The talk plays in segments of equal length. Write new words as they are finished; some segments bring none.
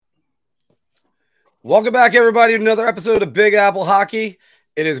Welcome back, everybody, to another episode of Big Apple Hockey.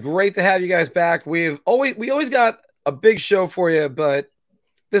 It is great to have you guys back. We always got a big show for you, but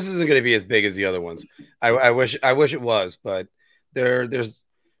this isn't going to be as big as the other ones. I wish it was, but there's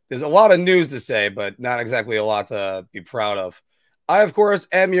a lot of news to say, but not exactly a lot to be proud of. I, of course,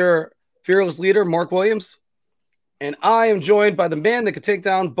 am your fearless leader, Mark Williams, and I am joined by the man that could take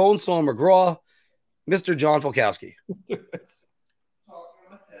down Bonesaw McGraw, Mr. John Folkowski. It's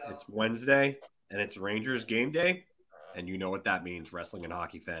Wednesday and it's Rangers game day, and you know what that means, wrestling and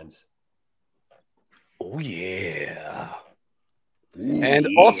hockey fans. Oh yeah. And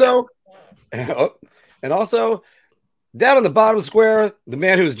also, and also, down in the bottom square, the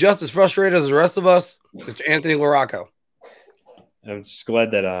man who's just as frustrated as the rest of us, Mr. Anthony Larocco. I'm just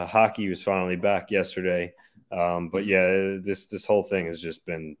glad that hockey was finally back yesterday. But yeah, this whole thing has just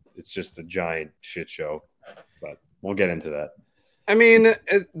it's just a giant shit show. But we'll get into that. I mean,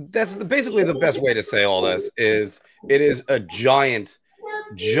 that's basically the best way to say all this is it is a giant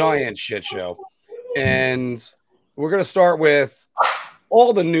shit show. And we're going to start with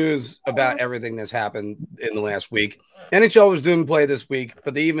all the news about everything that's happened in the last week. NHL was doing play this week,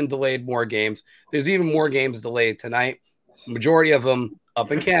 but they even delayed more games. There's even more games delayed tonight. Majority of them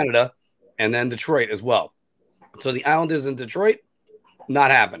up in Canada and then Detroit as well. So the Islanders in Detroit,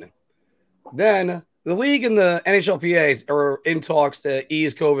 not happening. Then the league and the NHLPA are in talks to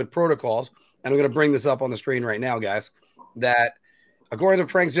ease COVID protocols. And I'm going to bring this up on the screen right now, guys, that according to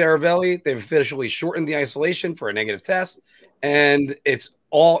Frank Zaravelli, they've officially shortened the isolation for a negative test. And it's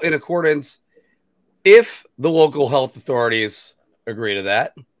all in accordance if the local health authorities agree to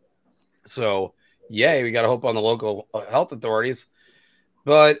that. So, yay, we got to hope on the local health authorities.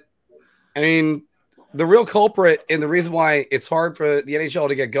 But, I mean, the real culprit and the reason why it's hard for the NHL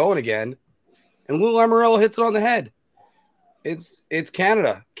to get going again, and Lou Lamoriello hits it on the head, it's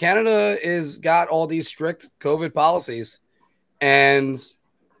Canada. Canada is got all these strict COVID policies, and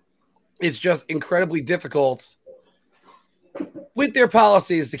it's just incredibly difficult with their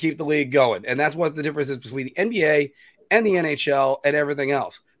policies to keep the league going. And that's what the difference is between the NBA and the NHL and everything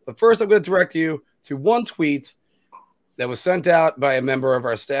else. But first, I'm going to direct you to one tweet that was sent out by a member of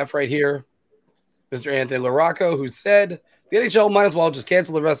our staff right here, Mr. Anthony Larocco, who said the NHL might as well just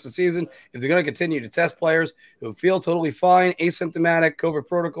cancel the rest of the season if they're going to continue to test players who feel totally fine, asymptomatic, COVID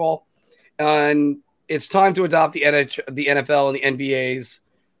protocol. And it's time to adopt the NFL and the NBA's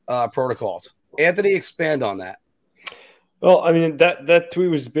protocols. Anthony, expand on that. Well, I mean, that tweet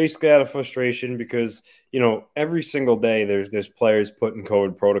was basically out of frustration because, every single day there's players put in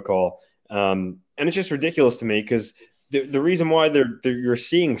COVID protocol. And it's just ridiculous to me because the reason why you're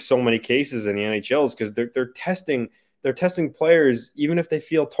seeing so many cases in the NHL is because they're testing players even if they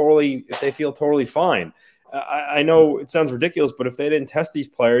feel totally fine. I know it sounds ridiculous, but if they didn't test these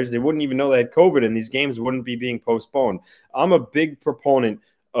players, they wouldn't even know they had COVID, and these games wouldn't be being postponed. I'm a big proponent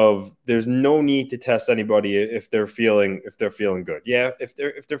of there's no need to test anybody if they're feeling good. Yeah, if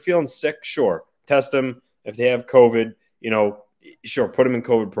they're feeling sick, sure, test them. If they have COVID, sure, put them in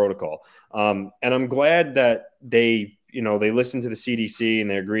COVID protocol. And I'm glad that they listened to the CDC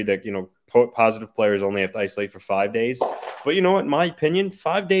and they agreed that positive players only have to isolate for 5 days. But you know what? In my opinion,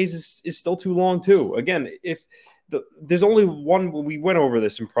 5 days is still too long too. Again, if there's only one, we went over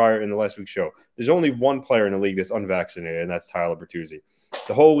this in the last week's show. There's only one player in the league that's unvaccinated, and that's Tyler Bertuzzi.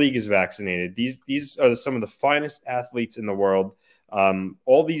 The whole league is vaccinated. These are some of the finest athletes in the world.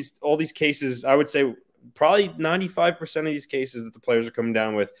 All these cases, I would say probably 95% of these cases that the players are coming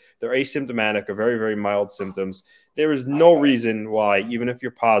down with, they're asymptomatic or very, very mild symptoms. There is no reason why, even if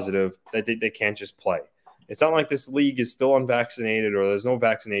you're positive, that they can't just play. It's not like this league is still unvaccinated or there's no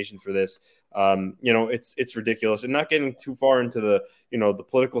vaccination for this. It's ridiculous, and not getting too far into the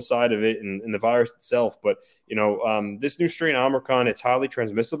political side of it and the virus itself. But this new strain Omicron, it's highly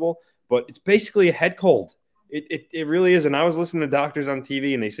transmissible, but it's basically a head cold. It really is. And I was listening to doctors on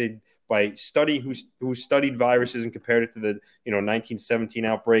TV, and they say by study who studied viruses and compared it to the 1917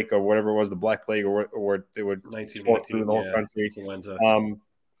 outbreak or whatever it was, the Black Plague, or they would talk through the whole country. Influenza.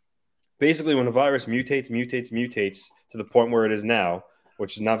 Basically, when a virus mutates to the point where it is now,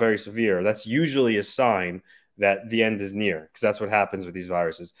 which is not very severe, that's usually a sign that the end is near, because that's what happens with these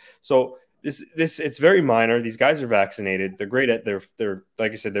viruses. So this it's very minor. These guys are vaccinated. They're great at they're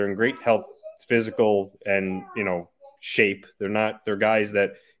like I said, they're in great health, physical and shape. They're guys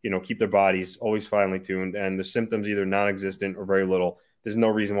that keep their bodies always finely tuned, and the symptoms either non-existent or very little. There's no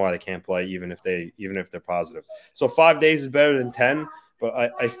reason why they can't play, even if they're positive. So 5 days is better than 10.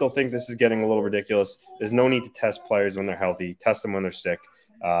 But I still think this is getting a little ridiculous. There's no need to test players when they're healthy. Test them when they're sick.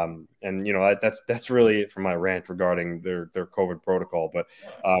 That's really it for my rant regarding their COVID protocol. But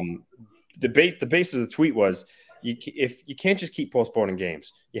the base of the tweet was, if you can't just keep postponing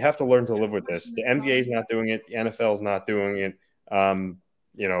games, you have to learn to live with this. The NBA is not doing it. The NFL is not doing it.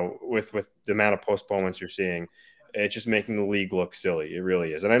 With the amount of postponements you're seeing, it's just making the league look silly. It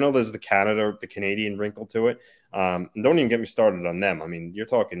really is. And I know there's the Canadian wrinkle to it. And don't even get me started on them. I mean, you're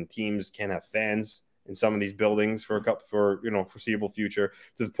talking teams can't have fans in some of these buildings for foreseeable future,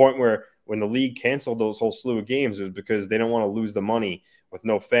 to the point where when the league canceled those whole slew of games, it was because they don't want to lose the money with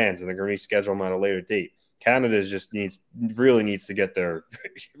no fans, and they're going to reschedule them at a later date. Canada just really needs to get their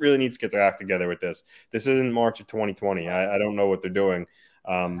act together with this. This isn't March of 2020. I don't know what they're doing,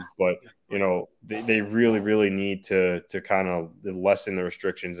 but they really need to kind of lessen the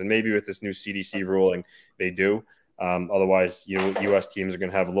restrictions, and maybe with this new CDC ruling, they do. Otherwise, U.S. teams are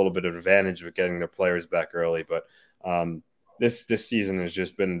going to have a little bit of advantage with getting their players back early. But this season has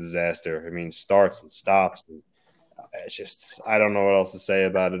just been a disaster. I mean, starts and stops. And it's just, I don't know what else to say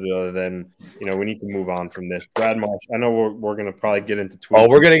about it other than, we need to move on from this. Brad Marsh, I know we're going to probably get into tweets. Oh,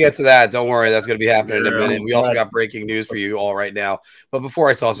 we're going to get to that. Don't worry. That's going to be happening in a minute. We also got breaking news for you all right now. But before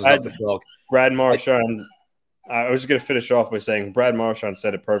I toss this up to Phil. Brad Marchand, I was just going to finish off by saying Brad Marchand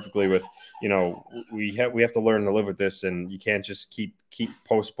said it perfectly with, we have to learn to live with this, and you can't just keep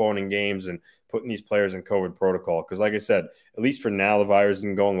postponing games and putting these players in COVID protocol. Because like I said, at least for now, the virus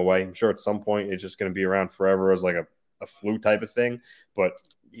isn't going away. I'm sure at some point it's just going to be around forever as like a flu type of thing. But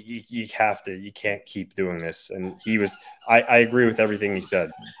you can't keep doing this. And I agree with everything he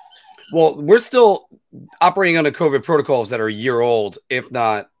said. Well, we're still operating under COVID protocols that are a year old, if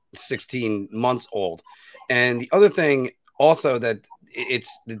not 16 months old. And the other thing also that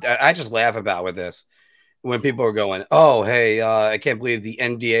I just laugh about with this, when people are going, oh, hey, I can't believe the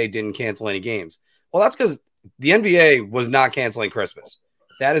NBA didn't cancel any games. Well, that's because the NBA was not canceling Christmas.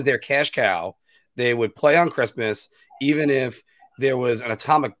 That is their cash cow. They would play on Christmas, even if there was an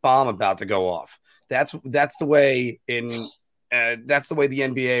atomic bomb about to go off. That's the way that's the way the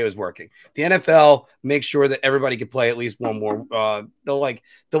NBA was working. The NFL makes sure that everybody can play at least one more. They'll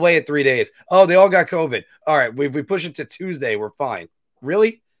delay it 3 days. Oh, they all got COVID. All right, if we push it to Tuesday, we're fine.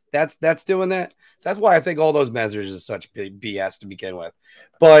 Really? That's doing that. So that's why I think all those measures is such BS to begin with.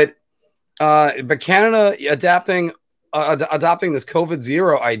 But Canada adopting this COVID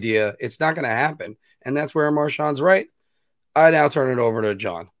zero idea, it's not going to happen, and that's where Marchand's right. I now turn it over to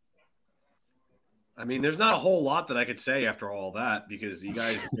John. I mean, there's not a whole lot that I could say after all that, because you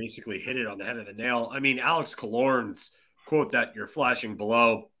guys basically hit it on the head of the nail. I mean, Alex Killorn's quote that you're flashing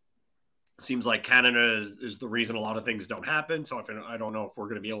below seems like Canada is the reason a lot of things don't happen. So I don't know if we're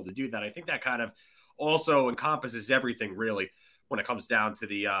going to be able to do that. I think that kind of also encompasses everything, really, when it comes down to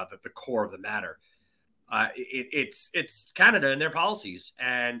the core of the matter. It's Canada and their policies,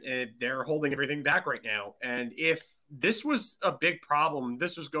 and they're holding everything back right now. And if this was a big problem,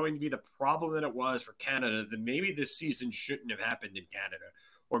 this was going to be the problem that it was for Canada, then maybe this season shouldn't have happened in Canada.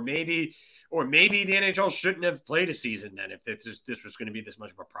 Or maybe the NHL shouldn't have played a season then, if this was going to be this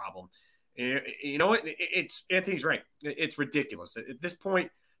much of a problem. You know what? It's Anthony's right. It's ridiculous. At this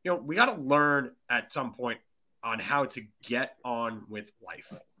point, we got to learn at some point on how to get on with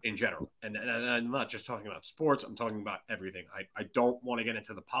life in general. And I'm not just talking about sports. I'm talking about everything. I don't want to get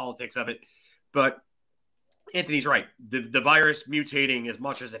into the politics of it, but Anthony's right. The virus mutating as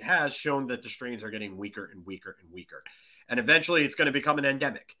much as it has shown that the strains are getting weaker and weaker and weaker. And eventually it's going to become an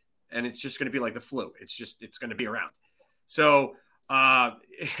endemic, and it's just going to be like the flu. It's going to be around. So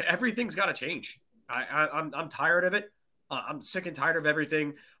everything's got to change. I'm tired of it. I'm sick and tired of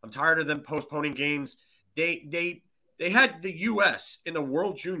everything. I'm tired of them postponing games. They had the U.S. in the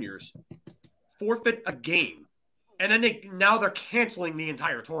World Juniors forfeit a game, and then now they're canceling the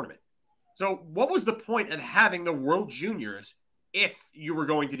entire tournament. So what was the point of having the World Juniors if you were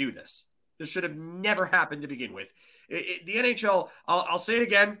going to do this? This should have never happened to begin with. The NHL, I'll say it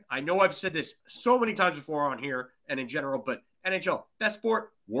again. I know I've said this so many times before on here and in general, but NHL, best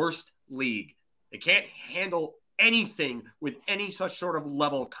sport, worst league. They can't handle anything with any such sort of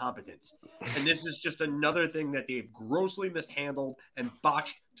level of competence. And this is just another thing that they've grossly mishandled and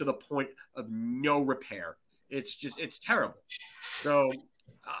botched to the point of no repair. It's terrible. So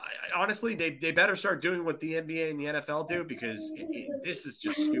honestly, they better start doing what the NBA and the NFL do, because this is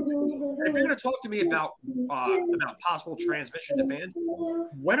just stupid. And if you're going to talk to me about possible transmission to fans,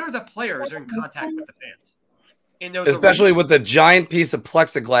 when are the players in contact with the fans? Especially with the giant piece of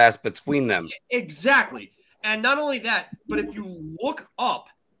plexiglass between them. Exactly. And not only that, but if you look up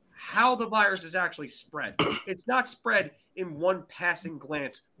how the virus is actually spread, it's not spread in one passing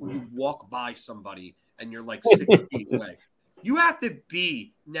glance when you walk by somebody and you're like 6 feet away. You have to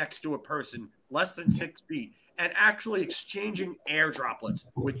be next to a person less than 6 feet and actually exchanging air droplets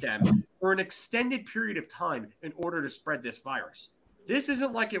with them for an extended period of time in order to spread this virus. This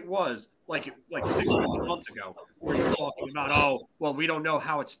isn't like it was like 6 months ago, where you're talking about, oh, well, we don't know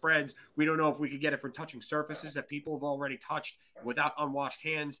how it spreads. We don't know if we could get it from touching surfaces that people have already touched without unwashed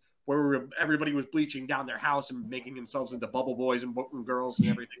hands, where everybody was bleaching down their house and making themselves into bubble boys and girls and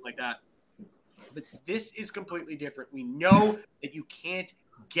everything like that. But this is completely different. We know that you can't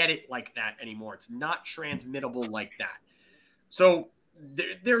get it like that anymore. It's not transmittable like that. So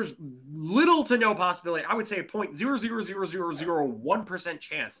there's little to no possibility. I would say a 0.00001%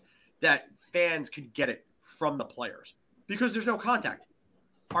 chance that fans could get it from the players because there's no contact.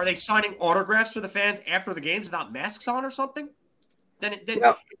 Are they signing autographs for the fans after the games without masks on or something? Then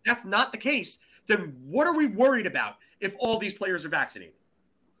if that's not the case, then what are we worried about if all these players are vaccinated?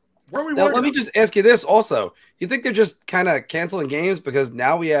 What are we worried about? Let me just ask you this also. You think they're just kind of canceling games because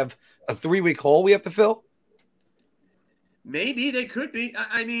now we have a 3-week hole we have to fill? Maybe they could be.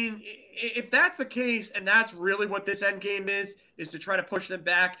 I mean, if that's the case, and that's really what this end game is to try to push them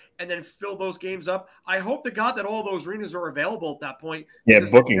back and then fill those games up. I hope to God that all those arenas are available at that point. Yeah,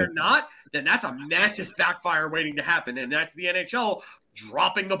 If booking. they're not, then that's a massive backfire waiting to happen, and that's the NHL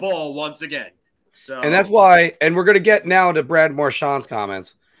dropping the ball once again. So, and that's why. And we're going to get now to Brad Marchand's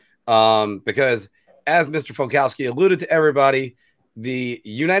comments, because as Mr. Fonkowski alluded to everybody, the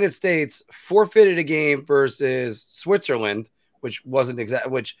United States forfeited a game versus Switzerland, which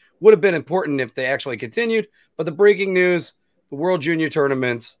would have been important if they actually continued. But the breaking news, the World Junior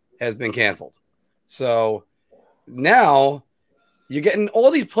Tournament has been canceled. So now you're getting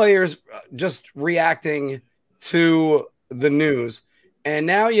all these players just reacting to the news. And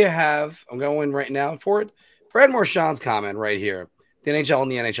now you have, I'm going right now for it, Brad Marchand's comment right here. The NHL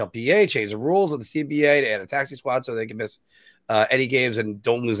and the NHLPA changed the rules of the CBA to add a taxi squad so they can miss any games and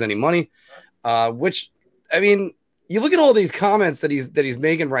don't lose any money. Which, I mean, you look at all these comments that he's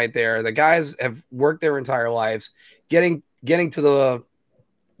making right there. The guys have worked their entire lives, getting an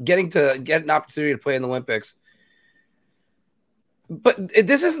opportunity to play in the Olympics. But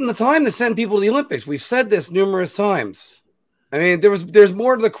this isn't the time to send people to the Olympics. We've said this numerous times. I mean, there's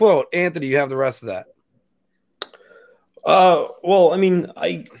more to the quote. Anthony, you have the rest of that. Well, I mean,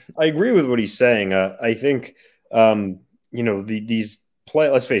 I agree with what he's saying. I think, these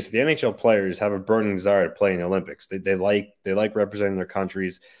let's face it, the NHL players have a burning desire to play in the Olympics. They like representing their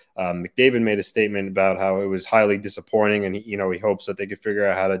countries. McDavid made a statement about how it was highly disappointing, and he hopes that they could figure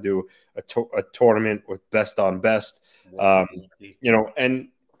out how to do a tournament with best on best. And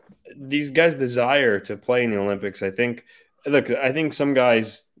these guys' desire to play in the Olympics. I think some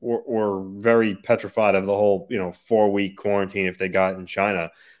guys were very petrified of the whole 4-week quarantine if they got in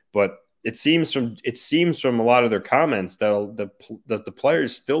China, but it seems from a lot of their comments that the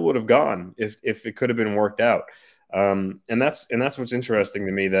players still would have gone if it could have been worked out. And that's what's interesting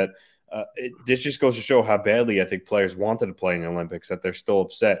to me, that it just goes to show how badly I think players wanted to play in the Olympics, that they're still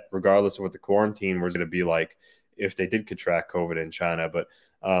upset regardless of what the quarantine was going to be like if they did contract COVID in China. But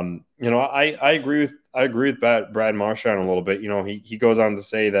I agree with Brad Marchand a little bit. He goes on to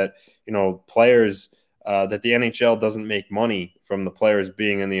say that players that the NHL doesn't make money from the players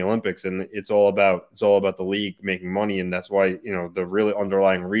being in the Olympics, and it's all about the league making money, and that's why the really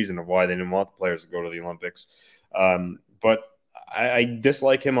underlying reason of why they didn't want the players to go to the Olympics. But I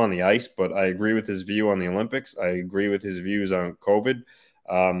dislike him on the ice, but I agree with his view on the Olympics. I agree with his views on COVID,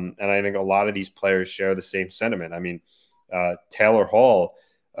 and I think a lot of these players share the same sentiment. I mean, Taylor Hall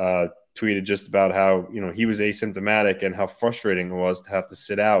tweeted just about how he was asymptomatic and how frustrating it was to have to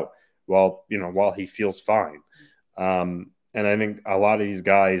sit out while he feels fine. And I think a lot of these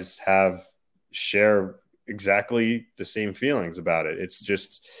guys share exactly the same feelings about it. It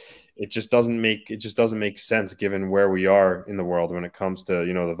just doesn't make sense given where we are in the world when it comes to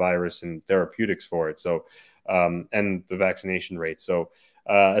the virus and therapeutics for it. So and the vaccination rate. So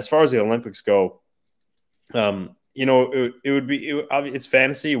as far as the Olympics go, it's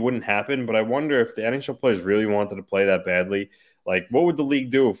fantasy. It wouldn't happen, but I wonder if the NHL players really wanted to play that badly. Like, what would the league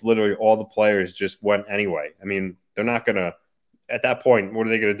do if literally all the players just went anyway? I mean, they're not going to, at that point, what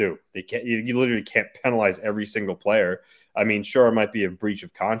are they going to do? They can't, you literally can't penalize every single player. I mean, sure, it might be a breach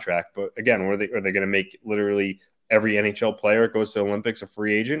of contract, but again, are they going to make literally every NHL player that goes to the Olympics a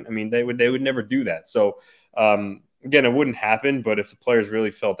free agent? I mean, they would never do that. So, again, it wouldn't happen, but if the players really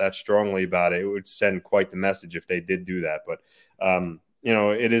felt that strongly about it, it would send quite the message if they did do that. But,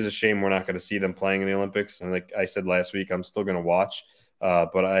 it is a shame we're not going to see them playing in the Olympics. And like I said last week, I'm still going to watch.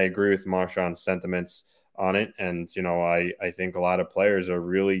 But I agree with Marchand's sentiments on it. And, I think a lot of players are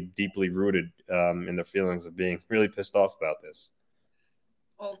really deeply rooted in their feelings of being really pissed off about this.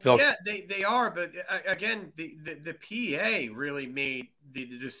 Well, Phil, yeah, they are, but again, the PA really made the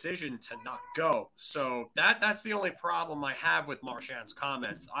decision to not go. So that's the only problem I have with Marchand's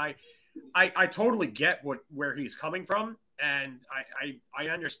comments. I totally get where he's coming from, and I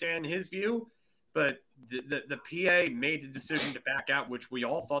understand his view, but the PA made the decision to back out, which we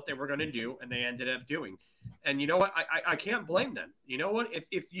all thought they were going to do, and they ended up doing. And you know what? I can't blame them. You know what?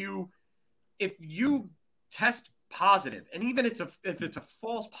 If you test positive, and even if it's a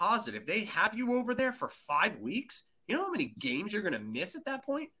false positive, they have you over there for 5 weeks. You know how many games you're going to miss at that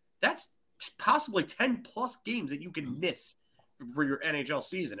point? That's possibly 10 plus games that you can miss for your NHL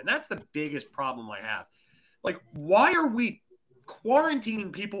season. And that's the biggest problem I have. Like, why are we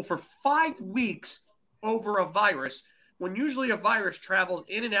quarantining people for 5 weeks over a virus when usually a virus travels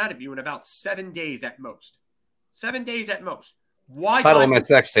in and out of you in about 7 days at most? 7 days at most. Why? title of my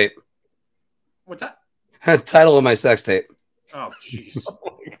sex tape. What's that? Title of my sex tape. Oh, jeez.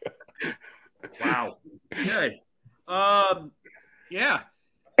 Wow. Okay. Yeah.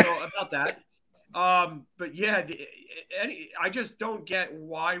 So about that. But yeah, I just don't get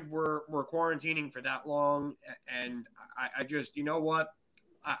why we're quarantining for that long. And I just, you know what?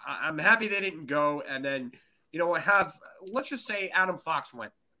 I'm happy they didn't go. And then, you know what? Let's just say Adam Fox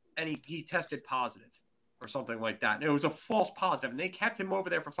went and he tested positive or something like that. And it was a false positive, and they kept him over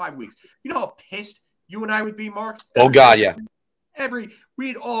there for 5 weeks. You know how pissed you and I would be, Mark? Oh God, yeah.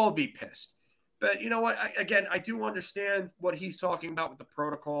 We'd all be pissed. But you know what? I do understand what he's talking about with the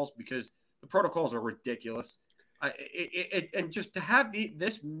protocols, because the protocols are ridiculous. And just to have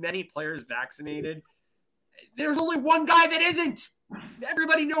this many players vaccinated, there's only one guy that isn't.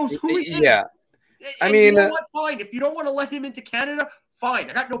 Everybody knows who he is. Yeah. And you know what? Fine. If you don't want to let him into Canada, fine.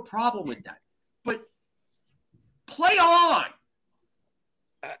 I got no problem with that. But play on.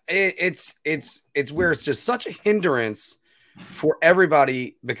 It's where it's just such a hindrance for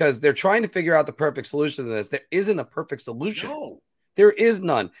everybody, because they're trying to figure out the perfect solution to this. There isn't a perfect solution. No. There is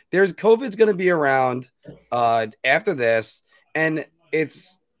none. COVID's going to be around after this, and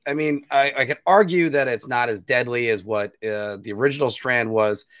I could argue that it's not as deadly as what the original strand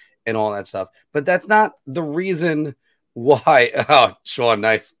was and all that stuff, but that's not the reason why. Oh, Sean,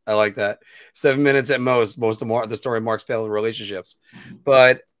 nice. I like that. 7 minutes at most of the story of Mark's failing relationships.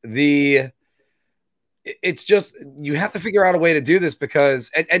 But it's just, you have to figure out a way to do this,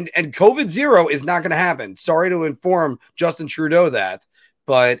 because and COVID zero is not going to happen. Sorry to inform Justin Trudeau that,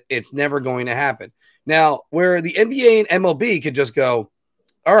 but it's never going to happen. Now, where the NBA and MLB could just go,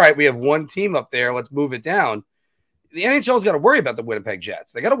 all right, we have one team up there, let's move it down. The NHL's got to worry about the Winnipeg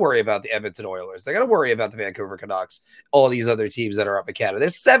Jets. They got to worry about the Edmonton Oilers. They got to worry about the Vancouver Canucks, all these other teams that are up in Canada.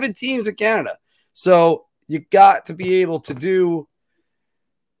 There's 7 teams in Canada. So you got to be able to do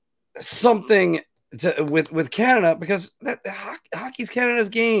something with Canada, because hockey's Canada's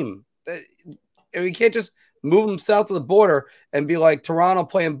game. We can't just move them south of the border and be like Toronto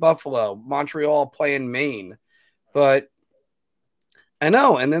playing Buffalo, Montreal playing Maine. But I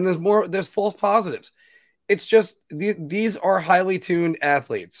know. And then there's false positives. It's just, these are highly tuned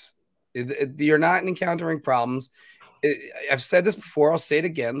athletes. You're not encountering problems. I've said this before. I'll say it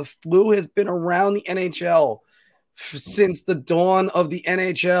again. The flu has been around the NHL since the dawn of the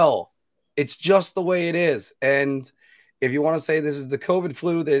NHL. It's just the way it is. And if you want to say this is the COVID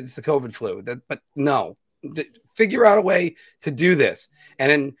flu, then it's the COVID flu. But no, figure out a way to do this. And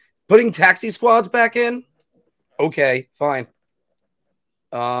then putting taxi squads back in, okay, fine.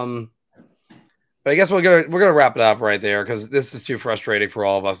 But I guess we're gonna wrap it up right there, because this is too frustrating for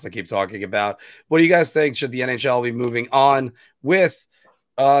all of us to keep talking about. What do you guys think? Should the NHL be moving on with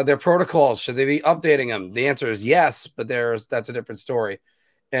their protocols? Should they be updating them? The answer is yes, but that's a different story.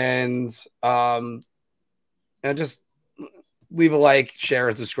 And just leave a like, share,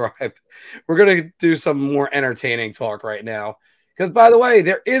 and subscribe. We're gonna do some more entertaining talk right now, because by the way,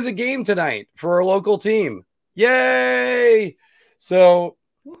 there is a game tonight for our local team. Yay! So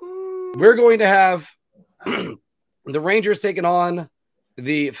we're going to have the Rangers taking on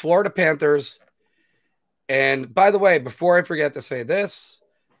the Florida Panthers. And by the way, before I forget to say this,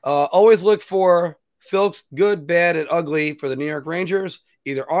 always look for Phil's Good, Bad, and Ugly for the New York Rangers,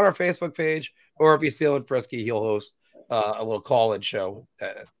 either on our Facebook page, or if he's feeling frisky, he'll host a little call-in show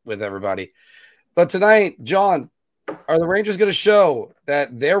with everybody. But tonight, John, are the Rangers going to show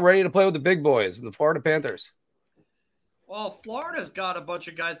that they're ready to play with the big boys, the Florida Panthers? Well, Florida's got a bunch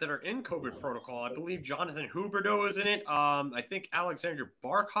of guys that are in COVID protocol. I believe Jonathan Huberdeau is in it. I think Alexander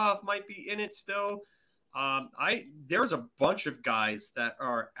Barkov might be in it still. There's a bunch of guys that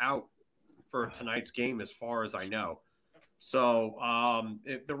are out for tonight's game, as far as I know. So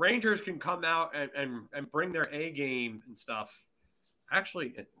if the Rangers can come out and bring their A game and stuff,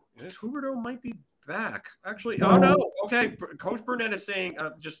 Actually, Huberdeau might be back. Actually, oh no. Okay, Coach Burnett is saying.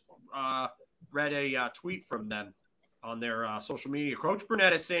 Just read a tweet from them on their social media. Coach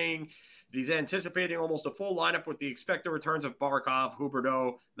Burnett is saying he's anticipating almost a full lineup with the expected returns of Barkov,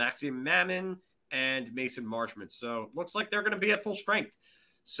 Huberdeau, Maxim Mamin, and Mason Marchment. So looks like they're going to be at full strength.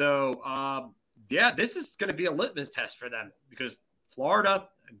 So yeah, this is going to be a litmus test for them because Florida,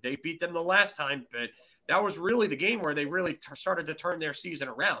 they beat them the last time, but that was really the game where they really started to turn their season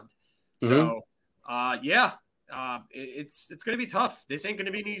around. So, yeah, it's going to be tough. This ain't going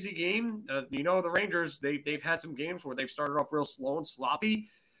to be an easy game. The Rangers, they've had some games where they've started off real slow and sloppy.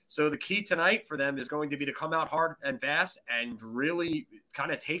 So the key tonight for them is going to be to come out hard and fast and really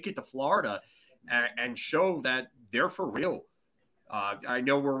kind of take it to Florida and show that they're for real. I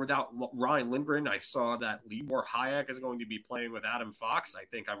know we're without Ryan Lindgren. I saw that Libor Hayek is going to be playing with Adam Fox. I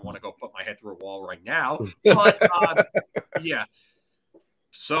think I want to go put my head through a wall right now. But, yeah.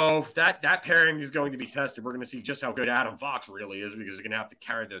 So that pairing is going to be tested. We're going to see just how good Adam Fox really is because he's going to have to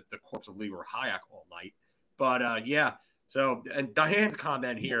carry the corpse of Libor Hayek all night. But, yeah. So, and Diane's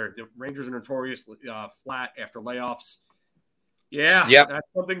comment here, the Rangers are notoriously flat after layoffs. Yeah, yep.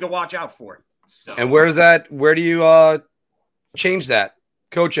 That's something to watch out for. So. And where do you change that?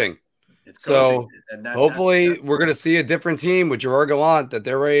 Coaching. It's coaching. So hopefully we're going to see a different team with Gerard Gallant that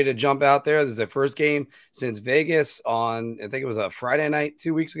they're ready to jump out there. This is their first game since Vegas on, I think it was a Friday night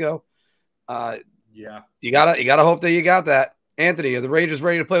 2 weeks ago. Yeah. You gotta hope that you got that. Anthony, are the Rangers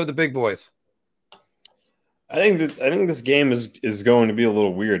ready to play with the big boys? I think this game is going to be a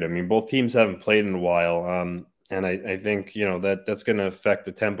little weird. I mean, both teams haven't played in a while. And I think, that's going to affect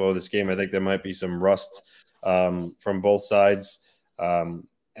the tempo of this game. I think there might be some rust from both sides.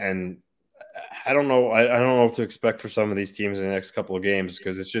 And I don't know. I don't know what to expect for some of these teams in the next couple of games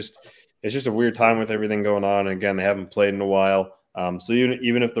because it's just a weird time with everything going on. And again, they haven't played in a while. So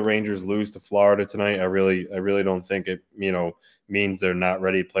even if the Rangers lose to Florida tonight, I really don't think it means they're not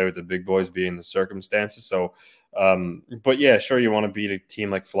ready to play with the big boys being the circumstances. So, but yeah, sure, you want to beat a team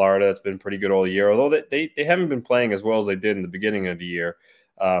like Florida that's been pretty good all year, although they haven't been playing as well as they did in the beginning of the year.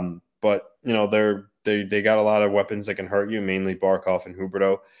 But they got a lot of weapons that can hurt you, mainly Barkov and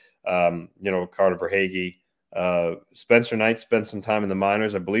Huberdeau. Carter Verhaeghe. Spencer Knight spent some time in the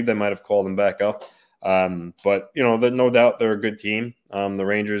minors. I believe they might have called him back up. But no doubt they're a good team. The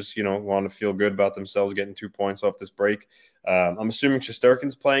Rangers, want to feel good about themselves getting 2 points off this break. I'm assuming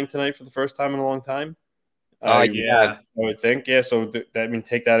Shesterkin's playing tonight for the first time in a long time. Yeah, I would think. Yeah, so take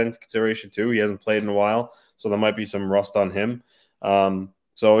that into consideration too. He hasn't played in a while, so there might be some rust on him.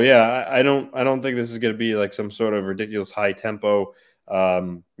 So yeah, I don't think this is going to be like some sort of ridiculous high tempo,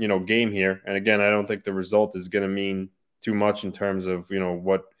 game here. And again, I don't think the result is going to mean too much in terms of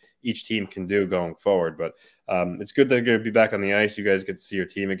what each team can do going forward. But it's good they're going to be back on the ice. You guys get to see your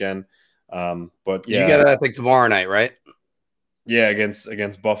team again. But yeah, you get it, I think, tomorrow night, right? Yeah,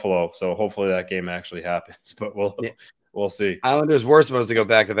 against Buffalo. So hopefully that game actually happens. But we'll see. Islanders were supposed to go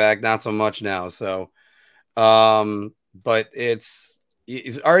back to back, not so much now. So, but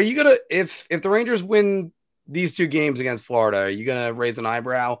are you gonna if the Rangers win these two games against Florida, are you gonna raise an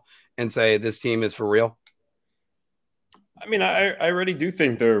eyebrow and say this team is for real? I mean, I already do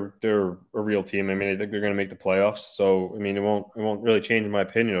think they're a real team. I mean, I think they're going to make the playoffs. So, I mean, it won't really change my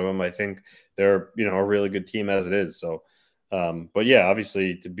opinion of them. I think they're a really good team as it is. So, but yeah,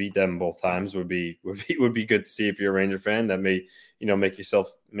 obviously to beat them both times would be good to see if you're a Ranger fan. That may make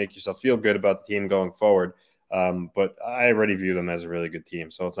yourself feel good about the team going forward. But I already view them as a really good team,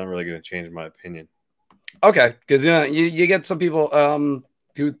 so it's not really going to change my opinion. Okay, because you get some people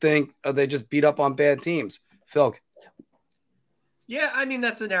who think they just beat up on bad teams. Phil. Yeah, I mean,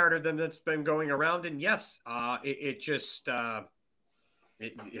 that's a narrative that's been going around. And yes, there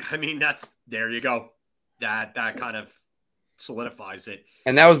you go. That kind of solidifies it.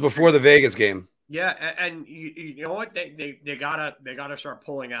 And that was before the Vegas game. Yeah. And you know what? They gotta start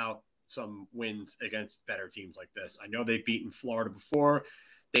pulling out some wins against better teams like this. I know they've beaten Florida before.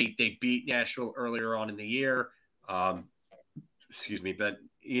 They beat Nashville earlier on in the year. Excuse me. But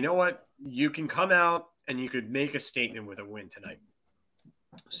you know what? You can come out and you could make a statement with a win tonight.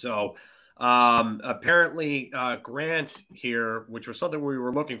 So apparently Grant here, which was something we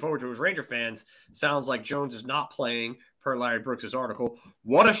were looking forward to as Ranger fans, sounds like Jones is not playing per Larry Brooks' article.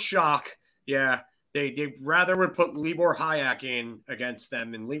 What a shock. Yeah, they rather would put Libor Hayek in against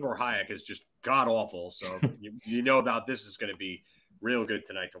them, and Libor Hayek is just god-awful. So about this is going to be real good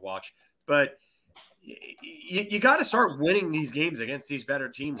tonight to watch. But you got to start winning these games against these better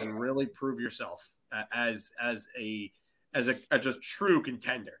teams and really prove yourself as a true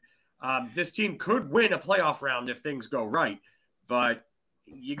contender. This team could win a playoff round if things go right, but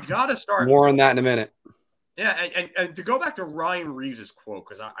you got to start. More on that in a minute. Yeah, and to go back to Ryan Reeves' quote,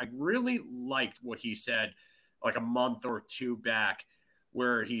 because I really liked what he said like a month or two back,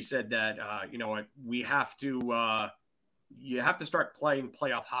 where he said that, you know what, we have to you have to start playing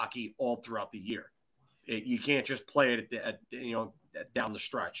playoff hockey all throughout the year. You can't just play it down the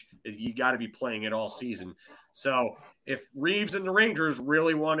stretch. You got to be playing it all season. So if Reeves and the Rangers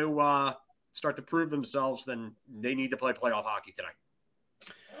really want to start to prove themselves, then they need to play playoff hockey tonight.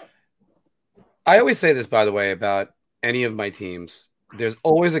 I always say this, by the way, about any of my teams. There's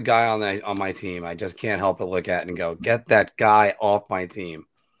always a guy on my team I just can't help but look at and go, get that guy off my team.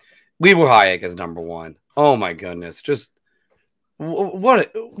 Libor Hajek is number one. Oh my goodness. Just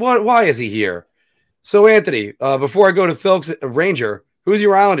what why is he here? So Anthony, before I go to Phil's Ranger, who's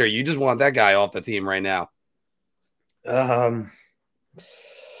your Islander? You just want that guy off the team right now. You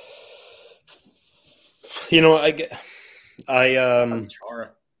know,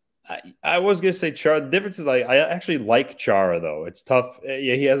 Chara. I was gonna say Chara. The difference is I actually like Chara though. It's tough.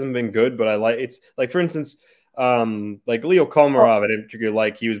 Yeah, he hasn't been good, but I like it's like, for instance, like Leo Komarov. I didn't particularly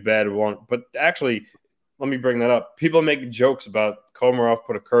like. He was bad at one, but actually, let me bring that up. People make jokes about Komarov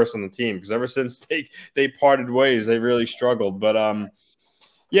put a curse on the team because ever since they parted ways, they really struggled. But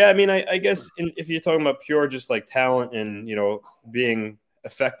yeah, I mean, I guess if you're talking about pure just like talent and, you know, being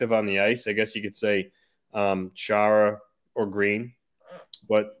effective on the ice, I guess you could say Chara or Green.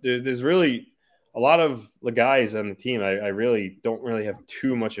 But there's really a lot of the guys on the team I really don't really have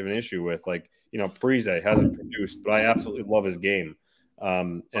too much of an issue with. Like, you know, Parise hasn't produced, but I absolutely love his game.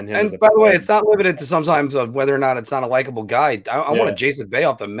 And by the way, it's not limited to sometimes of whether or not it's not a likable guy. I wanted Jason Bay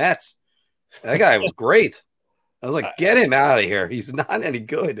off the Mets. That guy was great. I was like, get him out of here. He's not any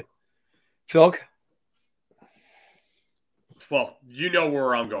good. Phil? Well, you know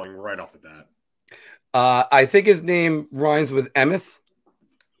where I'm going right off the bat. I think his name rhymes with Emmeth.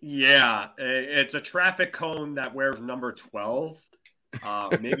 Yeah, it's a traffic cone that wears number 12.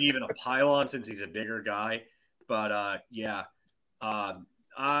 Maybe even a pylon since he's a bigger guy. But yeah,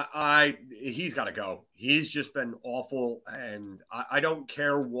 he's got to go. He's just been awful, and I don't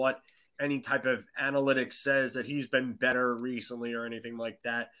care what any type of analytics says that he's been better recently or anything like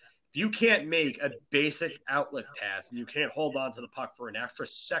that. If you can't make a basic outlet pass and you can't hold on to the puck for an extra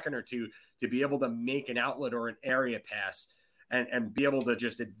second or two to be able to make an outlet or an area pass and be able to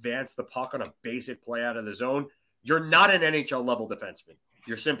just advance the puck on a basic play out of the zone, you're not an NHL level defenseman.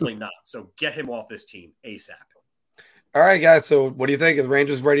 You're simply not. So get him off this team ASAP. All right, guys. So what do you think? Are the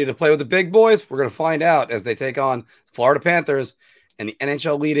Rangers ready to play with the big boys? We're going to find out as they take on Florida Panthers and the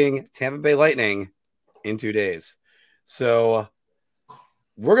NHL leading Tampa Bay Lightning in 2 days. So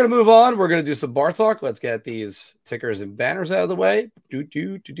we're going to move on. We're going to do some bar talk. Let's get these tickers and banners out of the way.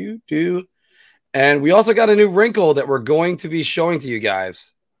 And we also got a new wrinkle that we're going to be showing to you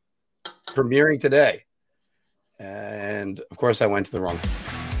guys, premiering today. And, of course, I went to the wrong.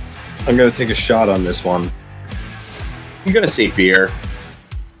 I'm going to take a shot on this one. I'm going to say beer.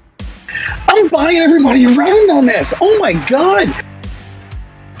 I'm buying everybody around on this. Oh, my God.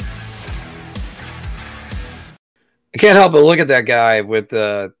 I can't help but look at that guy with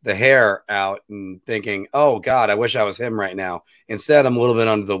the hair out and thinking, oh, God, I wish I was him right now. Instead, I'm a little bit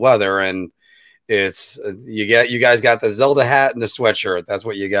under the weather, and it's you guys got the Zelda hat and the sweatshirt. That's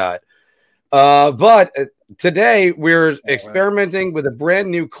what you got. But today we're experimenting with a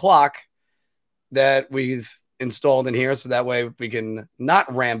brand new clock that we've installed in here, so that way we can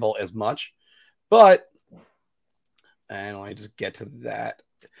not ramble as much. But and let me just get to that.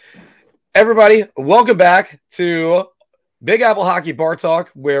 Everybody, welcome back to Big Apple Hockey Bar Talk,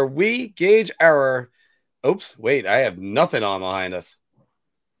 where we gauge our. Oops, wait, I have nothing on behind us.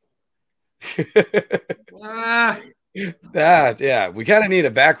 Yeah, we kind of need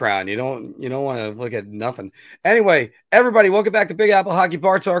a background. You don't want to look at nothing. Anyway, everybody, welcome back to Big Apple Hockey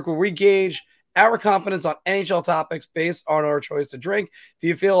Bar Talk, where we gauge our confidence on NHL topics based on our choice to drink. Do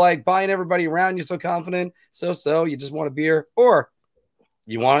you feel like buying everybody around you so confident? So you just want a beer, or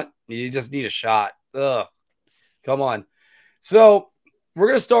you just need a shot? Ugh, come on. So we're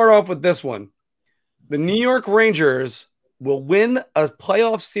gonna start off with this one. The New York Rangers will win a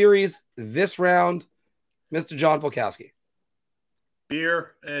playoff series this round, Mr. John Volkowski.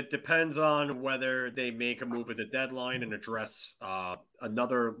 Beer. It depends on whether they make a move at the deadline and address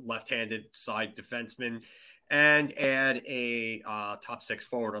another left-handed side defenseman and add a top six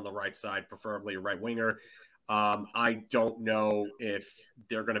forward on the right side, preferably a right winger. I don't know if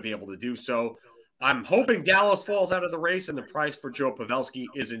they're going to be able to do so. I'm hoping Dallas falls out of the race and the price for Joe Pavelski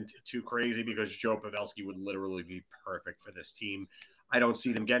isn't too crazy, because Joe Pavelski would literally be perfect for this team. I don't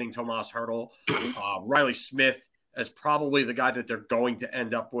see them getting Tomas Hertl. Riley Smith as probably the guy that they're going to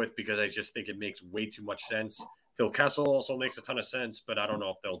end up with, because I just think it makes way too much sense. Phil Kessel also makes a ton of sense, but I don't know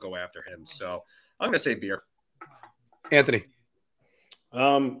if they'll go after him. So I'm going to say Beer. Anthony.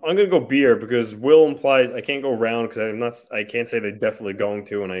 I'm gonna go Beer because Will implies I can't go round because I can't say they're definitely going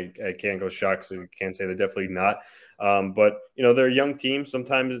to, and I can't go Shock, so I can't say they're definitely not. But they're a young team.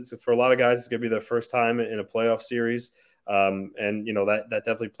 Sometimes for a lot of guys, it's gonna be their first time in a playoff series, and that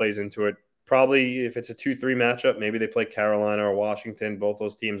definitely plays into it. Probably if it's a 2-3 matchup, maybe they play Carolina or Washington. Both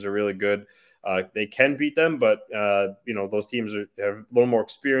those teams are really good. They can beat them, but those teams have a little more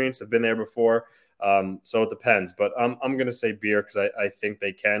experience, have been there before. So it depends, but I'm going to say Beer because I think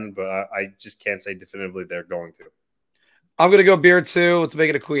they can, but I just can't say definitively they're going to. I'm going to go Beer too. Let's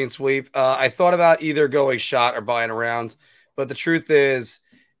make it a clean sweep. I thought about either going Shot or buying around, but the truth is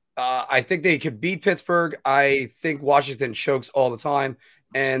I think they could beat Pittsburgh. I think Washington chokes all the time,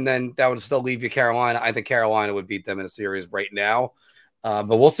 and then that would still leave you Carolina. I think Carolina would beat them in a series right now,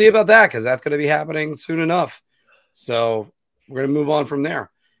 but we'll see about that because that's going to be happening soon enough. So we're going to move on from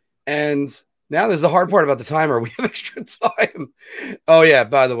there. And now there's the hard part about the timer. We have extra time. Oh, yeah.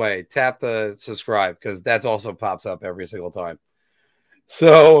 By the way, tap the subscribe because that also pops up every single time.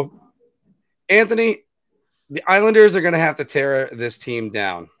 So, Anthony, the Islanders are going to have to tear this team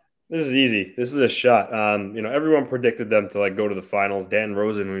down. This is easy. This is a shot. Everyone predicted them to go to the finals. Dan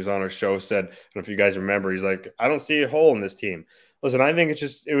Rosen, who's on our show, said, I don't know if you guys remember, he's like, I don't see a hole in this team. Listen, I think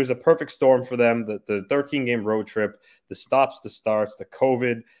it was a perfect storm for them. The 13-game road trip, the stops, the starts, the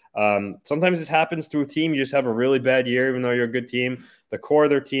COVID. Sometimes this happens to a team. You just have a really bad year, even though you're a good team. The core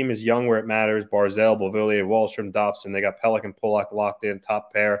of their team is young where it matters. Barzal, Beauvillier, Wallstrom, Dobson. They got Pelican, Pulock locked in,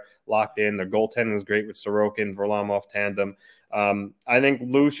 top pair locked in. Their goaltending was great with Sorokin, Varlamov tandem. I think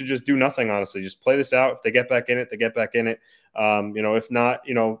Lou should just do nothing, honestly. Just play this out. If they get back in it, they get back in it. If not,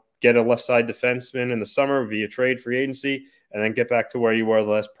 get a left side defenseman in the summer via trade, free agency, and then get back to where you were the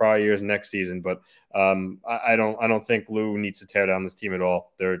last prior years next season. But I don't think Lou needs to tear down this team at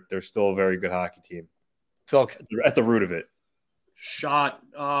all. They're still a very good hockey team. Phil, at the root of it. Shot.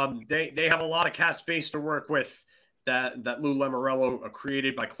 They have a lot of cap space to work with that Lou Lamoriello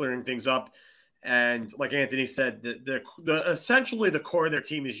created by clearing things up. And like Anthony said, the essentially the core of their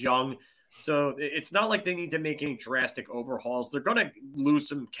team is young. So it's not like they need to make any drastic overhauls. They're going to lose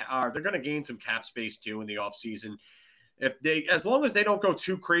they're going to gain some cap space too in the offseason. As long as they don't go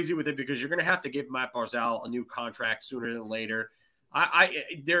too crazy with it, because you're going to have to give Matt Barzal a new contract sooner than later.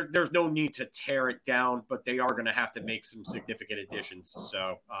 There's no need to tear it down, but they are going to have to make some significant additions.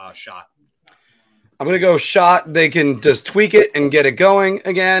 So, Shot. I'm going to go Shot. They can just tweak it and get it going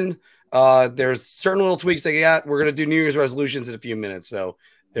again. There's certain little tweaks they got. We're going to do New Year's resolutions in a few minutes. So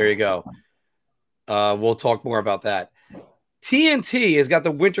there you go. We'll talk more about that. TNT has got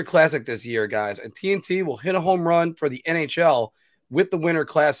the Winter Classic this year, guys, and TNT will hit a home run for the NHL with the Winter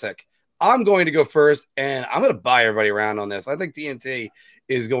Classic. I'm going to go first, and I'm going to buy everybody around on this. I think TNT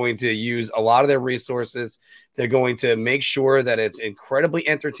is going to use a lot of their resources. They're going to make sure that it's incredibly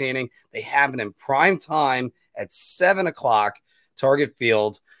entertaining. They have it in prime time at 7 o'clock, Target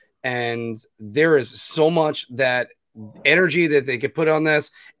Field, and there is so much that energy that they could put on this.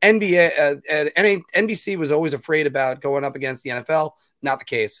 NBC was always afraid about going up against the NFL. Not the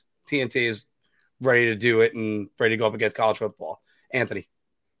case. TNT is ready to do it and ready to go up against college football. Anthony.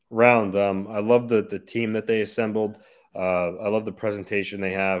 Round. I love the team that they assembled. I love the presentation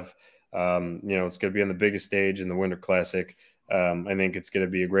they have. It's going to be on the biggest stage in the Winter Classic. I think it's going to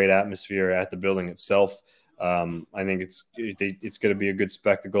be a great atmosphere at the building itself. I think it's going to be a good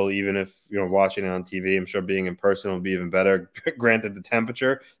spectacle, even if watching it on TV. I'm sure being in person will be even better. Granted, the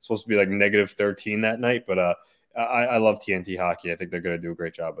temperature is supposed to be like -13 that night, but I love TNT hockey. I think they're going to do a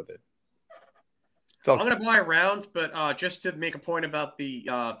great job with it. I'm going to buy around, but just to make a point about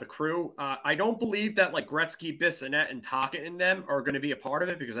the crew, I don't believe that Gretzky, Bissonnette, and Tocchet and them are going to be a part of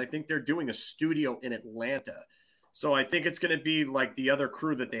it, because I think they're doing a studio in Atlanta. So I think it's going to be like the other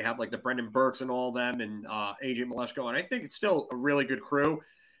crew that they have, like the Brendan Burks and all them, and AJ Mileshko. And I think it's still a really good crew.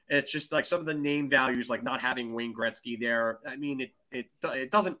 It's just like some of the name values, like not having Wayne Gretzky there. I mean,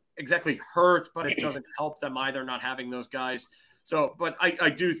 it doesn't exactly hurt, but it doesn't help them either, not having those guys. So, but I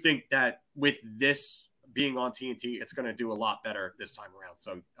do think that with this being on TNT, it's going to do a lot better this time around.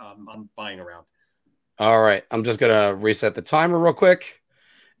 So I'm buying around. All right. I'm just going to reset the timer real quick.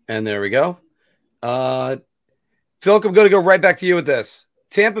 And there we go. Phil, I'm going to go right back to you with this.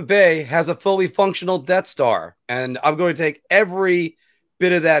 Tampa Bay has a fully functional Death Star, and I'm going to take every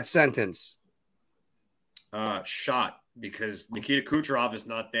bit of that sentence. Shot, because Nikita Kucherov is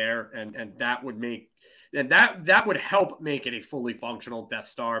not there, and that would that would help make it a fully functional Death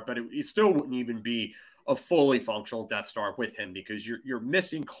Star, but it still wouldn't even be a fully functional Death Star with him, because you're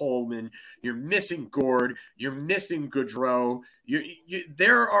missing Coleman, you're missing Gord, you're missing Goudreau.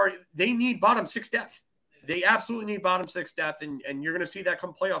 They need bottom six depth. They absolutely need bottom six depth, and you're going to see that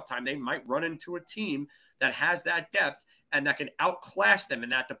come playoff time. They might run into a team that has that depth and that can outclass them in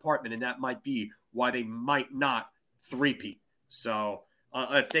that department, and that might be why they might not three-peat. So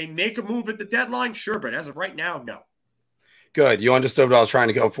if they make a move at the deadline, sure, but as of right now, no. Good. You understood what I was trying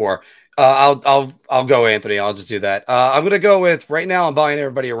to go for. I'll go, Anthony. I'll just do that. I'm going to go with right now. I'm buying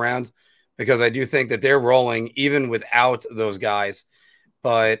everybody around because I do think that they're rolling even without those guys.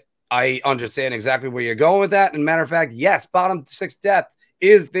 But I understand exactly where you're going with that. And matter of fact, yes, bottom six depth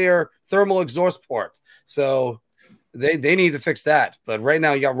is their thermal exhaust port. So they need to fix that. But right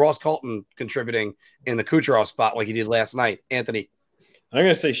now, you got Ross Colton contributing in the Kucherov spot like he did last night. Anthony. I'm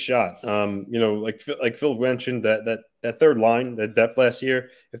gonna say shot. Like Phil mentioned, that third line, that depth last year.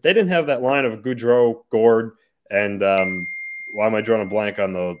 If they didn't have that line of Goudreau, Gord, and why am I drawing a blank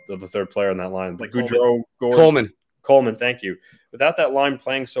on the third player on that line? Like Goudreau, Gord, Coleman. Thank you. Without that line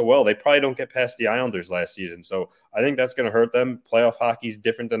playing so well, they probably don't get past the Islanders last season. So I think that's going to hurt them. Playoff hockey is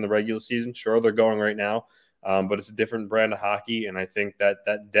different than the regular season. Sure, they're going right now, but it's a different brand of hockey, and I think that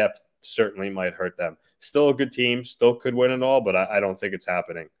depth certainly might hurt them. Still a good team, still could win it all, but I don't think it's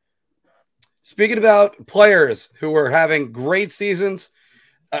happening. Speaking about players who are having great seasons,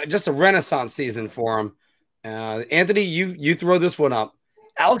 just a renaissance season for them. Anthony, you throw this one up.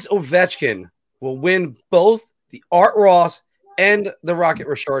 Alex Ovechkin will win both the Art Ross and the Rocket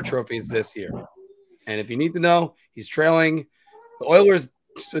Richard trophies this year. And if you need to know, he's trailing the Oilers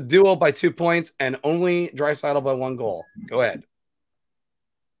duo by 2 points and only Draisaitl by 1 goal. Go ahead.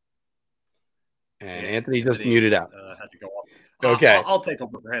 And Anthony just muted out. Had to go off. Okay. I'll take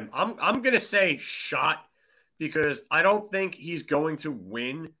over for him. I'm going to say shot because I don't think he's going to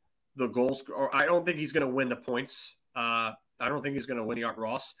win the goals, or I don't think he's going to win the points. I don't think he's going to win the Art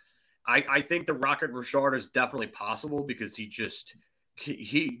Ross. I think the Rocket Richard is definitely possible because he just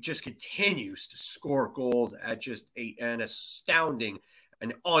continues to score goals at just an astounding,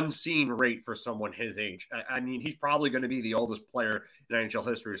 an unseen rate for someone his age. I mean, he's probably going to be the oldest player in NHL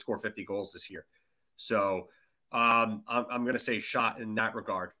history to score 50 goals this year. So I'm going to say shot in that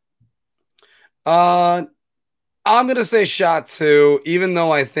regard. I'm going to say shot too, even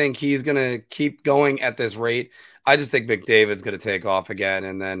though I think he's going to keep going at this rate. I just think McDavid's going to take off again,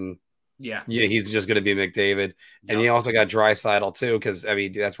 and then he's just going to be McDavid. And he also got Draisaitl too, because I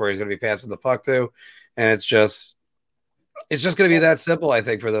mean that's where he's going to be passing the puck to, and it's just going to be that simple. I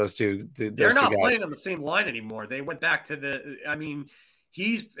think for those two, they're not playing on the same line anymore. They went back to the. I mean,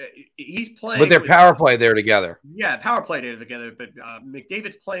 he's playing, but their power play there together. Yeah, power play there together. But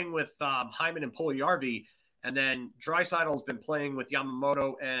McDavid's playing with Hyman and Puljujarvi, and then Draisaitl's been playing with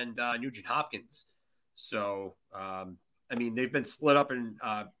Yamamoto and Nugent Hopkins. So I mean, they've been split up in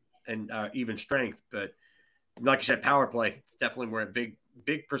even strength, but like you said, power play, it's definitely where a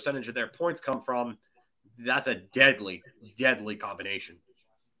big percentage of their points come from. That's a deadly combination.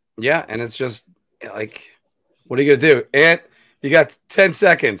 Yeah, and it's just like, what are you gonna do? And you got 10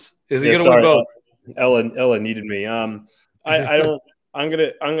 seconds. Is he gonna win both? Ella needed me. I don't. I'm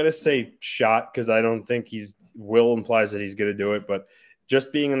gonna say shot because I don't think Will implies that he's gonna do it, but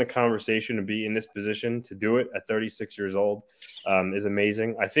just being in the conversation to be in this position to do it at 36 years old is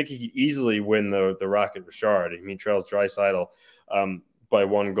amazing. I think he could easily win the Rocket Richard. I mean, trails Draisaitl by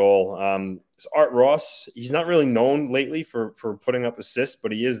 1 goal. Art Ross, he's not really known lately for putting up assists,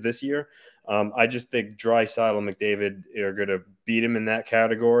 but he is this year. I just think Draisaitl and McDavid are going to beat him in that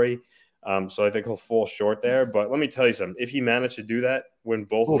category. So I think he'll fall short there. But let me tell you something. If he managed to do that, win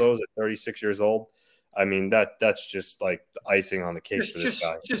both of those at 36 years old, I mean, that's just like the icing on the cake for this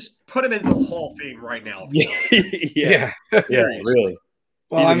guy. Just put him in the Hall of Fame right now. Yeah, really.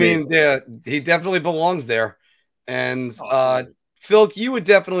 Well, I mean, he definitely belongs there. And Phil, you would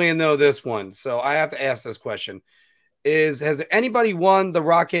definitely know this one. So I have to ask this question. Has anybody won the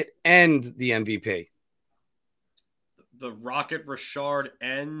Rocket and the MVP? The Rocket Richard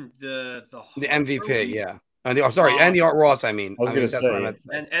and the MVP, yeah. And the Art Ross, I mean. I was going to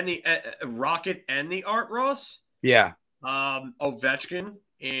say. And the Rocket and the Art Ross? Yeah. Ovechkin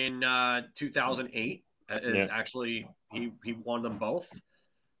in 2008 is actually, he won them both.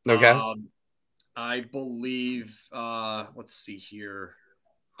 Okay. I believe, let's see here.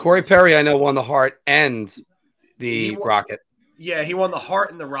 Corey Perry, I know, won the Hart and the Rocket. Yeah, he won the Hart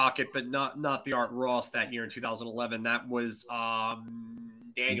and the Rocket, but not the Art Ross that year in 2011. That was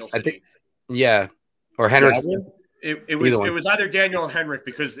Danielson. I think, yeah. Or Henrik. It was either Daniel or Henrik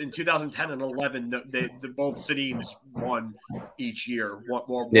because in 2010 and 11, the both cities won each year.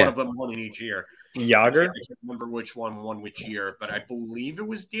 One of them won in each year. Yager? I can't remember which one won which year, but I believe it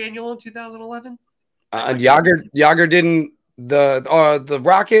was Daniel in 2011. Yager didn't. The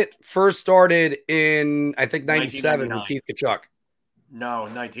Rocket first started in, I think, 97 with Keith Kachuk. No,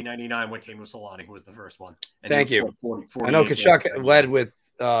 1999 when Teemu Solani was the first one. And Thank you. 40, I know Kachuk led with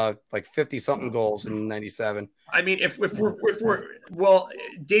like 50 something goals in 97. I mean, if we're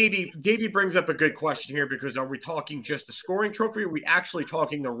Davey brings up a good question here, because are we talking just the scoring trophy, or are we actually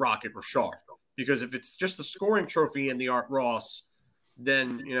talking the Rocket Richard? Because if it's just the scoring trophy and the Art Ross,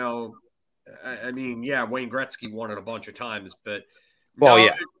 then I mean, yeah, Wayne Gretzky won it a bunch of times, but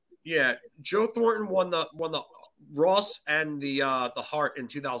Joe Thornton won the Ross and the Hart in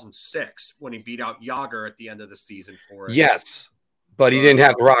 2006 when he beat out Yager at the end of the season for it. Yes, but he didn't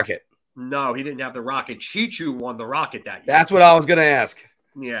have the Rocket. No, he didn't have the Rocket. Chichu won the Rocket that year. That's what I was going to ask.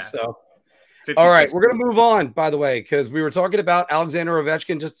 Yeah. So, all right, we're going to move on, by the way, because we were talking about Alexander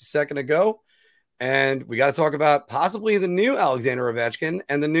Ovechkin just a second ago, and we got to talk about possibly the new Alexander Ovechkin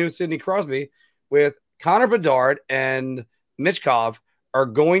and the new Sidney Crosby, with Connor Bedard and Michkov are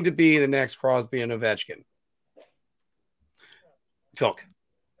going to be the next Crosby and Ovechkin. Phil.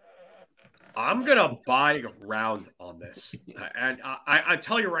 I'm going to buy around on this. And I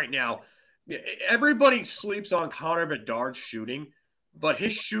tell you right now, everybody sleeps on Connor Bedard's shooting, but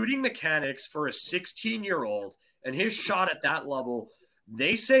his shooting mechanics for a 16-year-old and his shot at that level,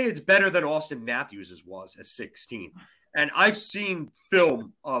 they say it's better than Austin Matthews' was at 16. And I've seen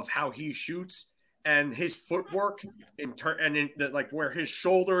film of how he shoots and his footwork where his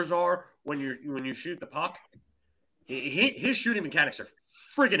shoulders are when you shoot the puck. His shooting mechanics are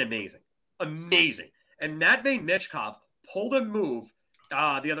friggin' amazing. And Matvei Michkov pulled a move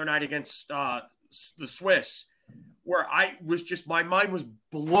the other night against the Swiss, where my mind was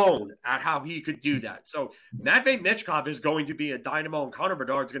blown at how he could do that. So Matvei Michkov is going to be a dynamo, and Connor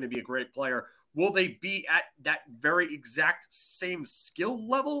Bedard is going to be a great player. Will they be at that very exact same skill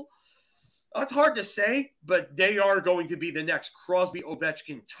level? That's hard to say, but they are going to be the next Crosby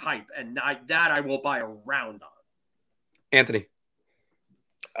Ovechkin type, and I will buy a round on. Anthony.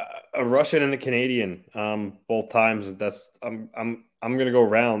 A Russian and a Canadian, both times. I'm going to go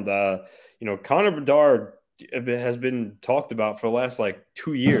round. Connor Bedard has been talked about for the last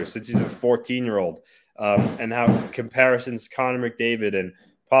 2 years, since he's a 14-year-old, and how comparisons Connor McDavid and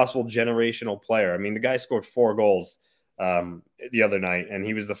possible generational player. I mean, the guy scored 4 goals the other night, and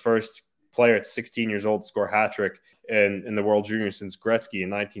he was the first player at 16 years old to score a hat trick in the World Junior since Gretzky in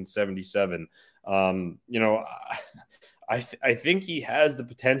 1977. I think he has the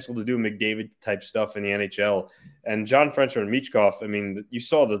potential to do McDavid type stuff in the NHL. And John Frencher and Michkov, I mean, you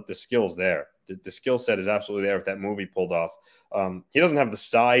saw the skills there. The skill set is absolutely there with that move he pulled off. He doesn't have the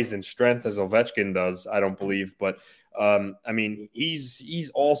size and strength as Ovechkin does, I don't believe. But, I mean,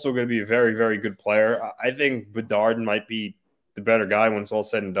 he's also going to be a very, very good player. I think Bedard might be the better guy when it's all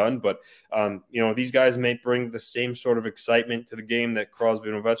said and done. But, these guys may bring the same sort of excitement to the game that Crosby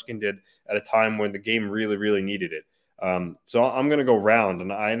and Ovechkin did at a time when the game really, really needed it. So I'm going to go round,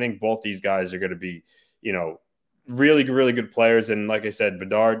 and I think both these guys are going to be, really, really good players. And like I said,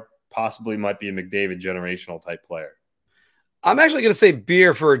 Bedard possibly might be a McDavid generational type player. I'm actually going to say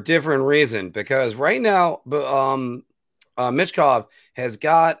Beer for a different reason, because right now, Michkov has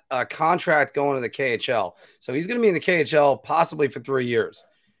got a contract going to the KHL. So he's going to be in the KHL possibly for 3 years.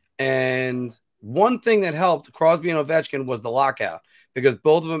 And one thing that helped Crosby and Ovechkin was the lockout, because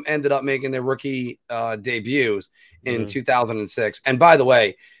both of them ended up making their rookie debuts in 2006. And by the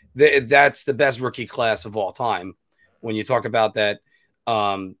way, that's the best rookie class of all time. When you talk about that,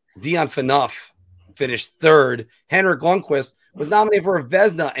 Dion Phaneuf finished 3rd. Henrik Lundqvist was nominated for a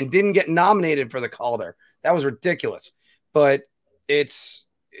Vezina and didn't get nominated for the Calder. That was ridiculous. But as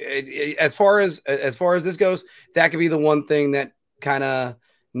far as this goes, that could be the one thing that kind of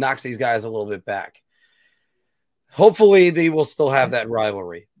knocks these guys a little bit back. Hopefully they will still have that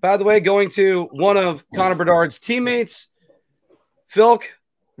rivalry. By the way, going to one of Connor Bedard's teammates, Philk.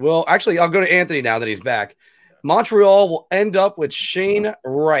 Well, actually, I'll go to Anthony now that he's back. Montreal will end up with Shane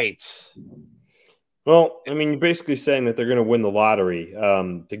Wright. Well, I mean, you're basically saying that they're going to win the lottery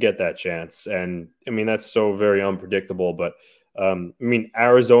to get that chance. And, I mean, that's so very unpredictable. But, I mean,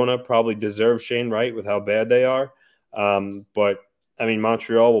 Arizona probably deserves Shane Wright with how bad they are. But, I mean,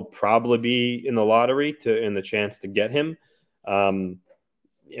 Montreal will probably be in the lottery in the chance to get him.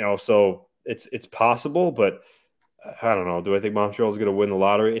 So it's possible, but I don't know. Do I think Montreal is going to win the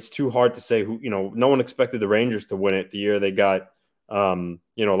lottery? It's too hard to say who, no one expected the Rangers to win it the year they got,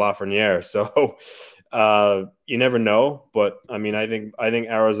 Lafreniere. So you never know, but I mean, I think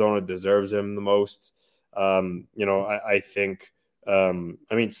Arizona deserves him the most. I think I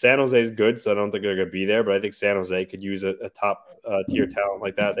mean, San Jose is good, so I don't think they're going to be there. But I think San Jose could use a top tier talent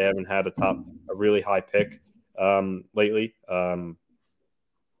like that. They haven't had a really high pick lately. I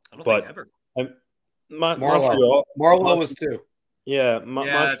don't think ever. Montreal was too. Yeah,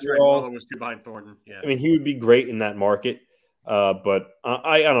 Montreal, that's right. Marleau was too behind Thornton. Yeah, I mean, he would be great in that market. But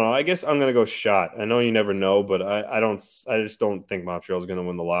I don't know. I guess I'm gonna go shot. I know you never know, but I just don't think Montreal's gonna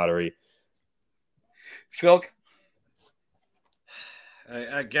win the lottery. Phil,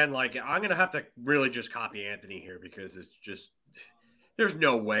 again, like I'm gonna have to really just copy Anthony here because it's just there's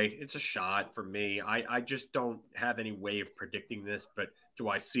no way. It's a shot for me. I just don't have any way of predicting this, but do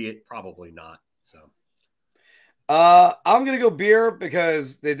I see it? Probably not. So. I'm gonna go Beer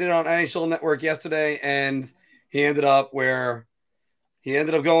because they did it on NHL Network yesterday, and he ended up going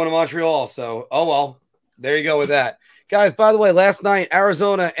to Montreal. So, oh well, there you go with that, guys. By the way, last night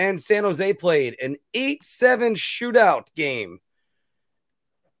Arizona and San Jose played an 8-7 shootout game.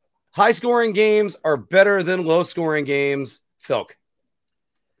 High-scoring games are better than low-scoring games. Phil,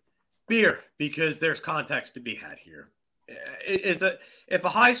 Beer, because there's context to be had here. If a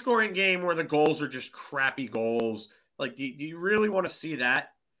high-scoring game where the goals are just crappy goals, like do you really want to see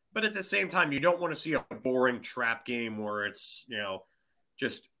that? But at the same time, you don't want to see a boring trap game where it's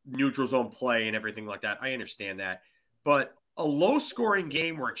just neutral zone play and everything like that. I understand that, but a low-scoring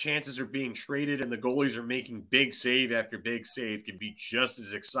game where chances are being traded and the goalies are making big save after big save can be just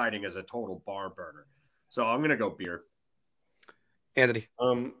as exciting as a total barn burner. So I'm gonna go Beer. Anthony.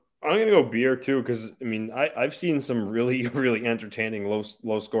 I'm gonna go Beer too because I mean I've seen some really really entertaining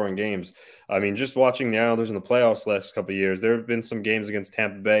low scoring games. I mean, just watching the Islanders in the playoffs last couple of years, there have been some games against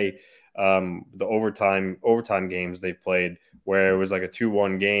Tampa Bay, the overtime games they've played where it was like a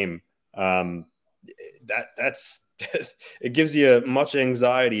 2-1 game. That's it gives you much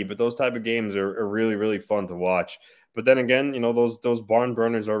anxiety, but those type of games are really really fun to watch. But then again, those barn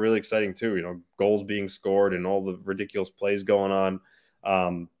burners are really exciting too. Goals being scored and all the ridiculous plays going on.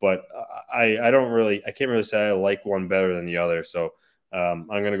 But I can't really say I like one better than the other. So I'm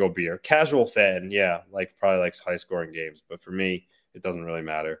gonna go Beer. Casual fan, yeah, probably likes high scoring games, but for me, it doesn't really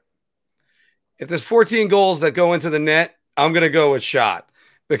matter. If there's 14 goals that go into the net, I'm gonna go with shot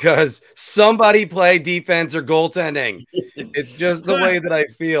because somebody play defense or goaltending. It's just the way that I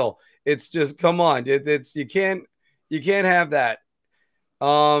feel. It's just come on, it's you can't have that.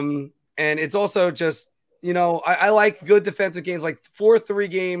 And it's also just. I like good defensive games, like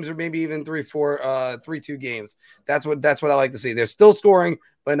 4-3 games, or maybe even 3-4, 3-2 games. That's what I like to see. They're still scoring,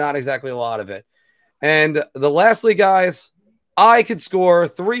 but not exactly a lot of it. And lastly, guys, I could score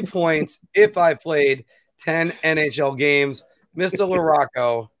 3 points if I played 10 NHL games. Mr.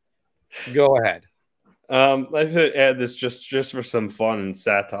 LaRocco, go ahead. I should add this just for some fun and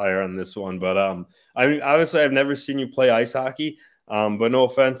satire on this one, but I mean, obviously, I've never seen you play ice hockey. But no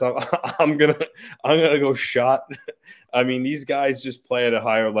offense, I'm gonna go shot. I mean, these guys just play at a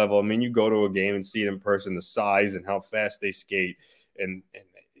higher level. I mean, you go to a game and see it in person, the size and how fast they skate and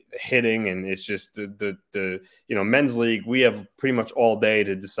hitting, and it's just the men's league. We have pretty much all day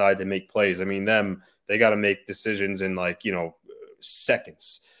to decide to make plays. I mean, they got to make decisions in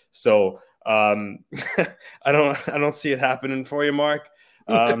seconds. So I don't see it happening for you, Mark.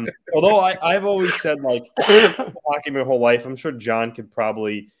 Although I've always said hockey my whole life, I'm sure John could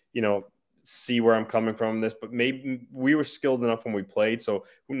probably, see where I'm coming from this, but maybe we were skilled enough when we played. So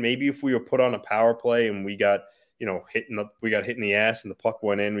maybe if we were put on a power play and we got, hit in the ass and the puck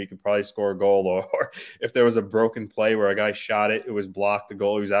went in, we could probably score a goal. Or if there was a broken play where a guy shot it, it was blocked, the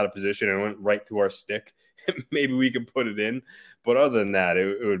goalie was out of position and went right to our stick, maybe we could put it in. But other than that,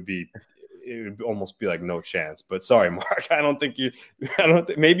 it would almost be like no chance. But sorry, Mark, I don't think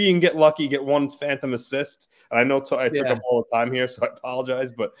maybe you can get lucky, get one phantom assist. And I know I took up all the time here, so I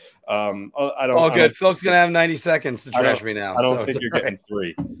apologize. But I don't. All good. Phil's gonna have 90 seconds to trash me now. I don't think you're getting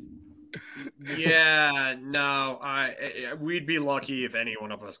 3. Yeah, no. We'd be lucky if any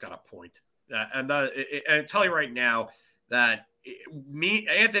one of us got a point. And I tell you right now that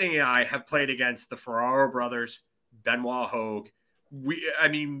Anthony and I have played against the Ferraro brothers, Benoit Hogue.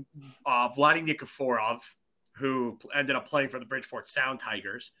 Vladimir Nikiforov, who ended up playing for the Bridgeport Sound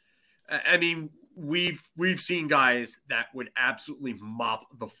Tigers. I mean, we've seen guys that would absolutely mop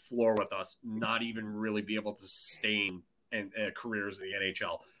the floor with us, not even really be able to sustain careers in the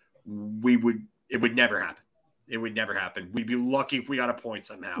NHL. It would never happen. It would never happen. We'd be lucky if we got a point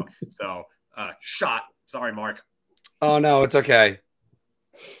somehow. So, shot. Sorry, Mark. Oh no, it's okay.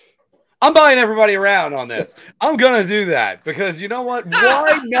 I'm buying everybody around on this. I'm going to do that because you know what?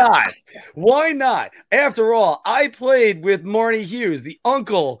 Why not? Why not? After all, I played with Marty Hughes, the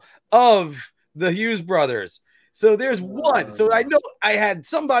uncle of the Hughes brothers. So there's one. So I know I had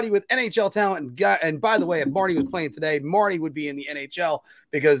somebody with NHL talent. And by the way, if Marty was playing today, Marty would be in the NHL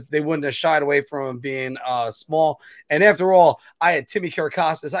because they wouldn't have shied away from him being small. And after all, I had Timmy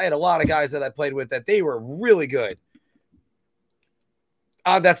Karakostas. I had a lot of guys that I played with that they were really good.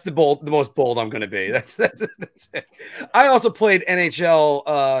 That's the most bold I'm going to be. That's it. I also played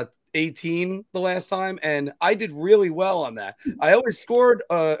NHL 18 the last time, and I did really well on that. I always scored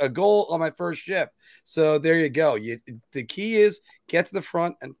a goal on my first shift. So there you go. The key is get to the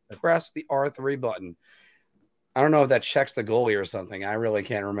front and press the R3 button. I don't know if that checks the goalie or something. I really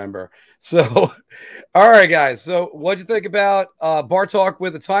can't remember. So, all right, guys. So what'd you think about Bar Talk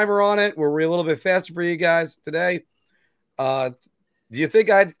with a timer on it? Were we a little bit faster for you guys today? Do you think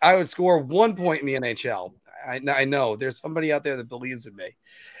I would score 1 point in the NHL? I know there's somebody out there that believes in me.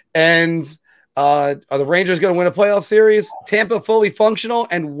 And are the Rangers going to win a playoff series? Tampa fully functional,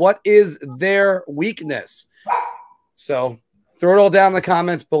 and what is their weakness? So throw it all down in the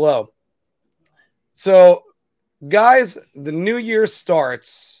comments below. So, guys, the new year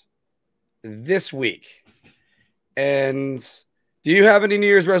starts this week. And do you have any New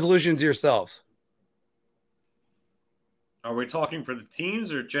Year's resolutions yourselves? Are we talking for the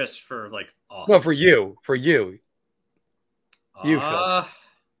teams or just for like us? No, for you. For you. Phil.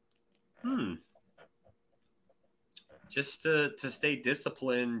 Just to stay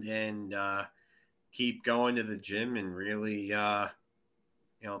disciplined and keep going to the gym and really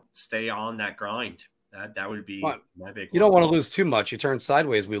stay on that grind. That would be my big. You don't want to lose too much. You turn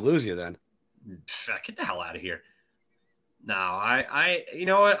sideways, we lose you then. Get the hell out of here. No, I you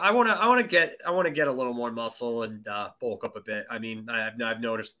know what? I want to get a little more muscle and bulk up a bit. I mean, I've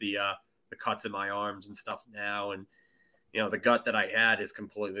noticed the cuts in my arms and stuff now, and the gut that I had has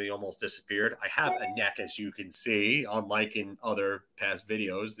completely almost disappeared. I have a neck, as you can see, unlike in other past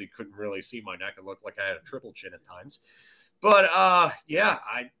videos. They couldn't really see my neck. It looked like I had a triple chin at times. But yeah,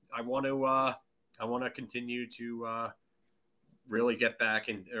 I want to continue to really get back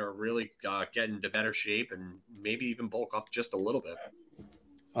really get into better shape and maybe even bulk up just a little bit.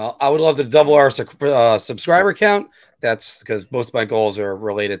 I would love to double our subscriber count. That's because most of my goals are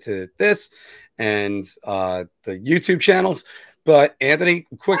related to this and the YouTube channels. But Anthony,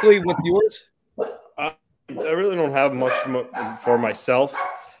 quickly with yours. I really don't have much for myself,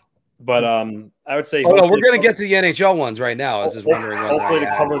 but I would say. Oh no, we're going to get to the NHL ones right now. I was just wondering. Hopefully,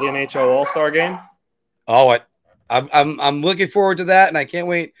 to cover the NHL All-Star game. Oh, I'm looking forward to that, and I can't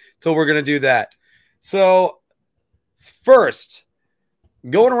wait till we're going to do that. So, first,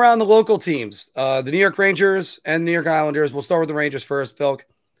 going around the local teams, the New York Rangers and the New York Islanders. We'll start with the Rangers first, Phil.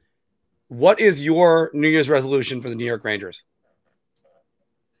 What is your New Year's resolution for the New York Rangers?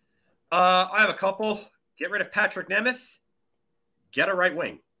 I have a couple. Get rid of Patrick Nemeth. Get a right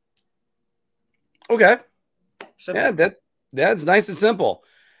wing. Okay. Simple. Yeah, that's nice and simple.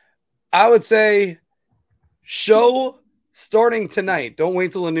 I would say show starting tonight. Don't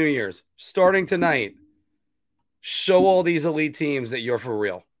wait till the New Year's. Starting tonight, show all these elite teams that you're for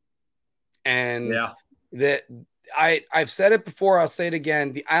real. And that I've said it before, I'll say it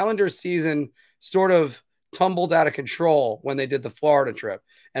again. The Islanders season sort of tumbled out of control when they did the Florida trip.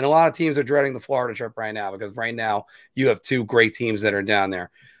 And a lot of teams are dreading the Florida trip right now because right now you have two great teams that are down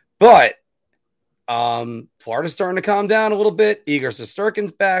there. But Florida's starting to calm down a little bit. Igor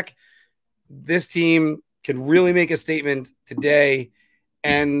Shesterkin's back. This team can really make a statement today.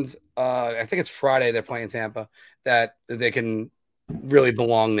 And I think it's Friday they're playing Tampa that they can really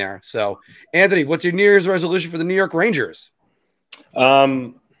belong there. So, Anthony, what's your New Year's resolution for the New York Rangers?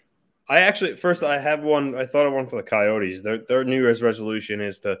 I have one. I thought of one for the Coyotes. Their New Year's resolution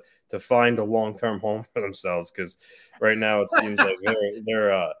is to find a long-term home for themselves because right now it seems like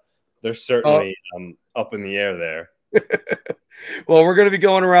they're certainly up in the air there. Well, we're going to be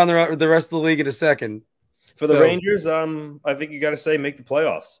going around the rest of the league in a second. For the Rangers, I think you got to say make the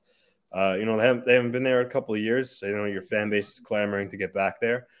playoffs. They haven't been there a couple of years. So, your fan base is clamoring to get back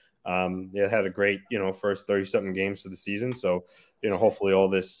there. They had a great, first 30-something games of the season. So, hopefully all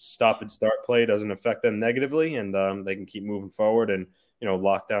this stop and start play doesn't affect them negatively, and they can keep moving forward and,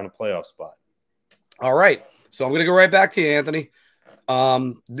 lock down a playoff spot. All right. So I'm going to go right back to you, Anthony.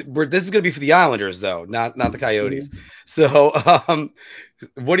 This is going to be for the Islanders, though, not the Coyotes. So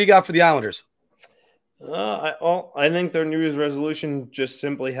what do you got for the Islanders? I think their New Year's resolution just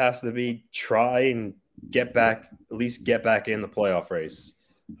simply has to be try and at least get back in the playoff race.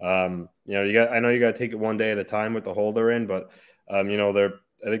 I know you got to take it one day at a time with the hole they're in, but I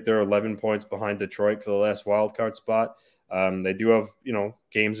think they're 11 points behind Detroit for the last wild card spot. They do have,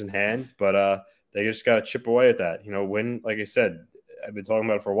 games in hand, but they just got to chip away at that. Win, like I said, I've been talking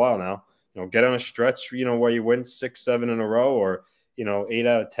about it for a while now. get on a stretch, where you win 6, 7 in a row, or 8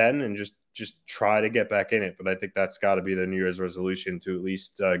 out of 10, and just try to get back in it. But I think that's got to be the New Year's resolution, to at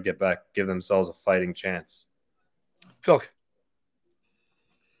least get back, give themselves a fighting chance. Phil.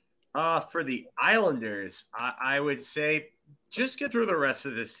 For the Islanders, I would say just get through the rest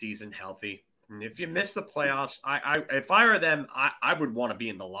of this season healthy. And if you miss the playoffs, if I were them, I would want to be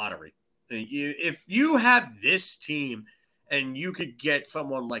in the lottery. If you have this team and you could get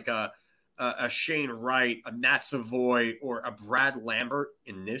someone like a Shane Wright, a Matt Savoy, or a Brad Lambert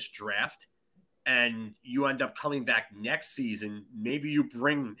in this draft, and you end up coming back next season, maybe you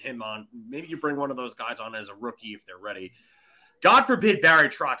bring him on. Maybe you bring one of those guys on as a rookie if they're ready. God forbid Barry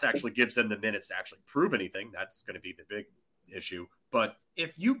Trotz actually gives them the minutes to actually prove anything. That's going to be the big issue. But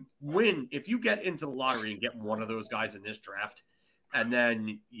if you get into the lottery and get one of those guys in this draft, and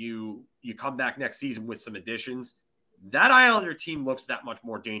then you come back next season with some additions, that Islander team looks that much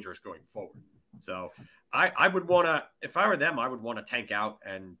more dangerous going forward. So I would want to, if I were them, I would want to tank out,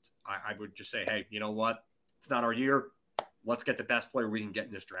 and I would just say, hey, you know what? It's not our year. Let's get the best player we can get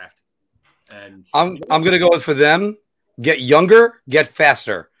in this draft. And I'm going to go with, for them, get younger, get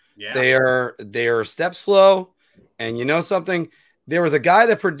faster. Yeah. They are step slow. And you know something? There was a guy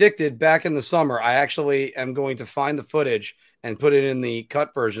that predicted back in the summer. I actually am going to find the footage and put it in the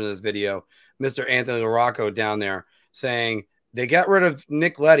cut version of this video. Mr. Anthony LaRocco down there saying they got rid of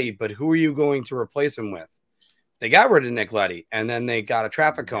Nick Leddy, but who are you going to replace him with? They got rid of Nick Leddy, and then they got a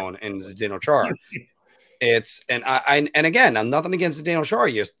traffic cone in Zdeno Chara. And again, I'm nothing against Zdeno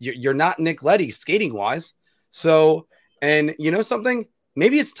Chara. You're not Nick Leddy skating wise. So, and you know something?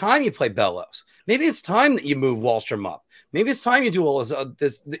 Maybe it's time you play Bellows. Maybe it's time that you move Wallstrom up. Maybe it's time you do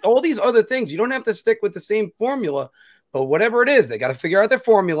all these other things. You don't have to stick with the same formula, but whatever it is, they got to figure out their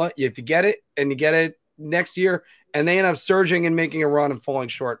formula. If you get it and you get it next year and they end up surging and making a run and falling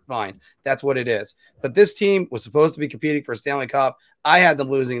short, fine. That's what it is. But this team was supposed to be competing for a Stanley Cup. I had them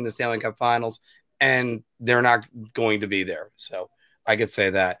losing in the Stanley Cup finals, and they're not going to be there. So I could say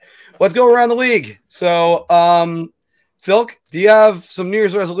that. Let's go around the league. So, Phil, do you have some New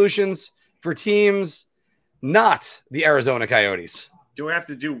Year's resolutions for teams not the Arizona Coyotes? Do I have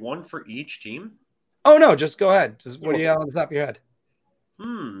to do one for each team? Oh, no, just go ahead. Just what do you got on the top of your head?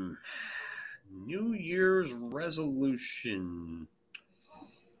 New Year's resolution.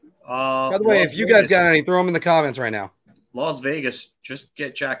 By the way, if you guys got any, throw them in the comments right now. Las Vegas, just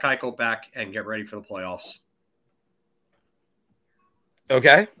get Jack Eichel back and get ready for the playoffs.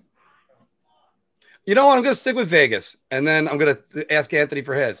 Okay. You know what? I'm going to stick with Vegas, and then I'm going to ask Anthony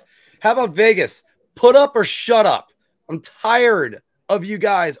for his. How about Vegas? Put up or shut up. I'm tired of you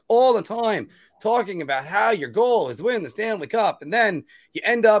guys all the time talking about how your goal is to win the Stanley Cup, and then you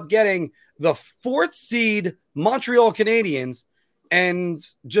end up getting the 4th seed Montreal Canadiens and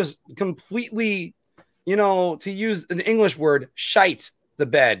just completely, to use an English word, shite the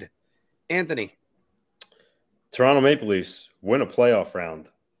bed. Anthony. Toronto Maple Leafs win a playoff round.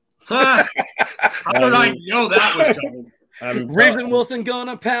 How did I know that was coming? Reason Wilson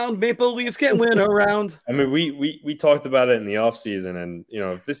gonna pound. Maple Leafs can win around. I mean, we talked about it in the offseason, and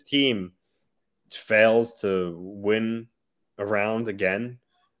if this team fails to win a round again,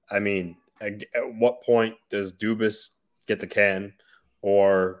 I mean, at what point does Dubas get the can,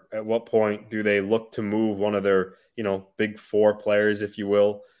 or at what point do they look to move one of their big 4 players, if you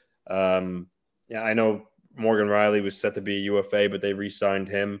will? I know Morgan Riley was set to be a UFA, but they re-signed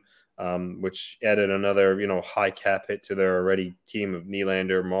him. Which added another, high cap hit to their already team of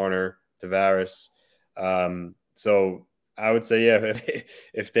Nylander, Marner, Tavares. So I would say, yeah,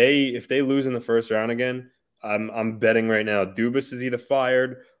 if they lose in the first round again, I'm betting right now Dubas is either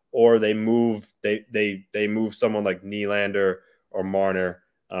fired or they move someone like Nylander or Marner.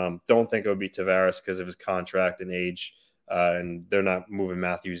 Don't think it would be Tavares because of his contract and age, and they're not moving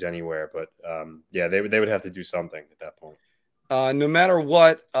Matthews anywhere. But yeah, they would have to do something at that point. No matter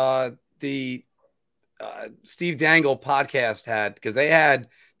what the Steve Dangle podcast had, because they had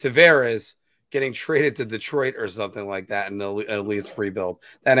Tavares getting traded to Detroit or something like that, and at least rebuild.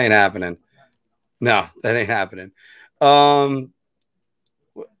 That ain't happening. No, that ain't happening. I'm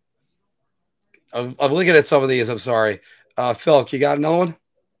looking at some of these. I'm sorry. Phil, you got another one?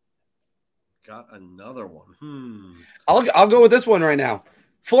 Got another one. I'll go with this one right now.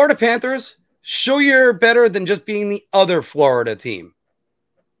 Florida Panthers. Show you're better than just being the other Florida team.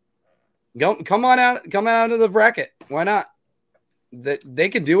 Come on out of the bracket. Why not? They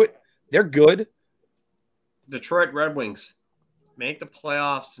could do it. They're good. Detroit Red Wings, make the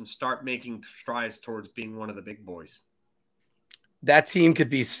playoffs and start making strides towards being one of the big boys. That team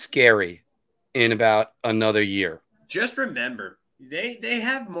could be scary in about another year. Just remember, They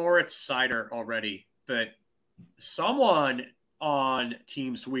have Moritz Seider already, but someone on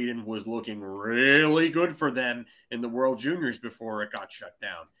Team Sweden was looking really good for them in the World Juniors before it got shut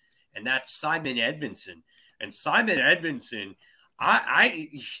down, and that's Simon Edvinsson. And Simon Edvinsson, I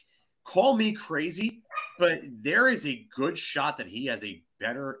call me crazy, but there is a good shot that he has a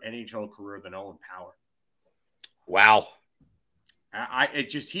better NHL career than Owen Power. Wow.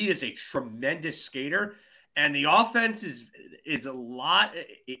 He is a tremendous skater, and the offense is a lot.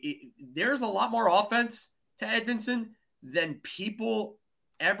 There's a lot more offense to Edvinsson than people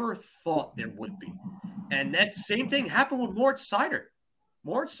ever thought there would be. And that same thing happened with Moritz Seider.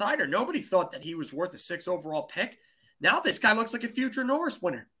 Moritz Seider, nobody thought that he was worth a 6 overall pick. Now this guy looks like a future Norris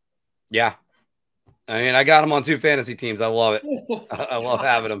winner. Yeah. I mean, I got him on 2 fantasy teams. I love it. I love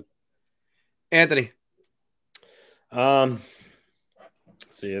having him. Anthony. Let's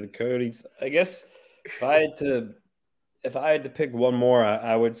see the Coyotes. I guess if I had to pick one more,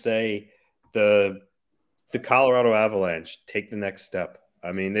 I would say the Colorado Avalanche take the next step.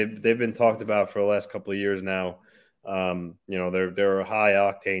 I mean, they've been talked about for the last couple of years now. They're a high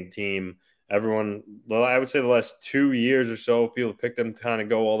octane team. Everyone, I would say the last 2 years or so, people pick them to kind of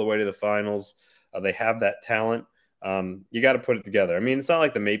go all the way to the finals. They have that talent. You got to put it together. I mean, it's not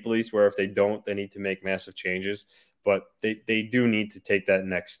like the Maple Leafs where if they don't, they need to make massive changes, but they do need to take that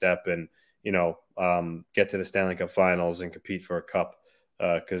next step and, get to the Stanley Cup finals and compete for a cup.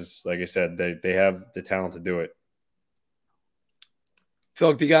 Because, like I said, they have the talent to do it.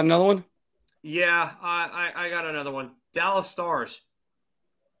 Phil, do you got another one? Yeah, I got another one. Dallas Stars.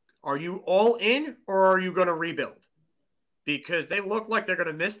 Are you all in or are you going to rebuild? Because they look like they're going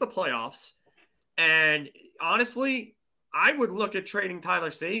to miss the playoffs. And honestly, I would look at trading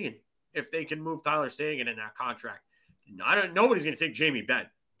Tyler Seguin if they can move Tyler Seguin in that contract. Nobody's going to take Jamie Benn. I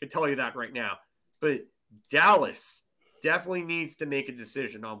can tell you that right now. But Dallas definitely needs to make a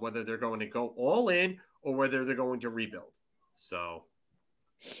decision on whether they're going to go all in or whether they're going to rebuild. So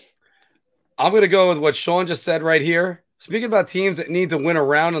I'm going to go with what Sean just said right here. Speaking about teams that need to win a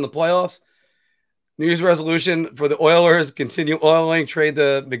round in the playoffs, New Year's resolution for the Oilers: continue oiling, trade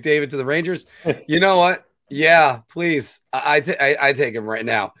the McDavid to the Rangers. You know what? Yeah, please. I take him right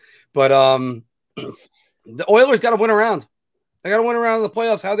now. But the Oilers got to win a round. They got to win a round in the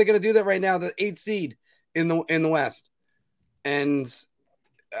playoffs. How are they going to do that right now? The 8th seed in the West. And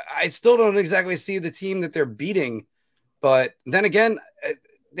I still don't exactly see the team that they're beating. But then again,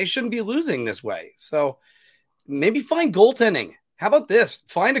 they shouldn't be losing this way. So maybe find goaltending. How about this?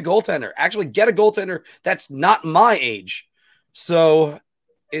 Find a goaltender. Actually get a goaltender that's not my age. So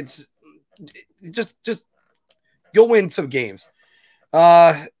it's just go win some games.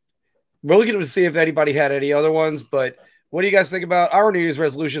 We're looking to see if anybody had any other ones, but what do you guys think about our New Year's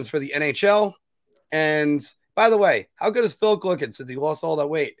resolutions for the NHL? And by the way, how good is Phil looking since he lost all that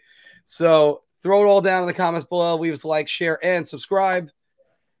weight? So throw it all down in the comments below. Leave us a like, share, and subscribe.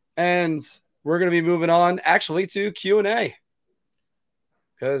 And we're going to be moving on actually to Q&A.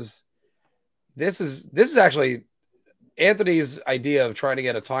 Because this is actually Anthony's idea of trying to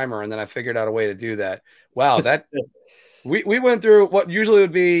get a timer, and then I figured out a way to do that. Wow, that we went through what usually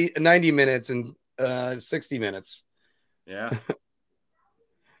would be 90 minutes and 60 minutes. Yeah.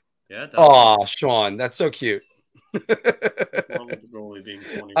 Yeah. Oh, Sean, that's so cute.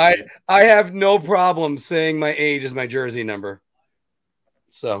 I have no problem saying my age is my jersey number.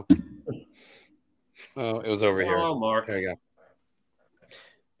 So, it was over here. Oh, Mark. There you go.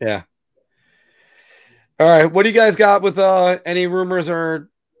 Yeah. All right. What do you guys got with any rumors or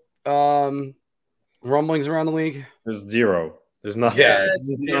rumblings around the league? There's zero. There's nothing. Yeah,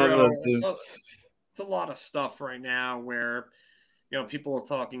 it's a lot of stuff right now where people are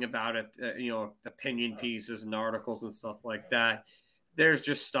talking about it, opinion pieces and articles and stuff like that. There's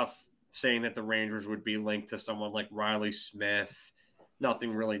just stuff saying that the Rangers would be linked to someone like Riley Smith.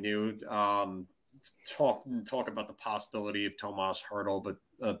 Nothing really new. Talk about the possibility of Tomas Hertl, but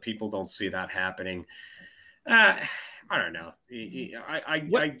people don't see that happening. I don't know.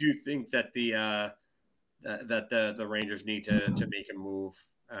 I do think that the Rangers need to make a move,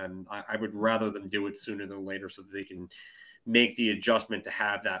 and I would rather them do it sooner than later so that they can make the adjustment to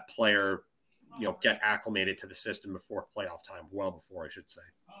have that player, get acclimated to the system before playoff time. Well before, I should say.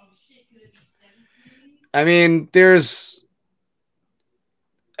 I mean,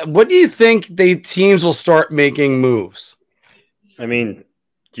 what do you think the teams will start making moves? I mean,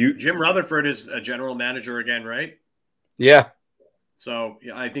 Jim Rutherford is a general manager again, right? Yeah. So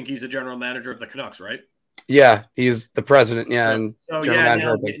I think he's a general manager of the Canucks, right? Yeah, he's the president. Yeah, and so general yeah,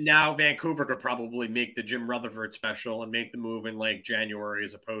 manager. now Vancouver could probably make the Jim Rutherford special and make the move in like January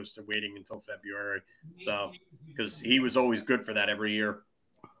as opposed to waiting until February. So because he was always good for that every year.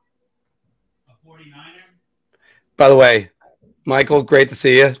 By the way, Michael, great to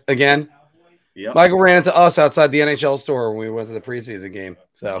see you again. Yep. Michael ran into us outside the NHL store when we went to the preseason game.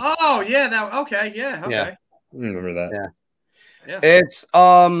 So oh yeah, okay. I remember that. Yeah. It's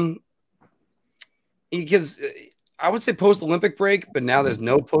because I would say post-Olympic break, but now there's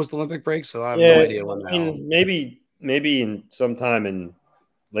no post-Olympic break, so I have no idea when. I mean, maybe in sometime in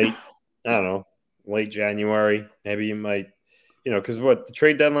late, I don't know, late January. Maybe you might, because what the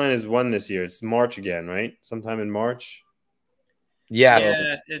trade deadline is when this year? It's March again, right? Sometime in March. Yes.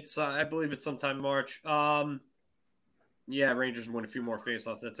 Yeah, it's I believe it's sometime March. Yeah, Rangers won a few more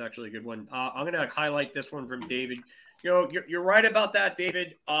faceoffs. That's actually a good one. I'm gonna highlight this one from David. You're right about that,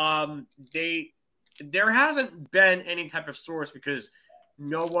 David. There hasn't been any type of source because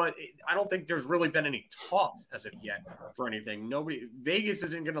I don't think there's really been any talks as of yet for anything. Vegas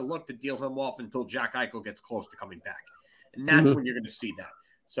isn't going to look to deal him off until Jack Eichel gets close to coming back, and that's when you're going to see that.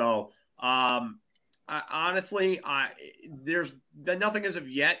 So, honestly, there's been nothing as of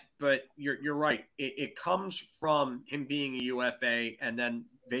yet, but you're right. It comes from him being a UFA, and then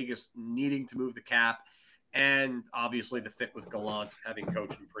Vegas needing to move the cap, and obviously the fit with Gallant having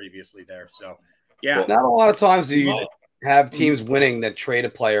coached him previously there. So. Yeah, not a lot of times do you have teams winning that trade a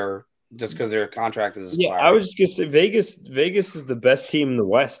player just because their contract is expired. Yeah, I was just gonna say Vegas is the best team in the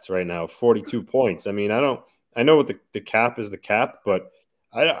West right now, 42 points. I mean, I know what the cap is the cap, but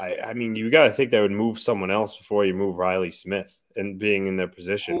I mean, you got to think they would move someone else before you move Riley Smith and being in their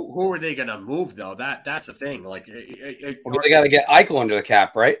position. Who are they going to move though? That's the thing. Like, they got to get Eichel under the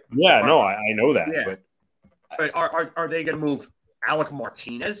cap, right? Yeah, no, I know that. Yeah. But are they going to move Alec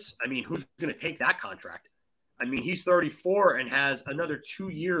Martinez? I mean, who's going to take that contract? I mean, he's 34 and has another 2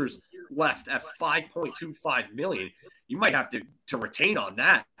 years left at $5.25 million. You might have to retain on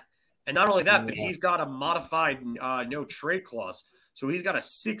that. And not only that, but he's got a modified no trade clause. So he's got a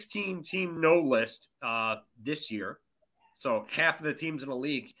 16-team no list this year. So half of the teams in the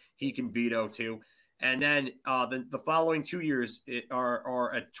league he can veto to. And then the following 2 years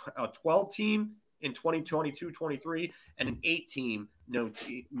are a 12-team in 2022-23 and an 8-team no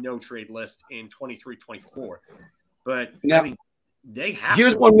trade list in 23-24. But now, I mean, they have.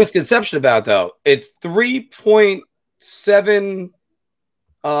 Here's one misconception about it, though. It's 3.71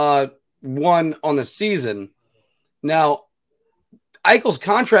 on the season. Now, Eichel's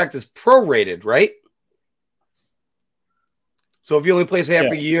contract is prorated, right? So if you only play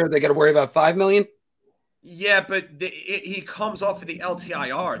half a year, they got to worry about $5 million. Yeah, but he comes off of the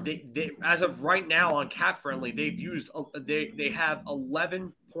LTIR. They as of right now on Cap Friendly, they've used they have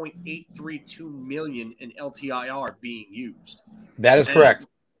 11.832 million in LTIR being used. That is correct.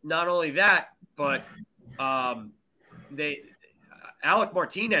 Not only that, but Alec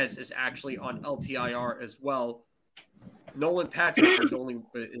Martinez is actually on LTIR as well. Nolan Patrick is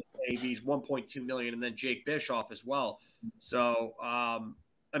AB's 1.2 million, and then Jake Bischoff as well. So.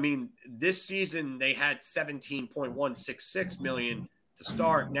 I mean, this season they had 17.166 million to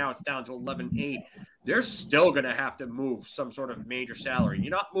start. Now it's down to 11.8. They're still going to have to move some sort of major salary.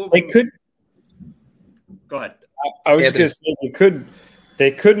 You're not moving. They could. Go ahead. I was just going to say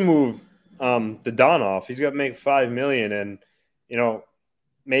they could move the Don off. He's got to make $5 million, and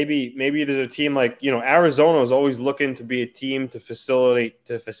maybe there's a team like Arizona is always looking to be a team to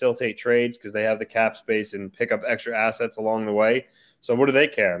facilitate trades because they have the cap space and pick up extra assets along the way. So what do they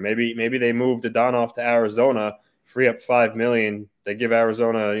care? Maybe they move Dadonov to Arizona, free up $5 million. They give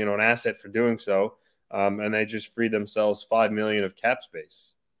Arizona, an asset for doing so, and they just free themselves $5 million of cap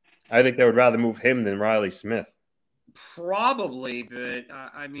space. I think they would rather move him than Riley Smith. Probably, but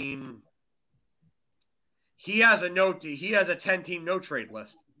I mean, he has a 10-team no trade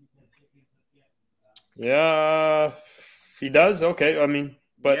list. Yeah, he does. Okay, I mean.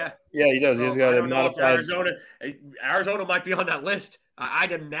 But yeah, he does. He's got a modified. Arizona might be on that list.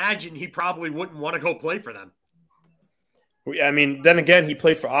 I'd imagine he probably wouldn't want to go play for them. I mean, then again, he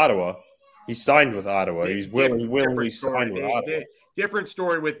played for Ottawa. He signed with Ottawa. He's willingly signed with Ottawa. Different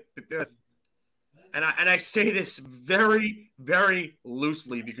story with, and I say this very, very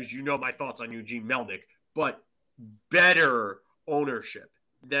loosely because my thoughts on Eugene Melnyk, but better ownership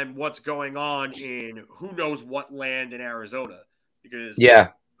than what's going on in who knows what land in Arizona. Because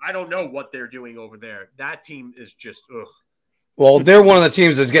I don't know what they're doing over there. That team is just ugh. Well, they're one of the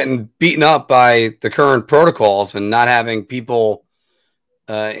teams that's getting beaten up by the current protocols and not having people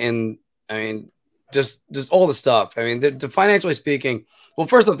just all the stuff. I mean, financially speaking, well,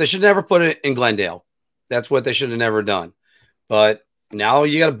 first off, they should never put it in Glendale. That's what they should have never done. But now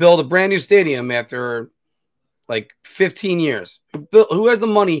you got to build a brand new stadium after like 15 years. Who has the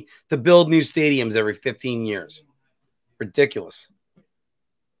money to build new stadiums every 15 years? Ridiculous.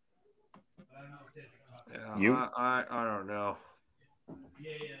 Yeah, I don't know.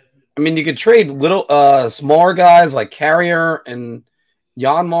 I mean, you could trade little, smaller guys like Carrier and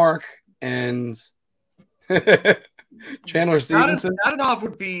Janmark and Chandler Stevenson. Dadonov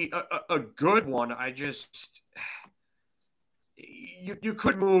would be a good one. You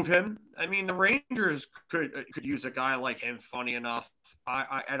could move him. I mean, the Rangers could use a guy like him. Funny enough,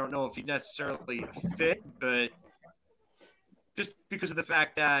 I don't know if he necessarily fit, but just because of the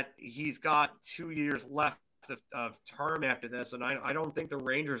fact that he's got 2 years left of term after this, and I don't think the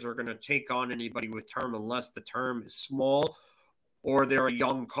Rangers are going to take on anybody with term unless the term is small or they're a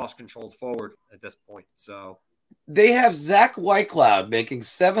young, cost-controlled forward at this point. So they have Zach Whitecloud making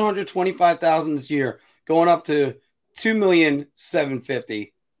 $725,000 this year, going up to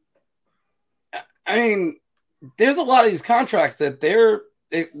 $2,750,000. I mean, there's a lot of these contracts that they're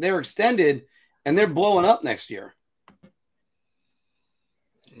extended and they're blowing up next year.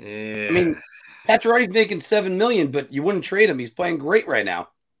 Yeah. I mean, Pacioretty's making $7 million, but you wouldn't trade him. He's playing great right now.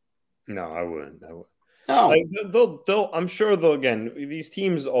 No, I wouldn't. No, like, I'm sure they'll. Again, these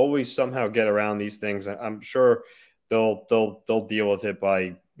teams always somehow get around these things. I'm sure they'll deal with it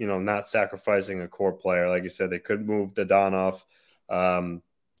by not sacrificing a core player. Like you said, they could move Dadonov.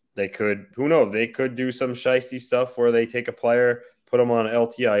 They could, who knows? They could do some shiesty stuff where they take a player, put them on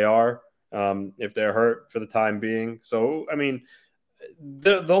LTIR if they're hurt for the time being. So I mean,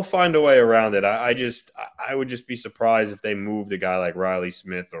 they'll find a way around it. I would just be surprised if they moved a guy like Riley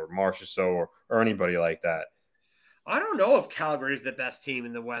Smith or Marchessault or anybody like that. I don't know if Calgary is the best team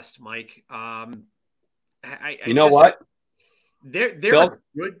in the West, Mike. You know what? They're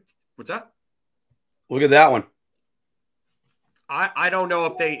good. What's that? Look at that one. I don't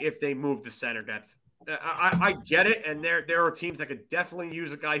know if they move the center depth. I get it, and there are teams that could definitely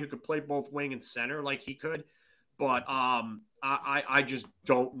use a guy who could play both wing and center like he could, but I just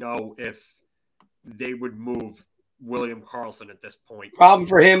don't know if they would move William Karlsson at this point. Problem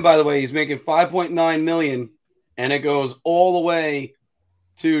for him, by the way, he's making $5.9 million, and it goes all the way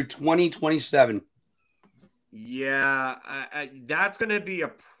to 2027. Yeah, that's going to be a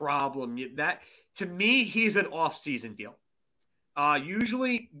problem. That, to me, he's an off-season deal.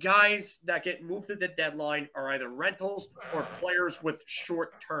 Usually, guys that get moved to the deadline are either rentals or players with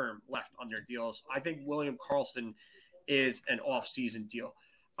short term left on their deals. I think William Karlsson is an off-season deal.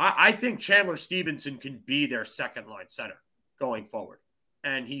 I think Chandler Stevenson can be their second-line center going forward,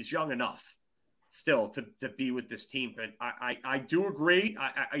 and he's young enough still to be with this team. But I do agree.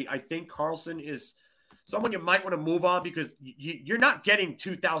 I think Karlsson is someone you might want to move on because you're not getting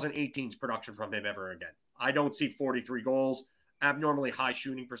 2018's production from him ever again. I don't see 43 goals. Abnormally high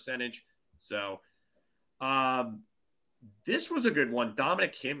shooting percentage. So this was a good one.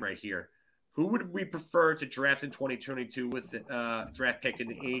 Dominic Kim right here. Who would we prefer to draft in 2022 with the draft pick in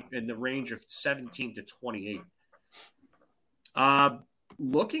the range of 17 to 28?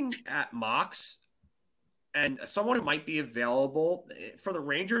 Looking at mocks and someone who might be available for the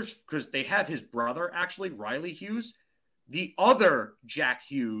Rangers because they have his brother, actually, Riley Hughes. The other Jack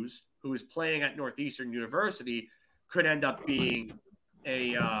Hughes, who is playing at Northeastern University, could end up being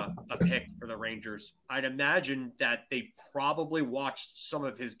a pick for the Rangers. I'd imagine that they've probably watched some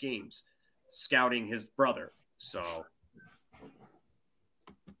of his games, scouting his brother. So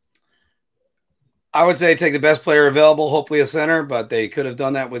I would say take the best player available, hopefully a center, but they could have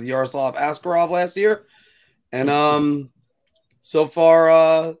done that with Yaroslav Askarov last year. And so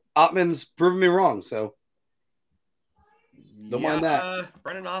far, Ottman's proven me wrong. So don't mind that.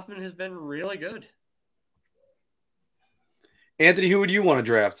 Brennan Othmann has been really good. Anthony, who would you want to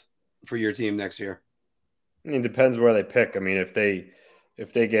draft for your team next year? I mean, it depends where they pick. I mean, if they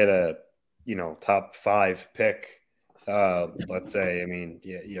get a top 5 pick, let's say, I mean,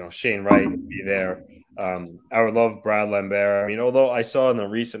 Shane Wright would be there. I would love Brad Lambert. I mean, although I saw in the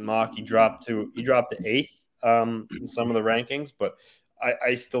recent mock he dropped to 8th in some of the rankings, but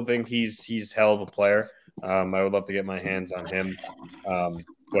I still think he's hell of a player. I would love to get my hands on him,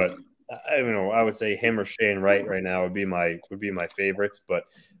 but. I would say him or Shane Wright right now would be my favorites. But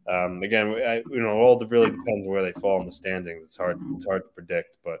again, all really depends where they fall in the standings. It's hard to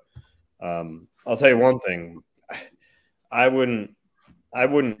predict. But I'll tell you one thing: I wouldn't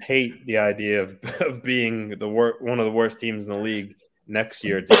hate the idea of being one of the worst teams in the league next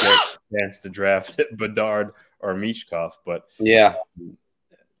year to get a chance to draft Bedard or Michkov. But yeah,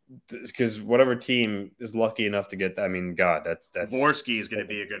 because whatever team is lucky enough to get that, I mean, God, that's Dvorsky is going to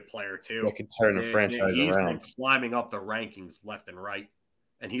be a good player too. That could turn a franchise He's around. been climbing up the rankings left and right,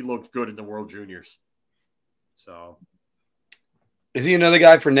 and he looked good in the World Juniors. So, is he another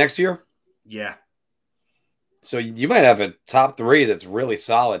guy for next year? Yeah. So you might have a top 3 that's really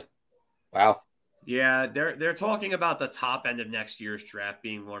solid. Wow. Yeah, they're talking about the top end of next year's draft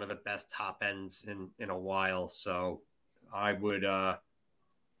being one of the best top ends in a while. So I would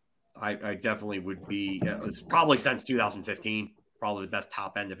I definitely would be it's probably since 2015, probably the best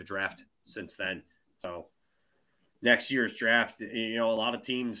top end of a draft since then. So next year's draft, a lot of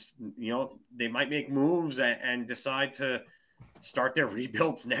teams, they might make moves and decide to start their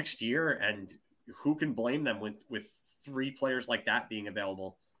rebuilds next year, and who can blame them with 3 players like that being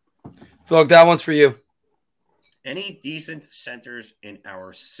available? Phil, that one's for you. Any decent centers in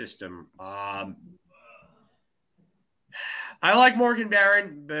our system? I like Morgan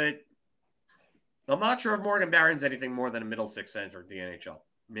Barron, but I'm not sure if Morgan Barron's anything more than a middle 6 center in the NHL.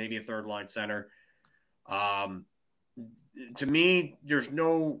 Maybe a third line center. To me, there's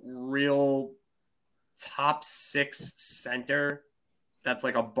no real top 6 center that's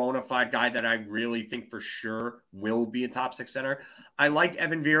like a bona fide guy that I really think for sure will be a top 6 center. I like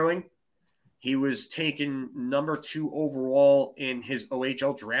Evan Vierling. He was taken number 2 overall in his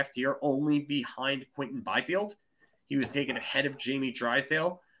OHL draft year, only behind Quentin Byfield. He was taken ahead of Jamie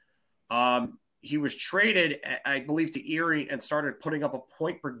Drysdale. He was traded, I believe, to Erie and started putting up a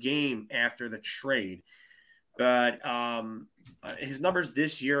point per game after the trade. But his numbers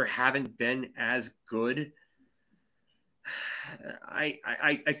this year haven't been as good.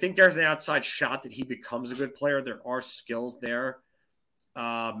 I think there's an outside shot that he becomes a good player. There are skills there.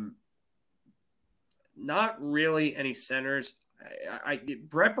 Not really any centers.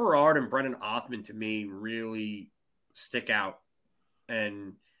 Brett Berard and Brennan Othman to me really stick out,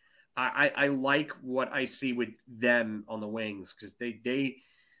 and I like what I see with them on the wings because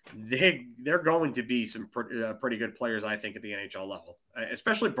they're going to be some pretty good players, I think, at the NHL level,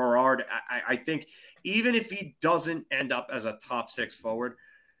 especially Berard. I think even if he doesn't end up as a top 6 forward,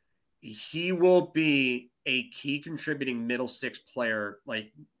 he will be a key contributing middle 6 player.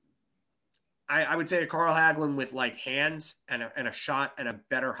 Like I would say a Carl Hagelin with like hands and a shot and a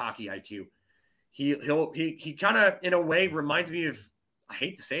better hockey IQ. He kind of in a way reminds me of, I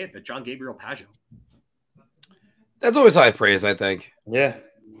hate to say it, but John Gabriel Pageau. That's always high praise, I think. Yeah.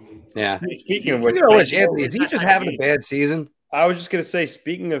 Yeah. Speaking of which, Anthony, is he just having a bad season? I was just going to say,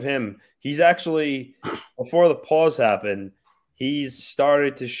 speaking of him, he's actually, before the pause happened, he's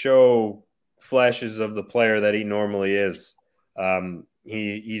started to show flashes of the player that he normally is.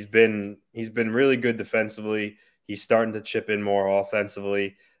 He's been really good defensively. He's starting to chip in more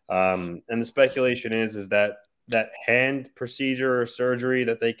offensively. And the speculation is that hand procedure or surgery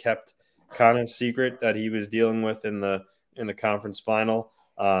that they kept kind of secret that he was dealing with in the conference final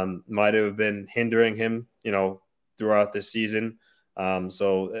might have been hindering him, throughout this season.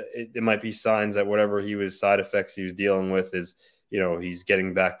 So it might be signs that whatever side effects he was dealing with is, he's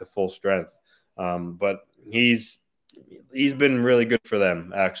getting back to full strength. But he's been really good for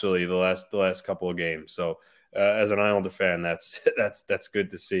them actually the last couple of games. So as an Islander fan, that's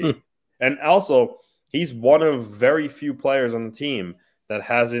good to see. And also, he's one of very few players on the team that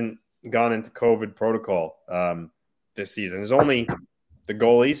hasn't gone into COVID protocol this season. There's only the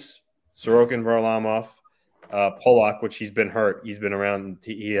goalies, Sorokin, Varlamov, Polak, which he's been hurt. He's been around.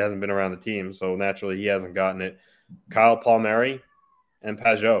 He hasn't been around the team, so naturally he hasn't gotten it. Kyle Palmieri and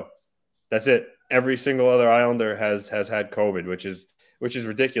Pageau. That's it. Every single other Islander has had COVID, which is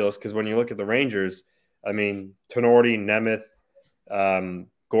ridiculous because when you look at the Rangers, I mean, Tenorti, Nemeth,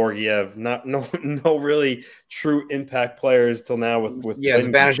 Gorgiev, no really true impact players till now with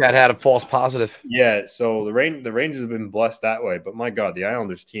Zibanejad had a false positive. Yeah, so the Rangers have been blessed that way, but my God, the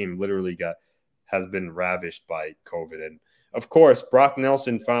Islanders team literally has been ravished by COVID. And of course, Brock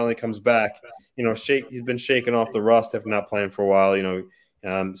Nelson finally comes back. He's been shaking off the rust after not playing for a while.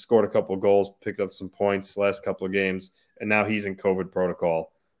 Scored a couple of goals, picked up some points the last couple of games, and now he's in COVID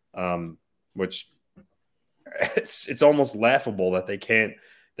protocol, which it's almost laughable that they can't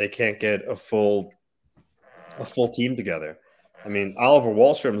get a full team together. I mean, Oliver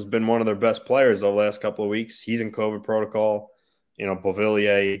Wahlstrom has been one of their best players over the last couple of weeks. He's in COVID protocol.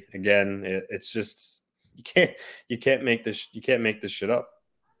 Beauvillier again. It's just you can't make this shit up.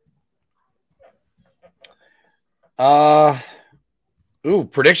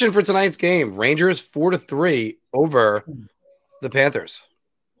 Prediction for tonight's game: Rangers 4-3 over the Panthers.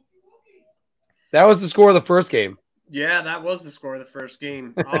 That was the score of the first game. Yeah, that was the score of the first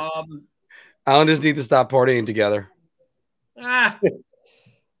game. Islanders need to stop partying together.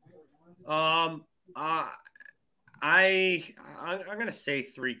 Um, uh, I'm gonna say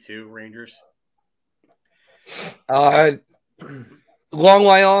 3-2 Rangers. Long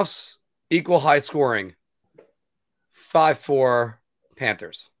layoffs equal high scoring. 5-4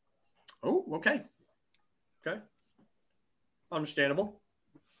 Panthers. Oh, okay. Okay. Understandable.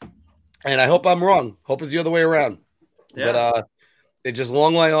 And I hope I'm wrong. Hope it's the other way around. Yeah. But it just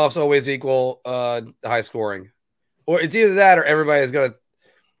long layoffs always equal high scoring. Or it's either that or everybody's got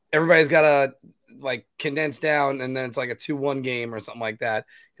to like condense down and then it's like a 2-1 game or something like that.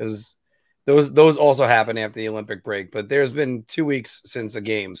 Because those also happen after the Olympic break. But there's been 2 weeks since the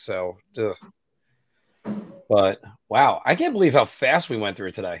game. So but wow, I can't believe how fast we went through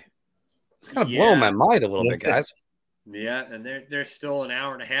it today. It's kind of blowing my mind a little bit, guys. Yeah, and there's still an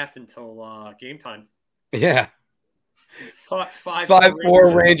hour and a half until game time. Yeah.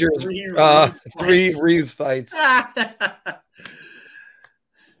 5-4 Rangers. 3 Reeves fights.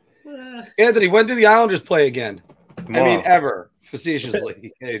 Anthony, when do the Islanders play again? Tomorrow. I mean, ever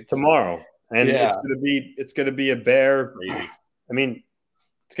facetiously. Tomorrow, and Yeah. it's gonna be a bare. Crazy. I mean,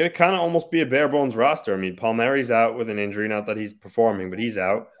 it's gonna kind of almost be a bare bones roster. I mean, Palmieri's out with an injury, not that he's performing, but he's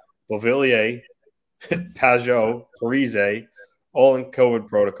out. Beauvillier, Pajot, Parise, all in COVID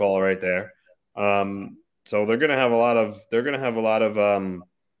protocol right there. So they're gonna have a lot of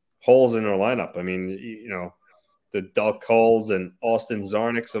holes in their lineup. I mean, the Del Coles and Austin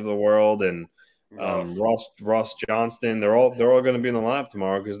Zarniks of the world, and Ross Johnston. They're all going to be in the lineup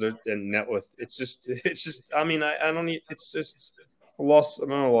tomorrow because they're in net with. It's just. I mean, I don't need. It's just a loss.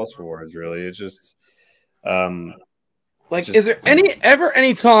 I'm at a loss for words, really. It's just. Is there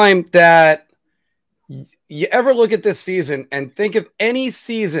any time that you ever look at this season and think of any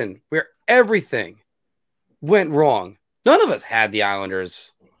season where everything went wrong? None of us had the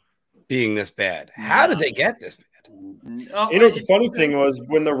Islanders being this bad. How did they get this bad? The funny thing was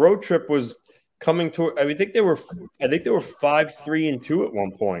when the road trip was coming to. I think they were 5-3-2 at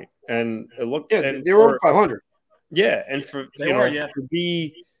one point, and it looked. Yeah, they were over 500. Yeah, and to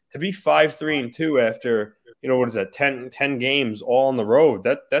be 5-3-2 after what is that 10 games all on the road,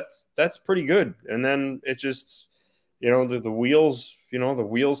 that's pretty good. And then it just the wheels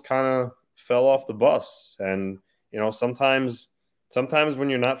kind of fell off the bus, and sometimes when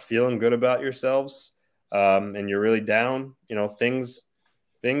you're not feeling good about yourselves and you're really down, things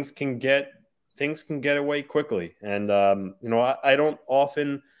can get away quickly. And I don't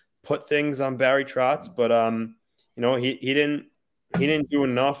often put things on Barry Trotz, but he didn't do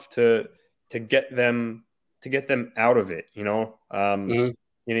enough to get them out of it. I know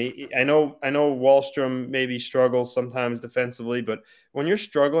Wahlstrom maybe struggles sometimes defensively, but when you're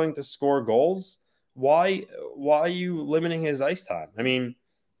struggling to score goals, why are you limiting his ice time? I mean,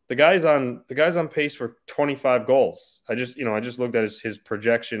 the guy's on pace for 25 goals. I just looked at his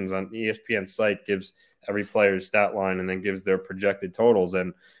projections on ESPN site, gives every player's stat line and then gives their projected totals.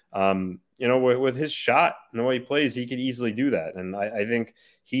 And with his shot and the way he plays, he could easily do that. And I think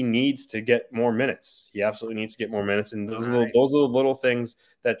he needs to get more minutes. He absolutely needs to get more minutes. And those are the little things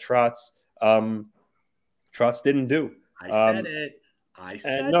that Trotz didn't do. I said it.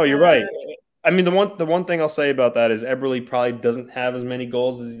 No, you're right. I mean, the one thing I'll say about that is Eberle probably doesn't have as many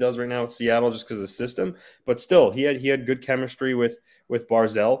goals as he does right now at Seattle just because of the system. But still, he had good chemistry with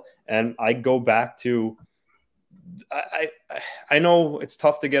Barzal. And I go back to I know it's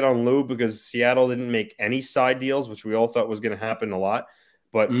tough to get on Lou because Seattle didn't make any side deals, which we all thought was going to happen a lot.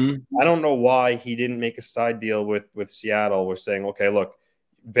 But I don't know why he didn't make a side deal with Seattle. We're saying, okay, look,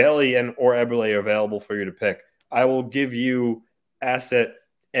 Bailey or Eberle are available for you to pick. I will give you asset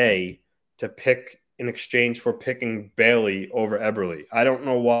A to pick in exchange for picking Bailey over Eberle. I don't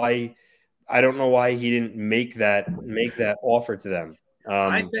know why he didn't make that offer to them.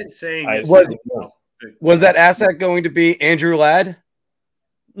 I've been saying was that asset going to be Andrew Ladd?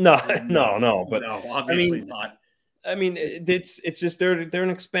 No, but no, obviously not. I mean, it's just they're an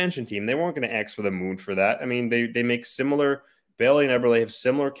expansion team. They weren't going to ask for the moon for that. I mean, they make similar. Bailey and Eberle have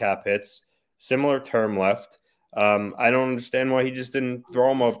similar cap hits, similar term left. I don't understand why he just didn't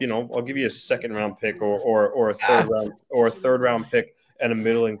throw him up. I'll give you a second round pick or a third round pick and a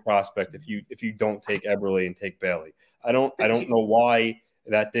middling prospect if you don't take Eberle and take Bailey. I don't know why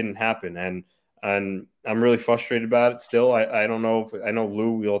that didn't happen, and I'm really frustrated about it still. I don't know I know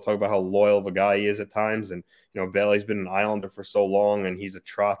Lou, we all talk about how loyal of a guy he is at times, and Bailey's been an Islander for so long and he's a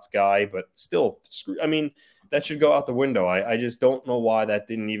Trotz guy, but still, I mean, that should go out the window. I just don't know why that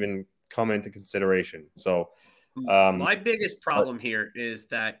didn't even come into consideration. So my biggest problem here is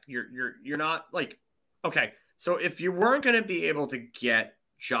that you're not like, okay, so if you weren't going to be able to get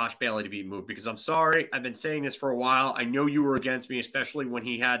Josh Bailey to be moved, because I'm sorry, I've been saying this for a while. I know you were against me, especially when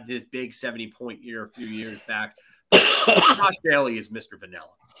he had this big 70-point year a few years back. Josh Bailey is Mr.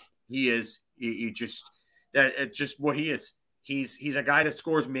 Vanilla. He is. He just that it's just what he is. He's a guy that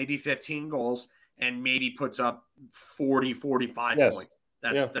scores maybe 15 goals and maybe puts up 40, 45 points.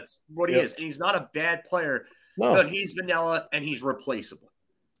 That's what he is. And he's not a bad player, but he's vanilla and he's replaceable.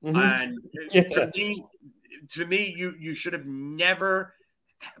 And to me, you should have never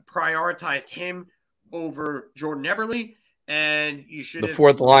prioritized him over Jordan Eberle, and you should have the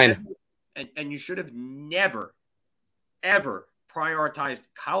fourth line, and you should have never, ever prioritized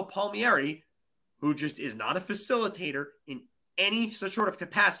Kyle Palmieri, who just is not a facilitator in any such sort of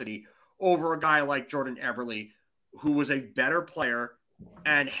capacity, over a guy like Jordan Eberle, who was a better player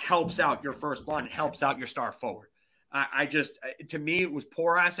and helps out your first line, helps out your star forward. To me, it was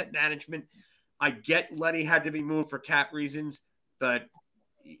poor asset management. I get Letty had to be moved for cap reasons, but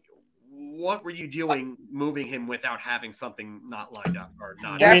what were you doing moving him without having something not lined up or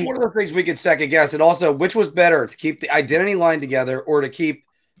not? That's one of the things we could second guess. And also, which was better, to keep the identity line together or to keep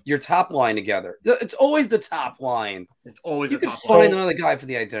your top line together? It's always the top line. It's always you the can top line. find another guy for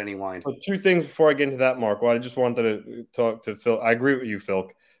the identity line. But two things before I get into that, Mark. Well, I just wanted to talk to Phil. I agree with you, Phil,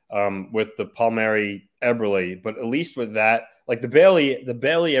 with the Palmieri Eberle, but at least with that, like the Bailey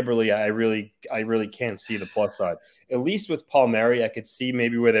Eberle, I really can't see the plus side. At least with Palmieri, I could see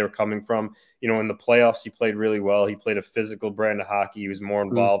maybe where they were coming from. You know, in the playoffs, he played really well. He played a physical brand of hockey. He was more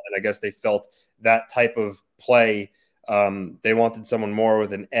involved, and I guess they felt that type of play. They wanted someone more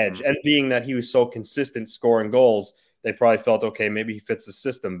with an edge, and being that he was so consistent scoring goals, they probably felt, okay, maybe he fits the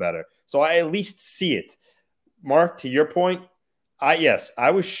system better. So I at least see it. Mark, to your point,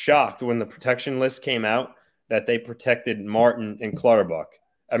 I was shocked when the protection list came out that they protected Martin and Clutterbuck.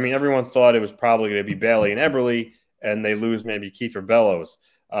 I mean, everyone thought it was probably going to be Bailey and Eberle, and they lose maybe Kiefer Bellows.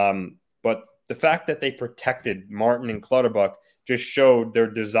 But the fact that they protected Martin and Clutterbuck just showed their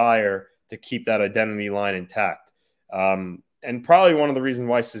desire to keep that identity line intact. And probably one of the reasons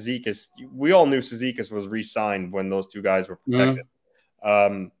why we all knew Cizikas was re-signed when those two guys were protected.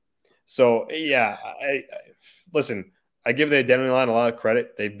 So, yeah, listen, I give the identity line a lot of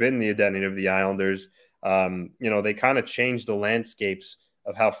credit. They've been the identity of the Islanders. They kind of changed the landscapes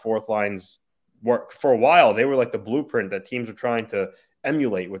of how fourth lines work. For a while, they were like the blueprint that teams were trying to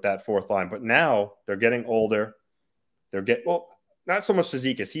emulate with that fourth line. But now they're getting older. Not so much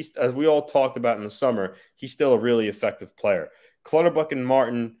Cizikas. He's, as we all talked about in the summer, he's still a really effective player. Clutterbuck and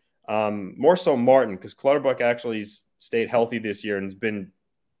Martin, more so Martin, because Clutterbuck actually stayed healthy this year and has been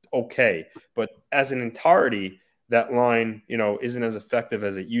okay. But as an entirety, that line, isn't as effective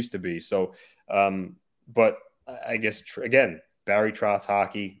as it used to be. So, but I guess, again, Barry Trotz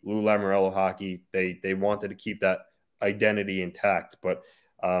hockey, Lou Lamoriello hockey, they wanted to keep that identity intact. But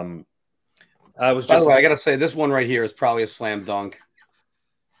by the way, I got to say, this one right here is probably a slam dunk.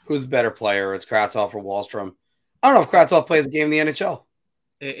 Who's the better player? It's Kravtsov or Wahlstrom? I don't know if Kravtsov plays a game in the NHL.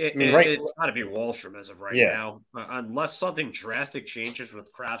 It's got to be Wahlstrom as of right now, unless something drastic changes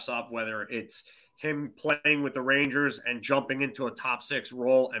with Kravtsov, whether it's him playing with the Rangers and jumping into a top six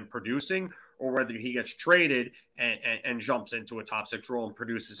role and producing, or whether he gets traded and jumps into a top six role and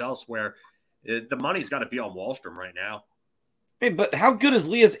produces elsewhere. The money's got to be on Wahlstrom right now. Hey, but how good has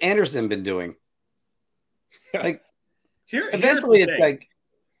Elias Anderson been doing? Like, eventually it's like,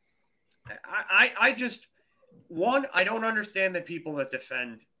 I don't understand the people that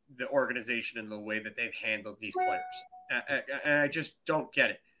defend the organization in the way that they've handled these players. And I just don't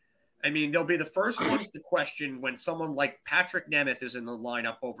get it. I mean, they'll be the first ones to question when someone like Patrick Nemeth is in the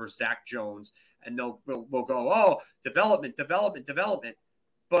lineup over Zach Jones, and they'll go, oh, development.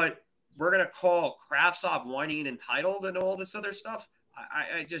 But we're going to call Kravtsov whiny and entitled and all this other stuff.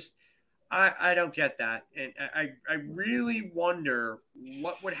 I don't get that. And I really wonder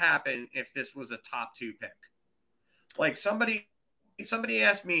what would happen if this was a top two pick. Like somebody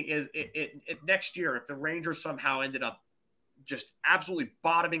asked me, if next year, if the Rangers somehow ended up just absolutely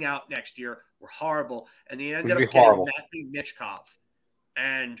bottoming out next year, were horrible, and they ended up getting Matvei Michkov,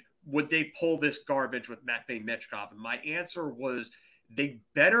 and would they pull this garbage with Matvei Michkov? And my answer was they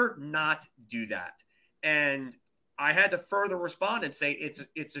better not do that. And I had to further respond and say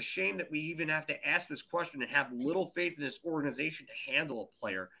it's a shame that we even have to ask this question and have little faith in this organization to handle a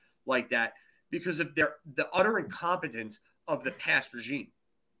player like that because of the utter incompetence of the past regime.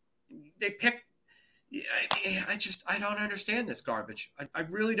 They picked. I don't understand this garbage. I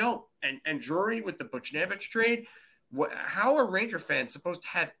really don't. And Drury with the Buchnevich trade, how are Ranger fans supposed to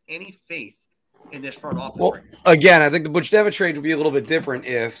have any faith in this front office? Well, again, I think the Buchnevich trade would be a little bit different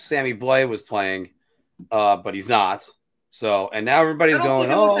if Sammy Blais was playing, but he's not. So, and now everybody's I don't going,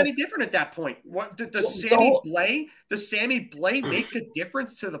 think it looks oh, any different at that point. What does Does Sammy Blay make a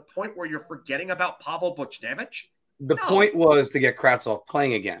difference to the point where you're forgetting about Pavel Buchnevich? the No. point was to get Kravtsov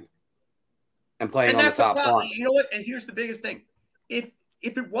playing again and playing And on the that's the top problem. line. You know what? And here's the biggest thing: if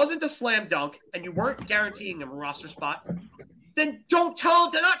it wasn't a slam dunk and you weren't guaranteeing him a roster spot, then don't tell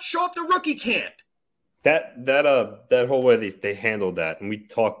him to not show up to rookie camp. That whole way they handled that, and we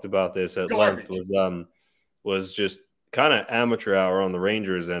talked about this at Garbage. length, was just kind of amateur hour on the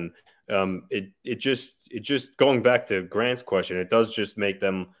Rangers, and it just going back to Grant's question, it does just make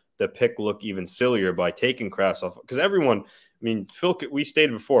them the pick look even sillier by taking Kravtsov, because everyone, I mean, we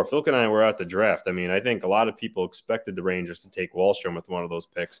stated before, Phil and I were at the draft. I mean, I think a lot of people expected the Rangers to take Wahlstrom with one of those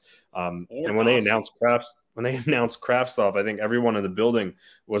picks, and when they announced Kravtsov, I think everyone in the building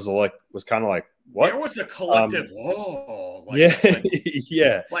was kind of like, what? There was a collective whoa.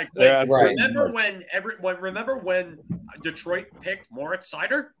 Yeah. Remember when Detroit picked Moritz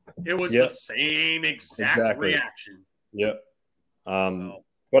Seider? It was the same exact reaction. Yep.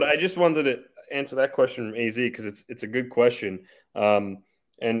 But I just wanted to answer that question from AZ because it's a good question. And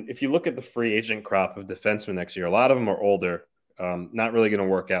if you look at the free agent crop of defensemen next year, a lot of them are older, not really going to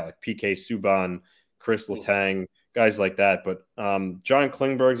work out, like PK Subban, Chris Letang, guys like that. But John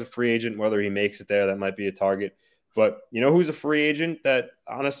Klingberg's a free agent. Whether he makes it there, that might be a target. But you know who's a free agent that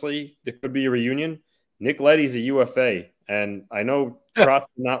honestly there could be a reunion? Nick Leddy's a UFA, and I know Trotz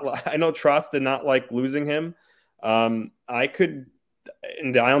did not like losing him. And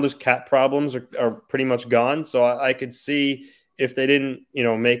the Islanders' cap problems are pretty much gone, so I could see if they didn't,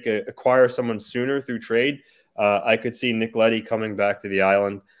 acquire someone sooner through trade, I could see Nick Leddy coming back to the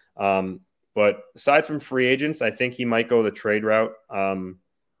Island. But aside from free agents, I think he might go the trade route.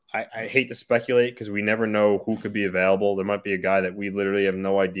 I hate to speculate because we never know who could be available. There might be a guy that we literally have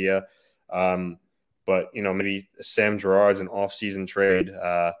no idea. But maybe Sam Girard's an off-season trade.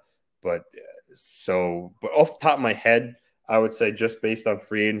 But off the top of my head, I would say just based on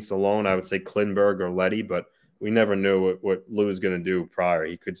free agents alone, I would say Klingberg or Leddy. But we never knew what Lou was going to do prior.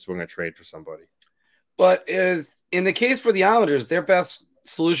 He could swing a trade for somebody. But in the case for the Islanders, their best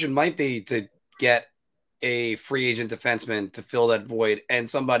solution might be to get a free agent defenseman to fill that void, and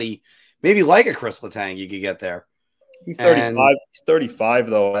somebody maybe like a Chris Letang you could get there. He's 35. He's 35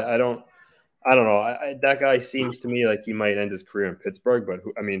 though. I don't know. That guy seems to me like he might end his career in Pittsburgh, but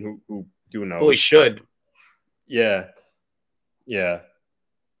who do know? Well, he should. Yeah.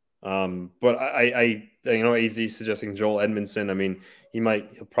 But I AZ suggesting Joel Edmondson. I mean,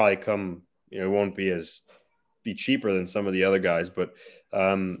 he'll probably come. It won't be cheaper than some of the other guys, but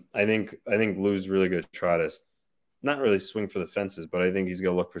I think Lou's really going to try to not really swing for the fences, but I think he's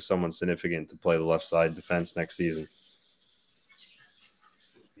going to look for someone significant to play the left side defense next season.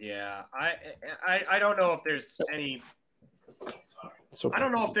 Yeah, I don't know if there's any. I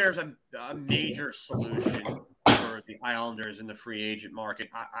don't know if there's a major solution for the Islanders in the free agent market.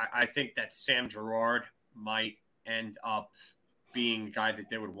 I think that Sam Girard might end up being a guy that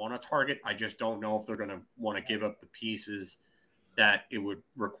they would want to target. I just don't know if they're going to want to give up the pieces that it would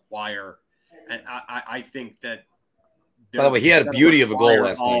require. And I think that. By the way, he had a beauty of a goal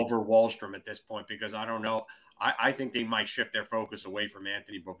last night. Oliver Wahlstrom at this point, because I don't know. I think they might shift their focus away from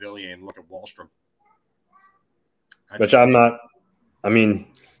Anthony Beauvillier and look at Wahlstrom. Which I'm not. I mean,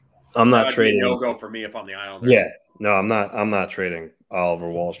 I'm not trading. No go for me if I'm the Islanders. Yeah, no, I'm not. I'm not trading Oliver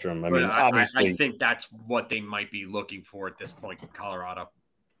Wahlstrom. Obviously, I think that's what they might be looking for at this point in Colorado.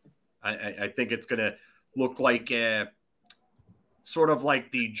 I think it's going to look like sort of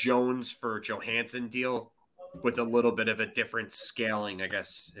like the Jones for Johansson deal, with a little bit of a different scaling, I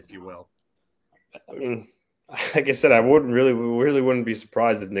guess, if you will. I mean, like I said, I really wouldn't be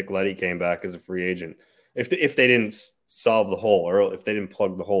surprised if Nick Leddy came back as a free agent if they didn't solve the hole early, if they didn't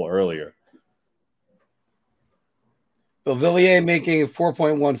plug the hole earlier. Beauvillier making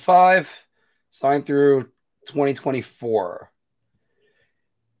 4.15, signed through 2024.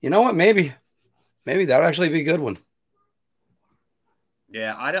 You know what? Maybe that would actually be a good one.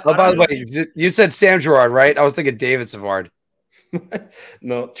 Yeah, I don't. By the way, you said Sam Girard, right? I was thinking David Savard.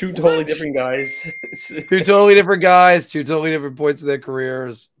 No, two totally different guys. Two totally different guys, two totally different points of their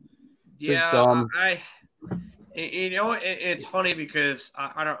careers. Just dumb. It's funny because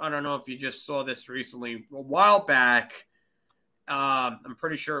I don't know if you just saw this recently. A while back, I'm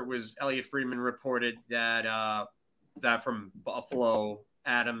pretty sure it was Elliot Friedman reported that from Buffalo,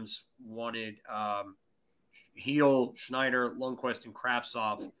 Adams wanted Heel, Schneider, Lundqvist, and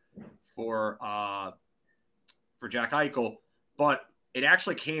Kravtsov for Jack Eichel, but it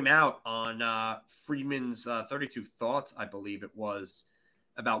actually came out on Friedman's 32 Thoughts, I believe it was,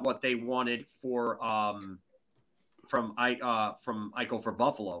 about what they wanted for Eichel for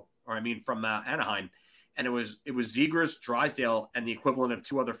Buffalo, from Anaheim, and it was Zegras, Drysdale, and the equivalent of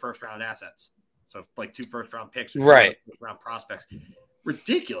 2 other first-round assets. So like 2 first-round picks, or 2 right? First-round prospects.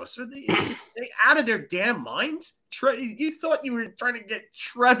 Ridiculous. Are they out of their damn minds? You thought you were trying to get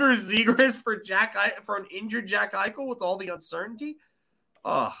Trevor Zegras for an injured Jack Eichel with all the uncertainty?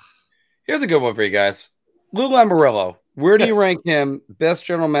 Ugh. Here's a good one for you guys. Lou Lamoriello. Where do you rank him best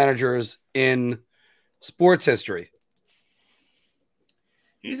general managers in sports history?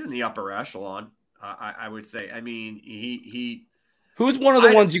 He's in the upper echelon, I would say. I mean, he. Who's one of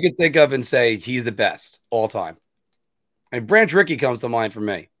the ones you could think of and say he's the best all time? And Branch Rickey comes to mind for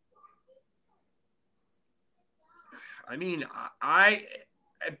me. I mean,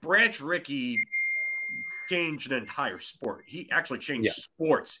 Branch Rickey changed an entire sport. He actually changed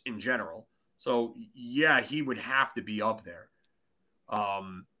sports in general. So yeah, he would have to be up there.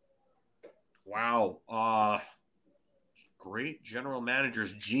 Wow. Great general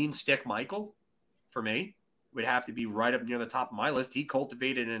managers. Gene Stick Michael, for me, would have to be right up near the top of my list. He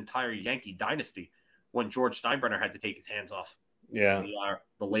cultivated an entire Yankee dynasty when George Steinbrenner had to take his hands off. Yeah.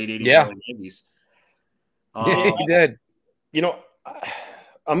 The late 80s, early 90s. He did. You know,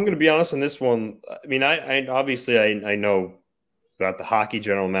 I'm going to be honest on this one. I mean, I obviously I know about the hockey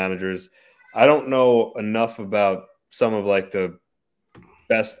general managers. I don't know enough about some of like the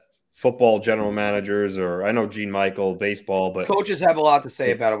best football general managers, or I know Gene Michael, baseball, but coaches have a lot to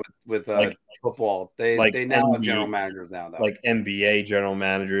say about it with like, football. They now NBA, have general managers now, though. Like NBA general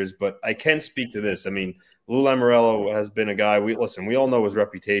managers. But I can speak to this. I mean, Lou Lamoriello has been a guy. We all know his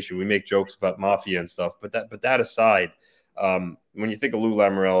reputation. We make jokes about mafia and stuff. But that aside, when you think of Lou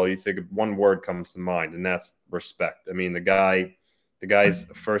Lamoriello, you think of one word comes to mind, and that's respect. I mean, the guy's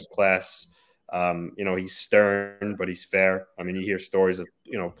first class. He's stern, but he's fair. I mean, you hear stories of,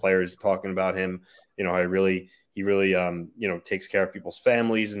 players talking about him, he really takes care of people's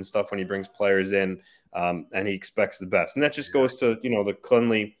families and stuff when he brings players in, and he expects the best. And that just goes to, the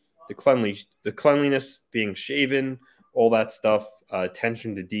cleanliness, being shaven, all that stuff,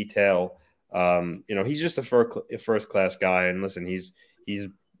 attention to detail. He's just a first class guy. And listen, he's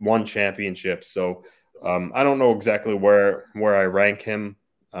won championships. So I don't know exactly where I rank him.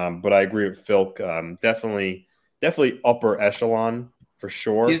 But I agree with Phil. Definitely upper echelon for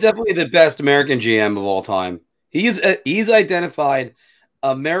sure. He's definitely the best American GM of all time. He's identified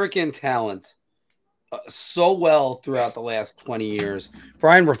American talent so well throughout the last 20 years.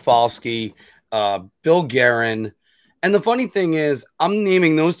 Brian Rafalski, Bill Guerin. And the funny thing is, I'm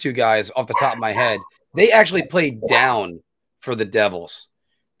naming those 2 guys off the top of my head. They actually played down for the Devils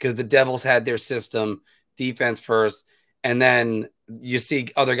because the Devils had their system, defense first. And then you see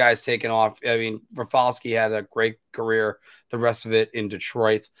other guys taking off. I mean, Rafalski had a great career, the rest of it in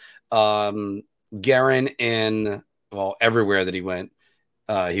Detroit. Guerin everywhere that he went,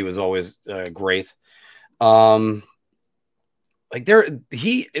 he was always great. He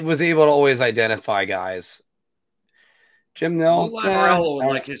was able to always identify guys. Jim Nill, in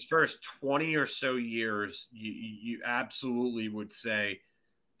like his first 20 or so years, you absolutely would say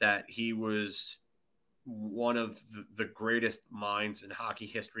that he was one of the greatest minds in hockey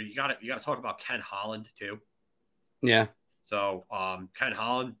history. You got to talk about Ken Holland too. Yeah. So Ken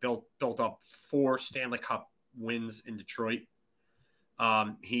Holland built up 4 Stanley Cup wins in Detroit.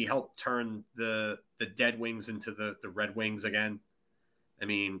 He helped turn the Dead Wings into the Red Wings again. I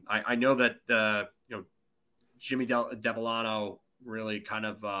mean, I know that Jimmy Devellano really kind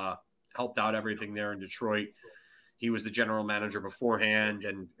of helped out everything there in Detroit. He was the general manager beforehand,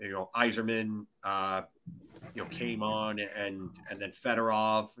 and Yzerman, came on, and then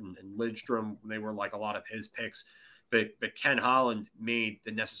Fedorov and Lidstrom. They were like a lot of his picks, but Ken Holland made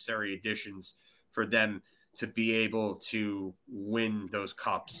the necessary additions for them to be able to win those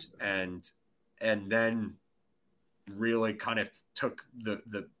cups, and then really kind of took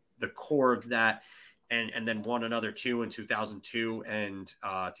the core of that, and then won another 2 in 2002 and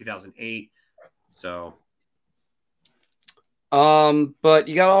 2008. So. But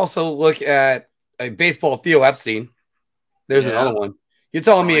you got to also look at a baseball Theo Epstein. There's another one. You're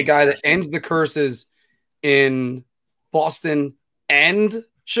telling me a guy that ends the curses in Boston and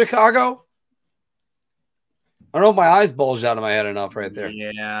Chicago? I don't know if my eyes bulged out of my head enough right there.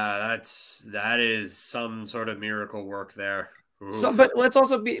 Yeah, that is some sort of miracle work there. But let's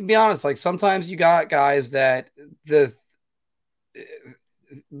also be honest. Like sometimes you got guys that the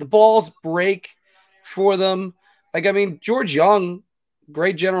balls break for them. Like, I mean, George Young,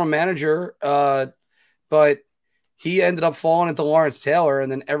 great general manager, but he ended up falling into Lawrence Taylor, and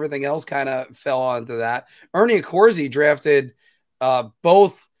then everything else kind of fell onto that. Ernie Accorsi drafted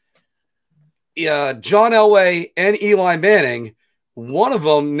both John Elway and Eli Manning. One of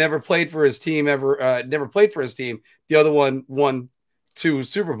them never played for his team ever. Never played for his team. The other one won 2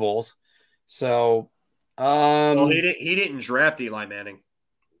 Super Bowls. So, Well, he didn't draft Eli Manning.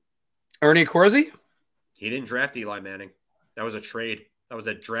 Ernie Accorsi? He didn't draft Eli Manning. That was a trade. That was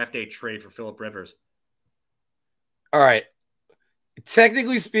a draft day trade for Phillip Rivers. All right.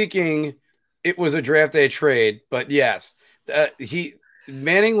 Technically speaking, it was a draft day trade, but yes,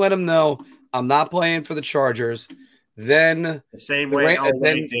 Manning let him know, I'm not playing for the Chargers. Then the same way.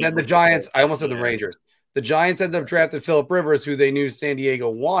 Then the Giants. I almost said the Rangers. The Giants ended up drafting Phillip Rivers, who they knew San Diego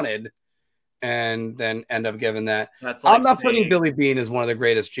wanted, and then end up giving that. That's like I'm not putting Billy Beane as one of the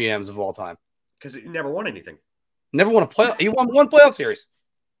greatest GMs of all time because he never won anything. Never won a playoff. He won 1 playoff series.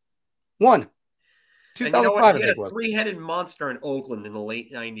 One. 2005, he had a three-headed monster in Oakland in the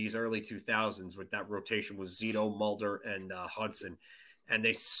late 90s, early 2000s with that rotation with Zito, Mulder, and Hudson, and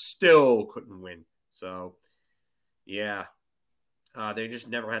they still couldn't win. So, yeah, they just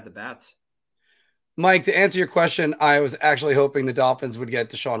never had the bats. Mike, to answer your question, I was actually hoping the Dolphins would get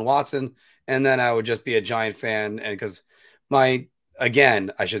Deshaun Watson, and then I would just be a Giant fan. And because I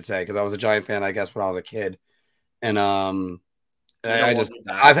should say, because I was a Giant fan, I guess, when I was a kid. And I've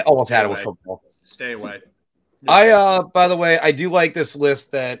almost had it with football. Stay away. By the way, I do like this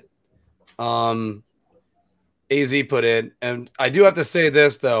list that AZ put in. And I do have to say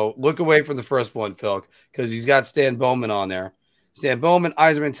this, though. Look away from the first one, Phil, because he's got Stan Bowman on there. Stan Bowman,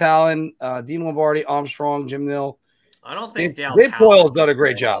 Yzerman Talon, Dean Lombardi, Armstrong, Jim Nill. I don't think Dave Poyle's done a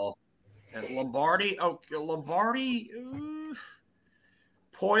great job. And Lombardi,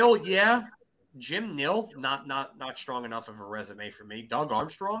 Poyle, yeah. Jim Nill, not strong enough of a resume for me. Doug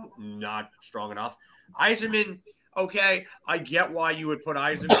Armstrong, not strong enough. Yzerman, okay, I get why you would put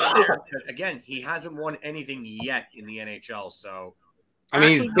Yzerman there. But again, he hasn't won anything yet in the NHL, so. I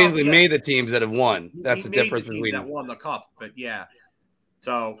mean, he's basically made the teams that have won. That's the difference between that won the cup. But yeah,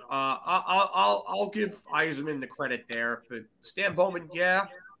 so I'll give Yzerman the credit there. But Stan Bowman, yeah,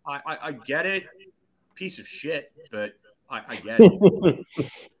 I get it. Piece of shit, but I get it.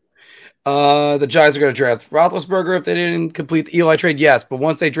 The Giants are going to draft Roethlisberger if they didn't complete the Eli trade. Yes, but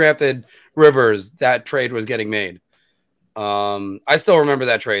once they drafted Rivers, that trade was getting made. I still remember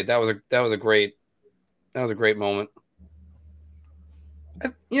that trade. That was a great moment.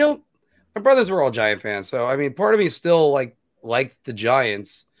 My brothers were all Giant fans, so I mean, part of me still liked the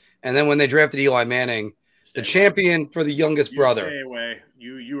Giants. And then when they drafted Eli Manning, the champion for the youngest brother. Stay away.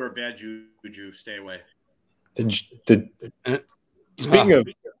 You are bad juju. Stay away.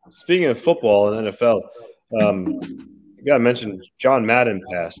 Speaking of football and NFL, you got to mention John Madden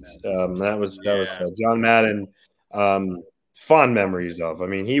passed. That was John Madden. Fond memories of. I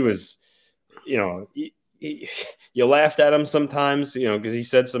mean, he was, you laughed at him sometimes, because he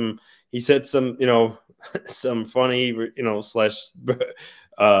said some, some funny, /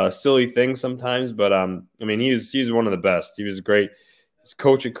 silly things sometimes. But I mean, he was one of the best. He was great. His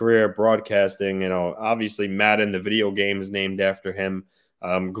coaching career, broadcasting. Obviously Madden, the video game, is named after him.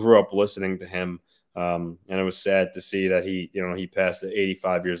 Grew up listening to him, and it was sad to see that he passed at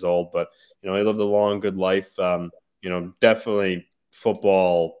 85 years old. But he lived a long, good life. Definitely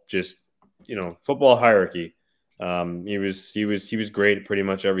football, football hierarchy. He was great at pretty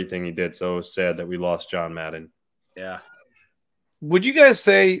much everything he did. So it was sad that we lost John Madden. Yeah. Would you guys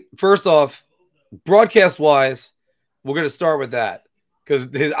say, first off, broadcast wise, we're going to start with that because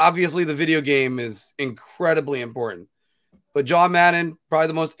obviously the video game is incredibly important. But John Madden, probably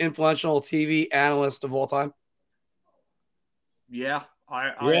the most influential TV analyst of all time. Yeah,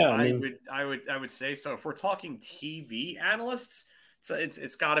 I would say so. If we're talking TV analysts,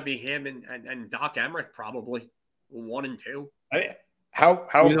 it's got to be him and Doc Emmerich, probably 1 and 2. How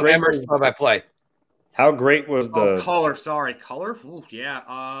great Emmerich's by play? How great was the color? Sorry, color. Ooh,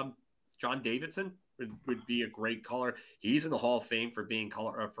 yeah, John Davidson would be a great color. He's in the Hall of Fame for being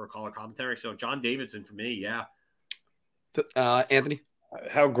color commentary. So John Davidson for me, yeah. Anthony,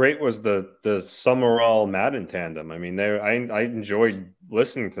 how great was the Summerall Madden tandem? I mean, I enjoyed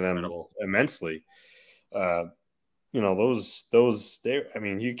listening to them immensely. Those I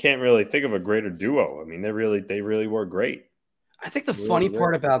mean, you can't really think of a greater duo. I mean, they really were great. I think the funny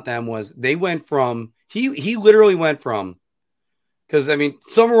part about them was they went from he literally went from, because I mean,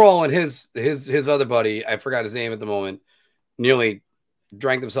 Summerall and his other buddy, I forgot his name at the moment, nearly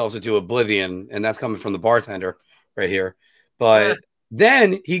drank themselves into oblivion, and that's coming from the bartender right here. But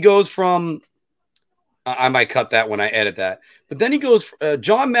then he goes from, I might cut that when I edit that, but then he goes,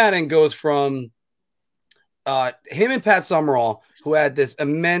 John Madden goes from him and Pat Summerall, who had this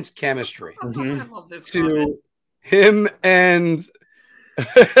immense chemistry, I love this to him and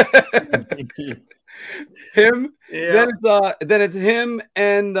Him. Yeah. Then it's him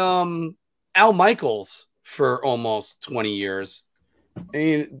and Al Michaels for almost 20 years. I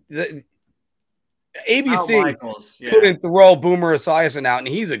mean, ABC Michaels, couldn't throw Boomer Esiason out, and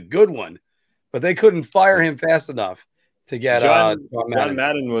he's a good one, but they couldn't fire him fast enough to get John Madden.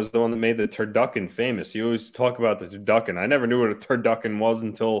 Madden was the one that made the turducken famous. You always talk about the turducken. I never knew what a turducken was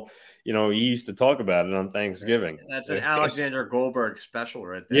until he used to talk about it on Thanksgiving. That's an Alexander Goldberg special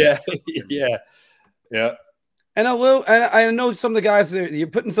right there. Yeah. And I know some of the guys you're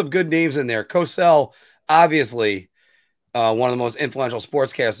putting some good names in there. Cosell, obviously, one of the most influential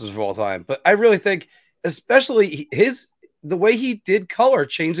sportscasters of all time. But I really think, especially the way he did color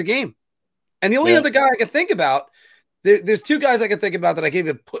changed the game. And the only other guy I can think about, there's two guys I can think about that I can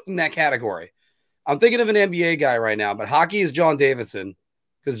even put in that category. I'm thinking of an NBA guy right now, but hockey is John Davidson,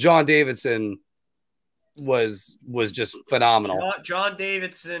 because John Davidson was just phenomenal. John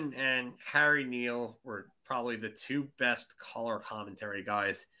Davidson and Harry Neal were probably the two best color commentary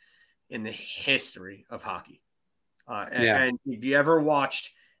guys in the history of hockey. And if you ever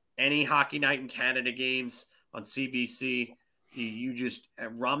watched any Hockey Night in Canada games on CBC, you just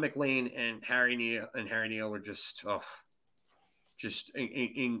Ron McLean and Harry Neal were just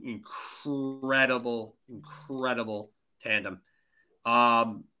incredible tandem.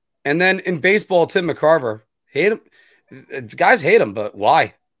 And then in baseball, Tim McCarver, hate him. Guys hate him, but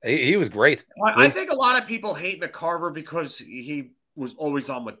why? He was great. I think a lot of people hate McCarver because he was always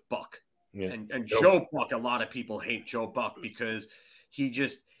on with Buck. Yeah. And Joe Buck, a lot of people hate Joe Buck because he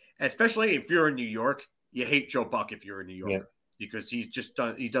just, especially if you're in New York, you hate Joe Buck if you're in New York because he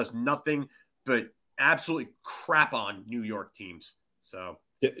does nothing but absolutely crap on New York teams. So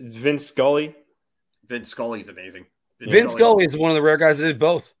Vince Scully. Vince Scully's amazing. Vince Scully is one of the rare guys that did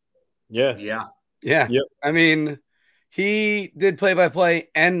both. Yeah. Yep. I mean, he did play-by-play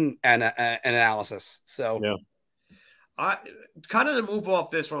and analysis. So I kind of to move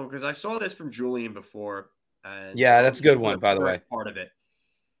off this one because I saw this from Julian before. And that's a good one, by the way. Part of it.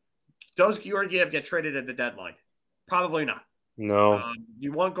 Does Georgiev get traded at the deadline? Probably not. No.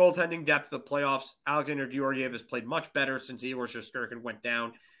 You want goaltending depth of the playoffs. Alexander Georgiev has played much better since Igor Shesterkin went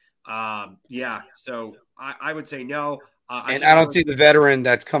down. So I would say no. I don't see the veteran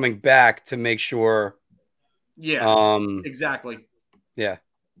that's coming back to make sure. Yeah, exactly. Yeah.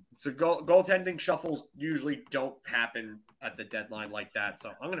 So goaltending shuffles usually don't happen at the deadline like that.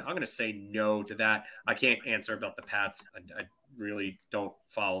 So I'm gonna say no to that. I can't answer about the Pats. I really don't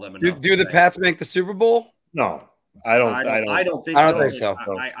follow them enough. Do the Pats make the Super Bowl? No, I don't think so.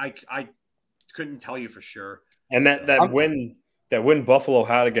 I couldn't tell you for sure. And that win Buffalo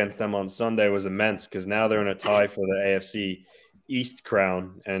had against them on Sunday was immense because now they're in a tie for the AFC East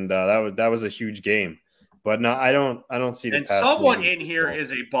crown, and that was a huge game. But no, I don't see the. And someone in here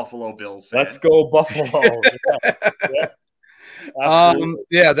is a Buffalo Bills fan. Let's go Buffalo!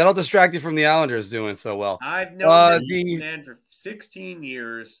 That'll distract you from the Islanders doing so well. I've known this man for 16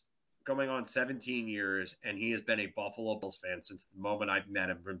 years, going on 17 years, and he has been a Buffalo Bills fan since the moment I've met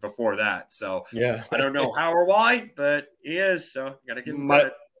him. And before that, so I don't know how or why, but he is. So got to give him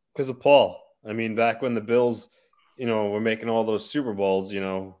credit because of Paul. I mean, back when the Bills, were making all those Super Bowls,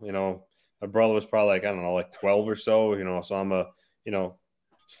 my brother was probably like 12 or so, so I'm a,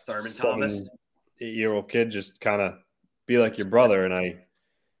 Thurman Thomas 8-year-old kid, just kind of be like your brother. And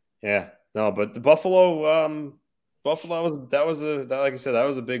but the Buffalo, like I said, that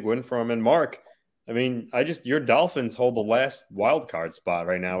was a big win for him. And Mark, I mean, your Dolphins hold the last wild card spot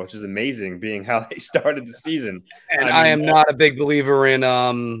right now, which is amazing being how they started the season. And I am not a big believer in,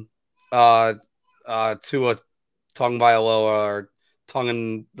 Tua Tagovailoa or tongue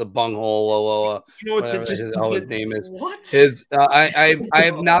in the bunghole, his name is. What? I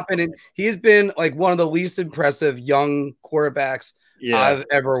have not been in. He's been like one of the least impressive young quarterbacks I've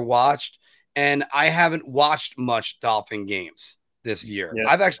ever watched, and I haven't watched much Dolphin games this year. Yeah.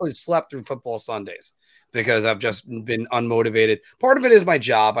 I've actually slept through football Sundays because I've just been unmotivated. Part of it is my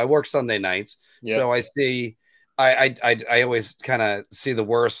job. I work Sunday nights, so I see. I always kind of see the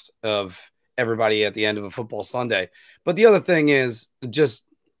worst of everybody at the end of a football Sunday. But the other thing is just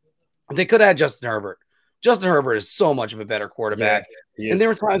they could have had Justin Herbert. Justin Herbert is so much of a better quarterback. And there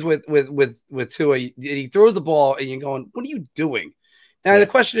were times with Tua, he throws the ball and you're going, what are you doing? Now the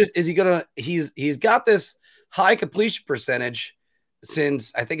question is he gonna he's got this high completion percentage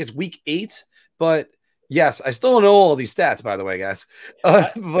since I think it's week 8, but yes, I still don't know all these stats, by the way, guys.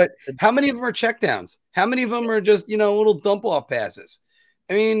 But how many of them are checkdowns? How many of them are just, little dump off passes?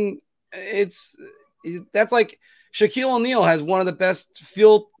 I mean, that's like Shaquille O'Neal has one of the best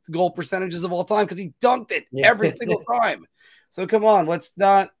field goal percentages of all time because he dunked it every single time. So come on, let's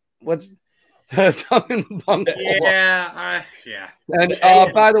tongue in the bunghole. Yeah. And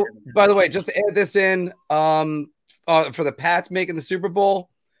by the way, just to add this in, for the Pats making the Super Bowl,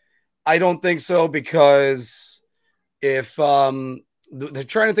 I don't think so, because if they're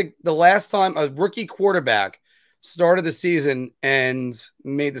trying to think, the last time a rookie quarterback started the season and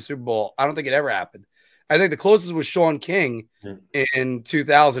made the Super Bowl, I don't think it ever happened. I think the closest was Sean King in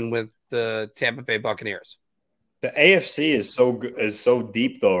 2000 with the Tampa Bay Buccaneers. The AFC is so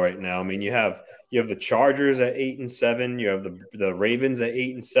deep though right now. I mean, you have the Chargers at 8-7, you have the Ravens at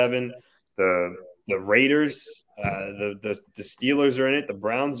 8-7, the Raiders, the Steelers are in it, the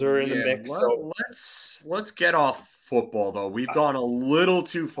Browns are in the mix. Well, let's get off football though. We've gone a little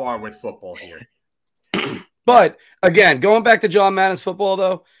too far with football here. But again, going back to John Madden's football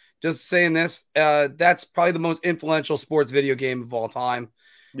though, just saying this, that's probably the most influential sports video game of all time.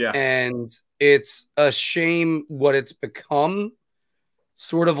 Yeah. And it's a shame what it's become,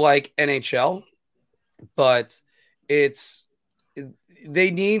 sort of like NHL, but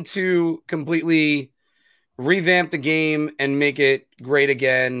they need to completely revamp the game and make it great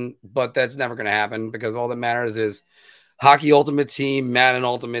again, but that's never going to happen, because all that matters is Hockey Ultimate Team, Madden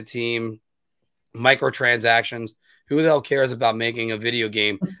Ultimate Team, microtransactions. Who the hell cares about making a video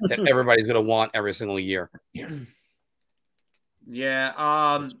game that everybody's going to want every single year? Yeah.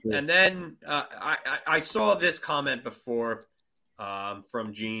 And then I saw this comment before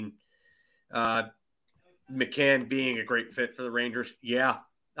from Gene. McCann being a great fit for the Rangers. Yeah.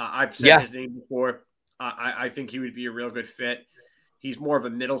 I've said his name before. I think he would be a real good fit. He's more of a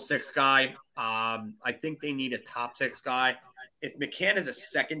middle six guy. I think they need a top six guy. If McCann is a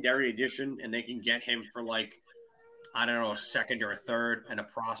secondary addition and they can get him for like, I don't know, a second or a third and a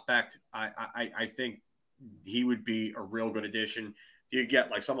prospect, I think he would be a real good addition. You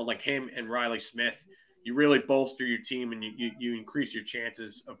get like someone like him and Riley Smith, you really bolster your team and you increase your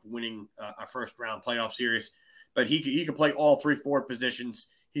chances of winning a first round playoff series. But he can play all 3 forward positions.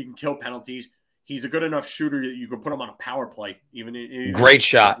 He can kill penalties. He's a good enough shooter that you can put him on a power play. Great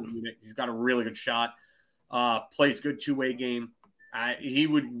shot. He's got a really good shot. Plays good two-way game. He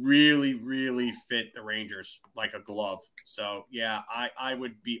would really, really fit the Rangers like a glove. So, yeah, I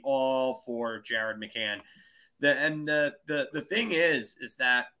would be all for Jared McCann. The thing is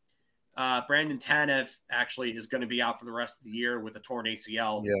that Brandon Tanev actually is going to be out for the rest of the year with a torn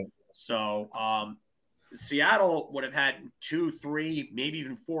ACL. Yeah. So, Seattle would have had 2, 3, maybe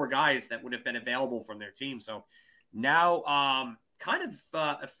even 4 guys that would have been available from their team. So now kind of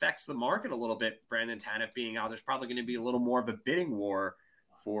affects the market a little bit. Brandon Tanev being out, there's probably going to be a little more of a bidding war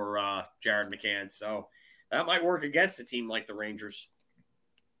for Jared McCann. So that might work against a team like the Rangers.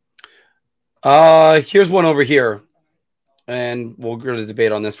 Here's one over here, and we'll go to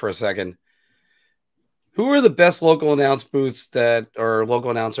debate on this for a second. Who are the best local announcer booths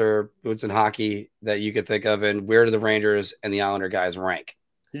in hockey that you could think of, and where do the Rangers and the Islander guys rank?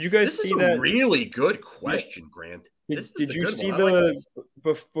 Did you guys see that? Really good question, Grant. Did you see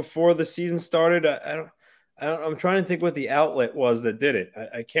before the season started? I'm trying to think what the outlet was that did it.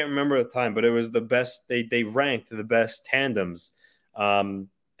 I can't remember at the time, but it was the best. They ranked the best tandems, and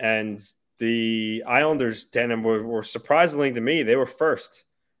the Islanders tandem were surprisingly to me, they were first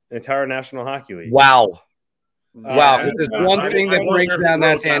in the entire National Hockey League. Wow. If there's one thing that brings down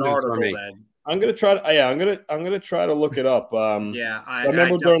that tandem for me. I'm gonna try to look it up. I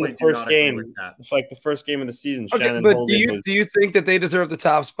remember during the first game, it's like the first game of the season. Okay, Shannon but do you think that they deserve the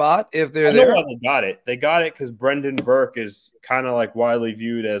top spot if they're there? I know why they got it. They got it because Brendan Burke is kind of like widely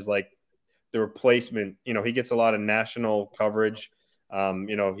viewed as like the replacement. You know, he gets a lot of national coverage.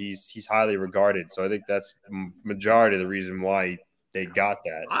 He's highly regarded. So I think that's majority of the reason why they got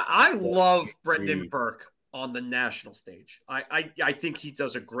that. I love Brendan Burke on the national stage. I think he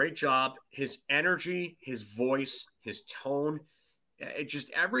does a great job. His energy, his voice, his tone, just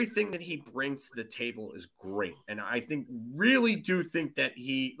everything that he brings to the table is great. And I really do think that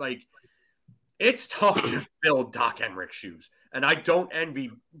it's tough to fill Doc Emrick's shoes. And I don't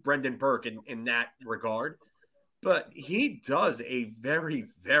envy Brendan Burke in that regard. But he does a very,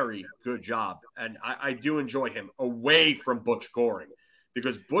 very good job. And I do enjoy him away from Butch Goring.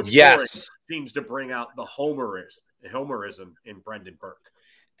 Because Butch Goring seems to bring out the homerism in Brendan Burke.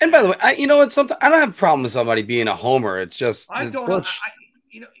 And by the way, I don't have a problem with somebody being a homer. It's just Butch.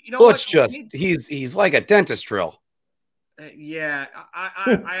 He's like a dentist drill. I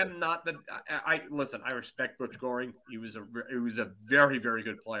am not the. Listen. I respect Butch Goring. He was a very, very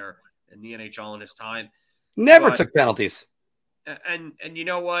good player in the NHL in his time. Never took penalties. And you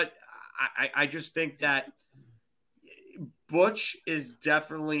know what? I just think that Butch is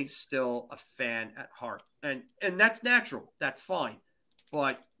definitely still a fan at heart, and that's natural. That's fine.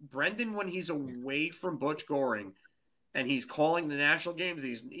 But Brendan, when he's away from Butch Goring and he's calling the national games,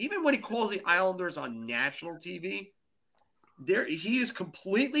 even when he calls the Islanders on national TV, he is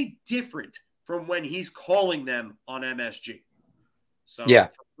completely different from when he's calling them on MSG. So yeah,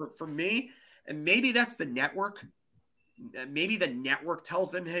 for me, and maybe that's the network. Maybe the network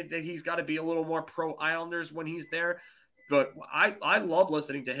tells them that he's got to be a little more pro Islanders when he's there. But I love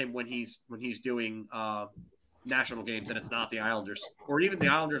listening to him when he's doing national games and it's not the Islanders, or even the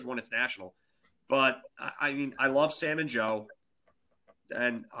Islanders when it's national. But I mean, I love Sam and Joe,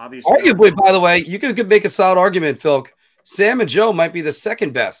 and obviously, arguably, by the way, you could make a solid argument, Phil. Sam and Joe might be the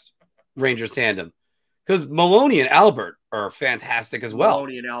second best Rangers tandem because Maloney and Albert are fantastic as well.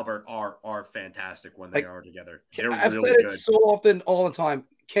 Maloney and Albert are fantastic when they are together. I've said it so often, all the time.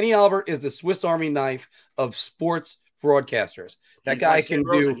 Kenny Albert is the Swiss Army knife of sports broadcasters. That guy can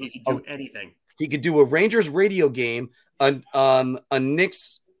do. He can do anything. He could do a Rangers radio game, a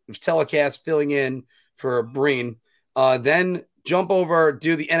Knicks telecast filling in for Breen, then jump over,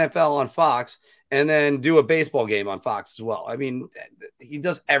 do the NFL on Fox, and then do a baseball game on Fox as well. I mean, he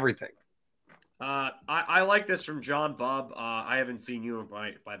does everything. I like this from John Bubb. I haven't seen you,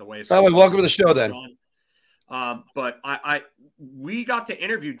 by the way. So by the way, welcome to the show then. But we got to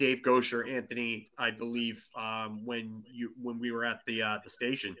interview Dave Gosher, Anthony, I believe, when we were at the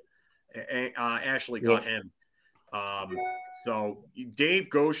station. Ashley got him. So Dave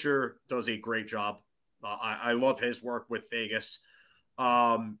Gosher does a great job. I love his work with Vegas.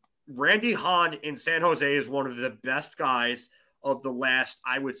 Randy Hahn in San Jose is one of the best guys of the last,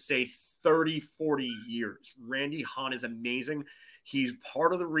 I would say, 30, 40 years. Randy Hahn is amazing. He's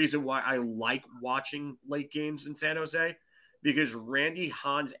part of the reason why I like watching late games in San Jose, because Randy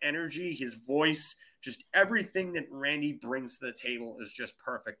Hahn's energy, his voice, just everything that Randy brings to the table is just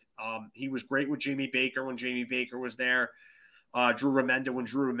perfect. He was great with Jamie Baker when Jamie Baker was there. Drew Remenda when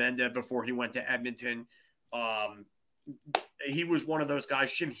Drew Remenda before he went to Edmonton. He was one of those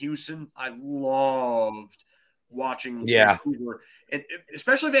guys. Jim Houston, I loved watching Vancouver, and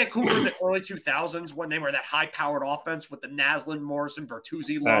especially Vancouver in the early 2000s when they were that high-powered offense with the Naslund, Morrison,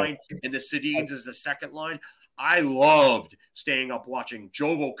 Bertuzzi line and the Sedins as the second line. I loved staying up watching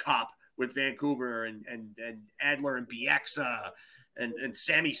Jovo Cop with Vancouver and Adler and Bieksa and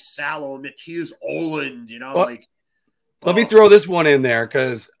Sammy Salo and Matthias Oland, Let me throw this one in there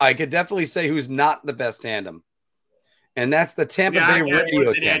because I could definitely say who's not the best tandem. And that's the Tampa Bay radio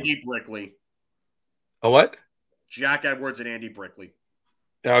and Andy Brickley. A what? Jack Edwards and Andy Brickley.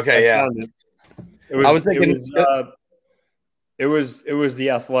 Okay, yeah. I was thinking it was the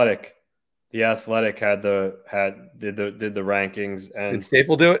Athletic. The Athletic did the rankings, and did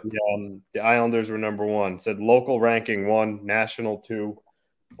Staple do it? The Islanders were number 1. It said local ranking 1, national 2.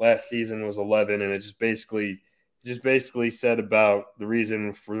 Last season was 11, and it just basically said about the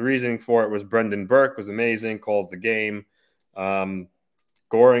reasoning for it was Brendan Burke was amazing, calls the game.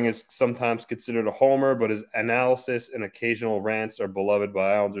 Goring is sometimes considered a homer, but his analysis and occasional rants are beloved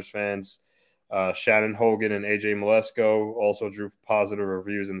by Islanders fans. Shannon Hogan and AJ Malesko also drew positive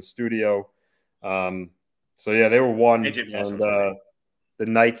reviews in the studio. So yeah, they were 1, and the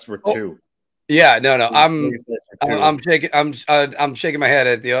Knights were 2. Yeah, no, I'm shaking my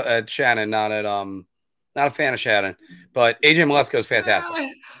head at Shannon, not a fan of Shannon, but AJ Malesko is fantastic.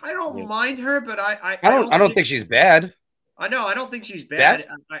 I don't mind her, but I don't think she's bad. I know. I don't think she's bad.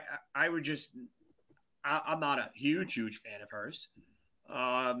 I would just I'm not a huge fan of hers.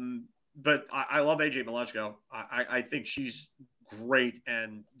 But I love AJ Malesko. I think she's great,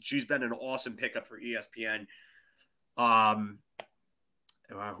 and she's been an awesome pickup for ESPN.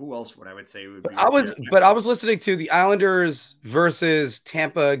 Who else would I would say would be? I was listening to the Islanders versus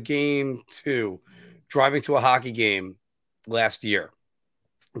Tampa game 2, driving to a hockey game last year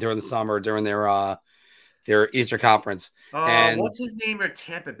during the summer during their Easter conference. And what's his name at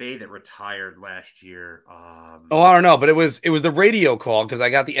Tampa Bay that retired last year? I don't know, but it was the radio call because I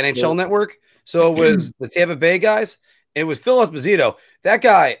got the NHL network. So it was the Tampa Bay guys. It was Phil Esposito. That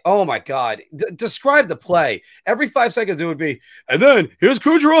guy, oh my God. Describe the play. Every 5 seconds it would be, and then here's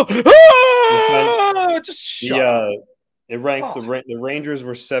Kucherov. Just shut up. It ranked the Rangers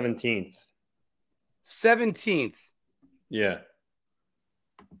were 17th. 17th. Yeah.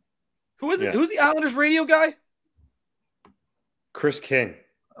 Who is it? Who's the Islanders radio guy? Chris King.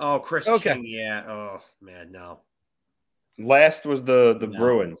 Oh, Chris King. Yeah. Oh man, no. Last was the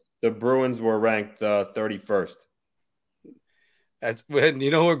Bruins. The Bruins were ranked 31st. That's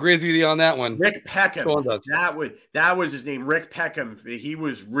you know who agrees with you on that one? Rick Peckham. That was his name, Rick Peckham. He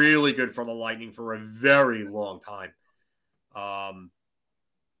was really good for the Lightning for a very long time. And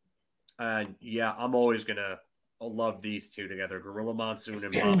yeah, I'm always gonna love these two together, Gorilla Monsoon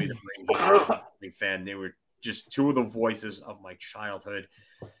and Bobby the Brain Heenan. I'm a big fan. They were just two of the voices of my childhood.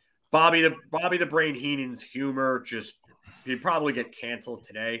 Bobby the Brain Heenan's humor just he'd probably get canceled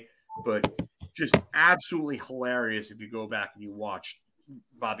today, but just absolutely hilarious if you go back and you watch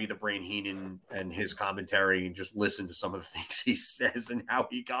Bobby the Brain Heenan and his commentary and just listen to some of the things he says and how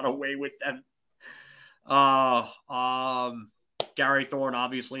he got away with them. Gary Thorne,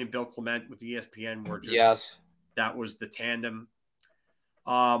 obviously, and Bill Clement with ESPN were just that was the tandem.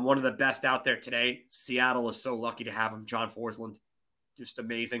 One of the best out there today. Seattle is so lucky to have him. John Forsland, just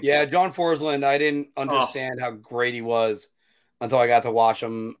amazing. Yeah, John Forsland. I didn't understand how great he was until I got to watch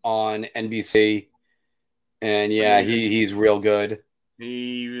him on NBC. And yeah, he's real good.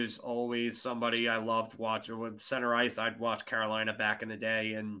 He was always somebody I loved watching. With center ice, I'd watch Carolina back in the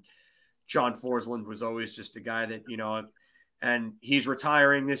day, and John Forsland was always just a guy that, and he's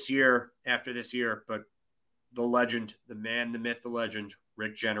retiring this year after this year, but the legend, the man, the myth, the legend,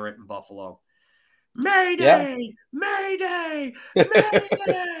 Rick Jenneret in Buffalo. Mayday! Mayday!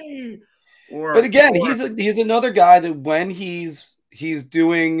 Mayday! But again, he's another guy that when he's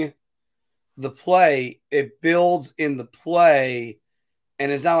doing the play, it builds in the play,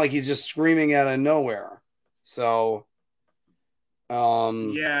 and it's not like he's just screaming out of nowhere. So,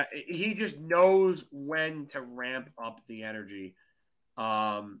 yeah, he just knows when to ramp up the energy.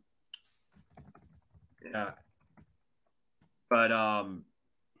 Yeah, but I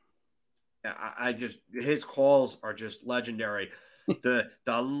just his calls are just legendary. The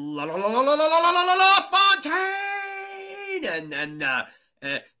Fontaine and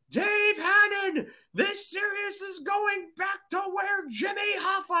Dave Hannon. This series is going back to where Jimmy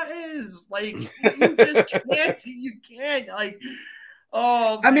Hoffa is. Like you can't like.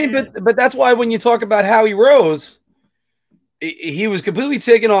 Oh, I mean, but that's why when you talk about Howie Rose, he was completely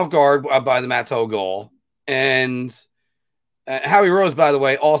taken off guard by the Matteau goal, and Howie Rose, by the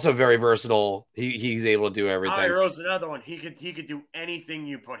way, also very versatile. He's able to do everything. Howie Rose, another one. He could do anything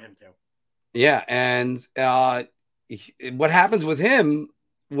you put him to. Yeah, and what happens with him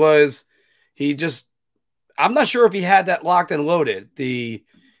was he just. I'm not sure if he had that locked and loaded.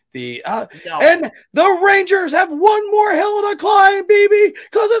 No. And the Rangers have one more hill to climb, baby,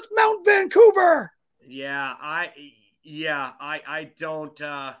 because it's Mount Vancouver. Yeah, I don't.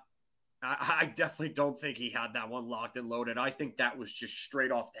 I definitely don't think he had that one locked and loaded. I think that was just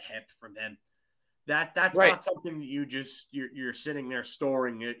straight off the hip from him. That's right. Not something that you're sitting there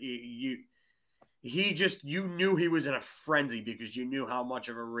storing it. You knew he was in a frenzy because you knew how much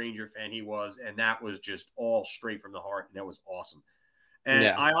of a Ranger fan he was, and that was just all straight from the heart, and that was awesome. And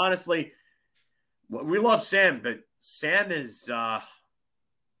yeah. I honestly, we love Sam, but Sam is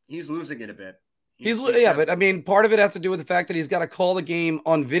he's losing it a bit. But I mean, part of it has to do with the fact that he's got to call the game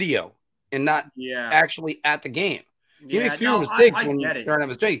on video and not actually at the game. He makes fewer mistakes when he's trying to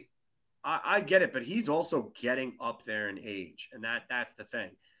mistake. I get it, but he's also getting up there in age, and that's the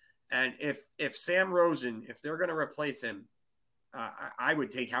thing. And if Sam Rosen, if they're going to replace him, I would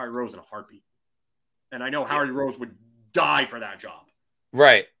take Howie Rose in a heartbeat. And I know Howie Rose would die for that job.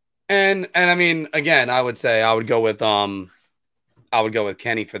 Right. And I mean, again, I would say I would go with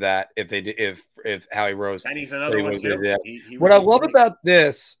Kenny for that if Howie Rose. Kenny's another one too. What I love about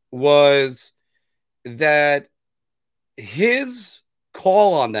this was that his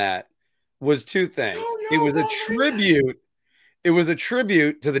call on that was two things. It was a tribute. It was a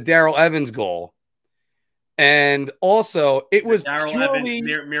tribute to the Darrell Evans goal. And also it was Darrell Evans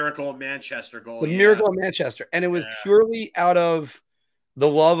Miracle of Manchester goal. The Miracle of Manchester. And it was purely out of the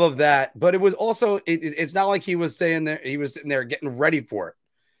love of that. But it was also, it's not like he was saying that he was sitting there getting ready for it.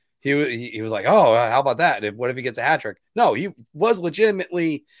 He was like, oh, how about that? What if he gets a hat trick? No, he was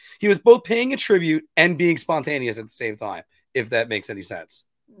legitimately, he was both paying a tribute and being spontaneous at the same time, if that makes any sense.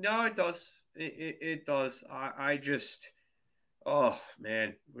 No, it does. It does. I just... Oh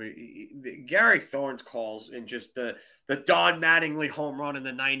man, Gary Thorne's calls and just the Don Mattingly home run in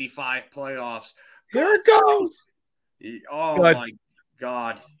the '95 playoffs. Here it goes. Oh good. My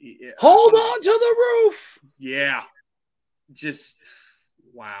God! Hold on to the roof. Yeah, just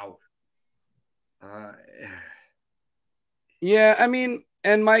wow. Yeah, I mean,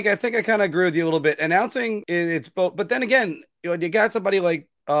 and Mike, I think I kind of agree with you a little bit. Announcing it's both, but then again, you got somebody like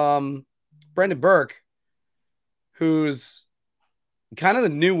Brendan Burke, who's kind of the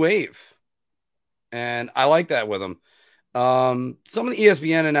new wave, and I like that with him. Some of the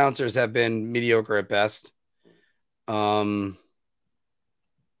ESPN announcers have been mediocre at best. Trying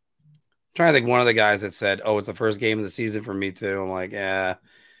to think one of the guys that said, "Oh, it's the first game of the season for me too." I'm like, yeah.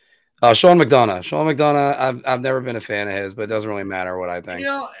 Sean McDonough. Sean McDonough. I've never been a fan of his, but it doesn't really matter what I think. You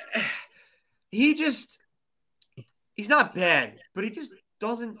know, he's not bad, but he just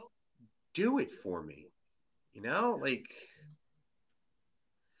doesn't do it for me. You know, like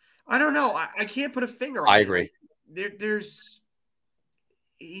I don't know. I can't put a finger on it. I agree.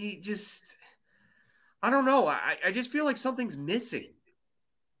 He just I don't know. I just feel like something's missing.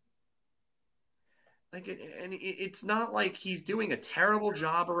 It's not like he's doing a terrible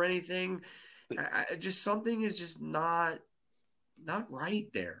job or anything. Just something is just not right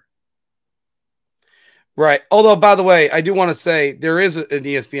there. Right. Although, by the way, I do want to say there is an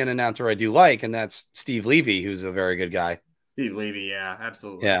ESPN announcer I do like, and that's Steve Levy, who's a very good guy. Steve Levy, yeah,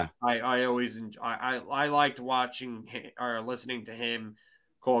 absolutely. Yeah. I always enjoy, I liked watching or listening to him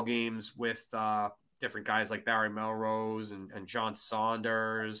call games with different guys like Barry Melrose and John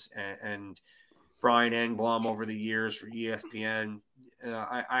Saunders and Brian Engblom over the years for ESPN.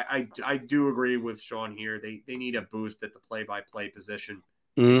 I do agree with Sean here. They need a boost at the play-by-play position.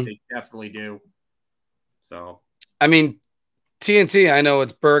 Mm-hmm. They definitely do. So, I mean, TNT, I know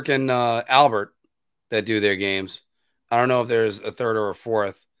it's Burke and Albert that do their games. I don't know if there's a third or a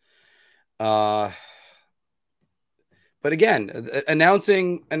fourth. But again,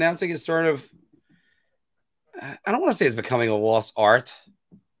 announcing is sort of, I don't want to say it's becoming a lost art.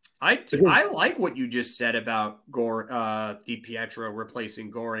 I like what you just said about DiPietro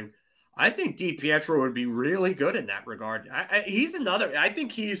replacing Goring. I think DiPietro would be really good in that regard. He's another. I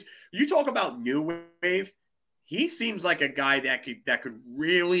think you talk about new wave. He seems like a guy that could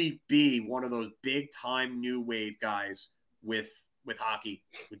really be one of those big time new wave guys with hockey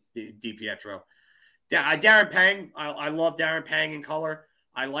with DiPietro. Darren Pang. I love Darren Pang in color.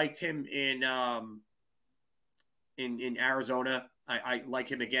 I liked him in Arizona. I like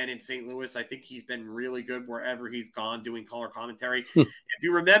him again in St. Louis. I think he's been really good wherever he's gone doing color commentary. If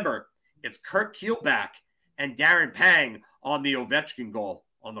you remember, it's Kurt Keelback and Darren Pang on the Ovechkin goal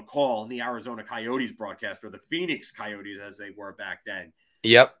on the call in the Arizona Coyotes broadcast, or the Phoenix Coyotes as they were back then.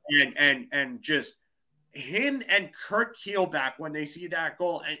 Yep. And just him and Kurt Keelback when they see that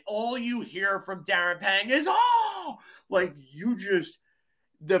goal, and all you hear from Darren Pang is, oh, like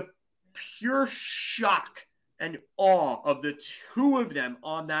the pure shock and awe of the two of them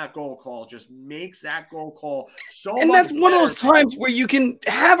on that goal call just makes that goal call so much. And that's one of those times where you can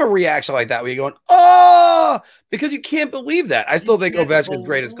have a reaction like that, where you're going, oh, because you can't believe that. I still think Ovechkin's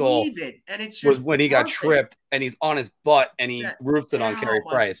greatest goal was when he got tripped and he's on his butt and he roofed it on Carey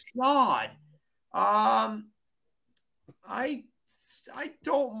Price. God. I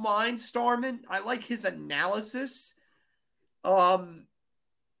don't mind Starman. I like his analysis. I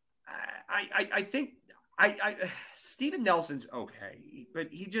think Steven Nelson's okay, but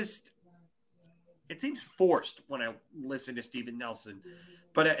it seems forced when I listen to Steven Nelson.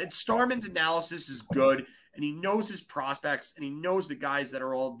 But Starman's analysis is good, and he knows his prospects, and he knows the guys that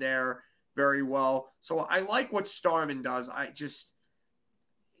are all there very well. So I like what Starman does.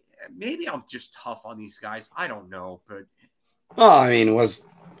 Maybe I'm just tough on these guys. I don't know, but I mean, it was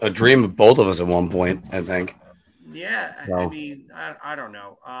a dream of both of us at one point, I think. Yeah, so. I mean, I don't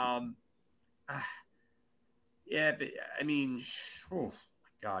know. Yeah, but I mean, oh my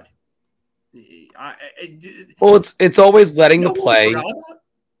God. Well, it's always letting the play. You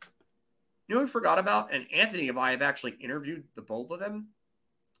know what we forgot about? And Anthony and I have actually interviewed the both of them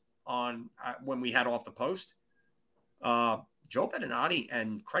on when we had off the post. Joe Beninati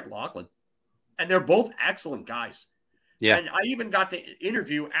and Craig Laughlin. And they're both excellent guys. Yeah. And I even got to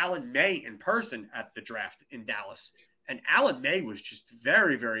interview Alan May in person at the draft in Dallas. And Alan May was just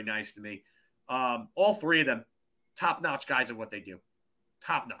very, very nice to me. All three of them, top-notch guys at what they do.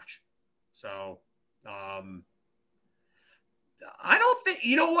 Top-notch. So, I don't think,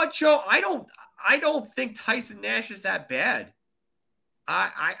 you know what, Joe? I don't think Tyson Nash is that bad.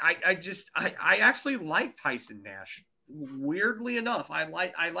 I actually like Tyson Nash. Weirdly enough, I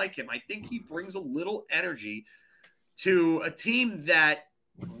like him. I think he brings a little energy to a team that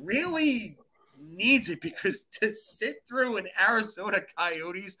really needs it, because to sit through an Arizona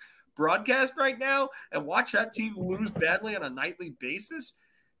Coyotes broadcast right now and watch that team lose badly on a nightly basis,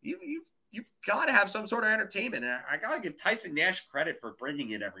 you've got to have some sort of entertainment. And I got to give Tyson Nash credit for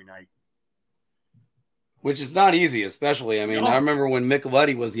bringing it every night. Which is not easy, especially. I mean, I remember when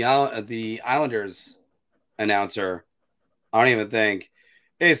Micheletti was the Islanders announcer. I don't even think.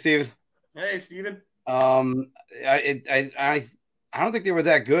 Hey, Steven. Hey, Steven. I don't think they were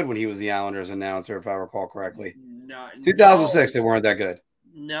that good when he was the Islanders announcer, if I recall correctly. No, 2006, they weren't that good.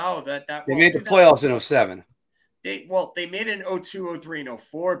 No, they made the playoffs in 07. They made it in 02, 03, and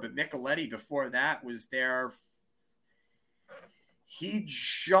 04, but Micheletti before that was there. He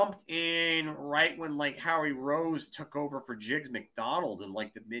jumped in right when like Howie Rose took over for Jiggs McDonald in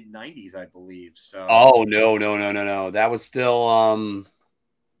like the mid 90s, I believe. So Oh no. That was still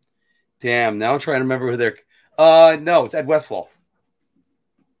damn, now I'm trying to remember who they're no, it's Ed Westfall.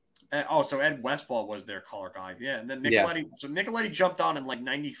 So Ed Westfall was their color guy. Yeah, and then Nicoletti. So Nicoletti jumped on in like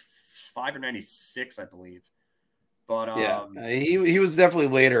 95 or 96, I believe. But he was definitely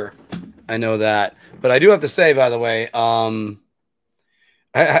later. I know that. But I do have to say, by the way,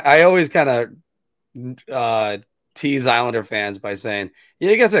 I always kind of tease Islander fans by saying,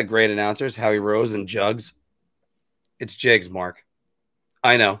 yeah, you guys had great announcers, Howie Rose and Jugs. It's Jigs, Mark.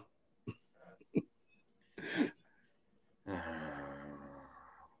 I know.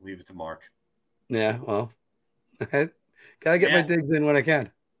 Leave it to Mark. Yeah, well, gotta get my digs in when I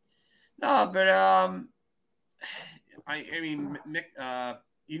can. No, but I mean, Mick,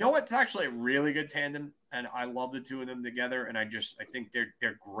 you know what's actually a really good tandem, and I love the two of them together, and I think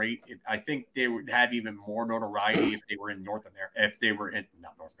they're great. I think they would have even more notoriety if they were in North America, if they were in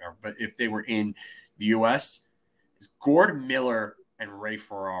not North America, but if they were in the U.S. Is Gord Miller and Ray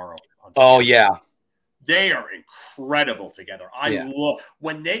Ferraro. Oh yeah. They are incredible together. I love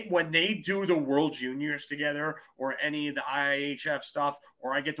when they do the World Juniors together or any of the IHF stuff,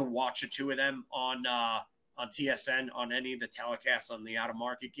 or I get to watch the two of them on TSN on any of the telecasts on the out of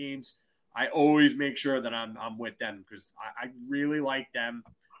market games. I always make sure that I'm with them because I really like them.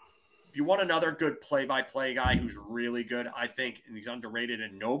 If you want another good play-by-play guy who's really good, I think, and he's underrated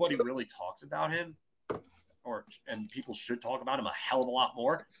and nobody really talks about him, and people should talk about him a hell of a lot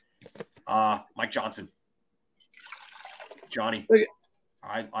more. Mike Johnson. Johnny.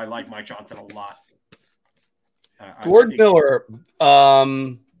 I like Mike Johnson a lot. Gord Miller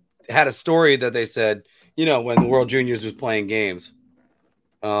had a story that they said, when the World Juniors was playing games,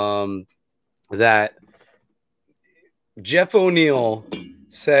 that Jeff O'Neill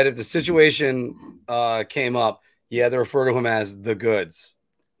said if the situation came up, he had to refer to him as the goods.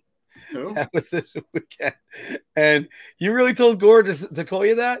 Who? That was this weekend. And you really told Gord to call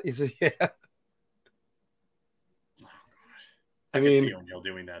you that? He said, yeah. I mean, see O'Neill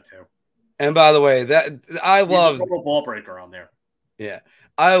doing that too. And by the way, that I love a ball breaker on there. Yeah.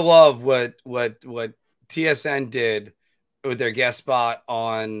 I love what TSN did with their guest spot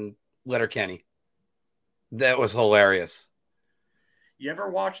on Letterkenny. That was hilarious. You ever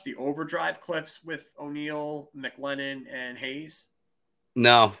watch the Overdrive clips with O'Neill, McLennan, and Hayes?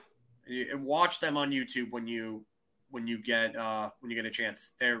 No. Watch them on YouTube when you get a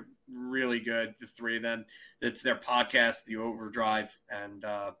chance. They're really good, the three of them. It's their podcast, the Overdrive, and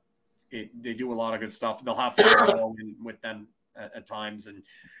they do a lot of good stuff. They'll have fun with them at times, and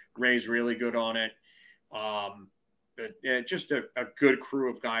Ray's really good on it. But yeah, just a good crew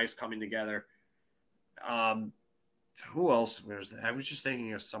of guys coming together. Who else was that? I was just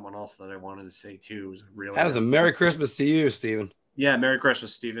thinking of someone else that I wanted to say too. It was really that was a Merry Christmas to you, Steven. Yeah, Merry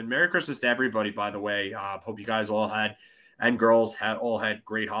Christmas, Steven. Merry Christmas to everybody, by the way. Hope you guys all had, and girls all had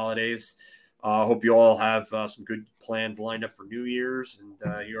great holidays. Hope you all have some good plans lined up for New Year's,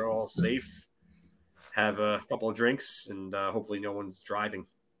 and you're all safe. Have a couple of drinks, and hopefully no one's driving.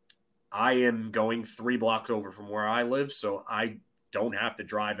 I am going 3 blocks over from where I live, so I don't have to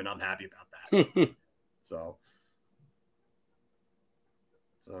drive, and I'm happy about that. So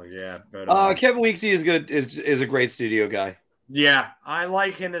yeah, but Kevin Weeksy is good. Is a great studio guy. Yeah, I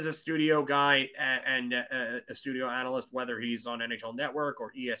like him as a studio guy and a studio analyst, whether he's on NHL Network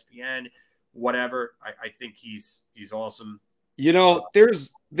or ESPN, whatever. I think he's awesome.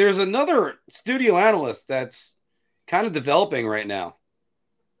 There's another studio analyst that's kind of developing right now.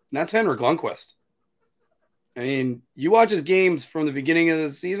 And that's Henrik Lundqvist. I mean, you watch his games from the beginning of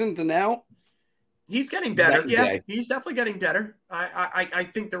the season to now. He's getting better. Yeah, he's definitely getting better. I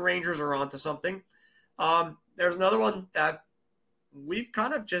think the Rangers are onto something. There's another one that we've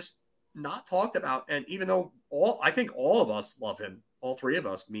kind of just not talked about. And even though I think all of us love him, all three of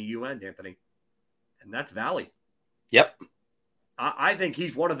us, me, you, and Anthony, and that's Valley. Yep. I think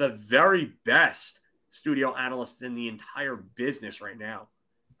he's one of the very best studio analysts in the entire business right now.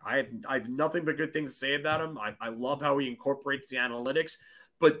 I have nothing but good things to say about him. I love how he incorporates the analytics,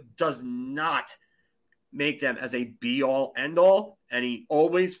 but does not make them as a be-all, end-all. And he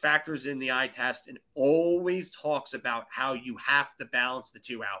always factors in the eye test and always talks about how you have to balance the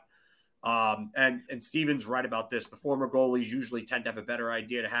two out. And Steven's right about this. The former goalies usually tend to have a better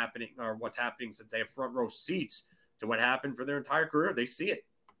idea of what's happening since they have front row seats to what happened for their entire career. They see it.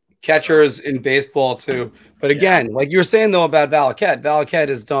 Catchers in baseball too. But again, like you were saying though about Valaket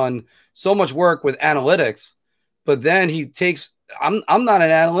has done so much work with analytics, but then he takes, I'm not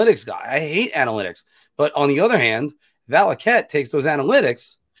an analytics guy. I hate analytics. But on the other hand, Valaket takes those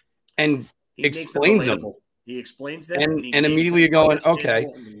analytics and He explains them. He explains them, and immediately you're going, okay.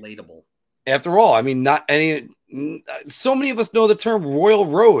 Relatable. After all, I mean, so many of us know the term Royal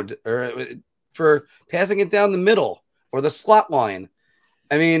Road for passing it down the middle or the slot line.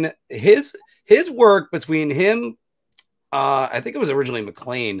 I mean, his work between him, I think it was originally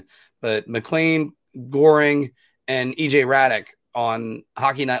McLean, but McLean, Goring, and EJ Raddick on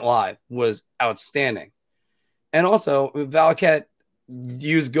Hockey Night Live was outstanding. And also, Valaket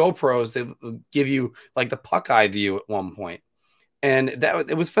used GoPros to give you like the puck eye view at one point. And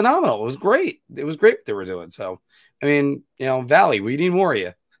it was phenomenal. It was great. It was great what they were doing. So, I mean, Valley, we need more of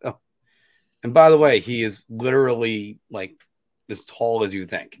you. So, and by the way, he is literally like as tall as you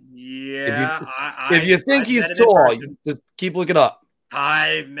think. Yeah. If you think he's tall, just keep looking up.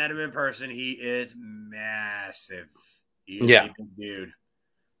 I've met him in person. He is massive. He's a big dude.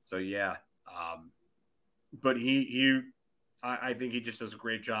 So, yeah. But I think he just does a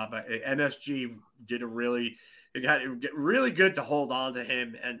great job. MSG did it got really good to hold on to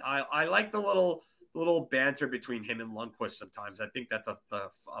him. And I like the little banter between him and Lundqvist sometimes. I think that's a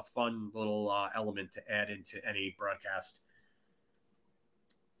fun little element to add into any broadcast.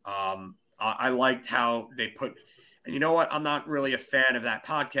 I liked how they put, and you know what? I'm not really a fan of that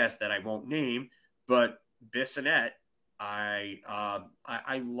podcast that I won't name, but Bissonnette, I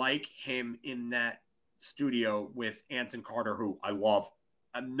like him in that studio with Anson Carter, who I love.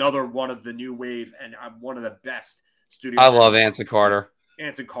 Another one of the new wave and one of the best studios. I love Anson Carter.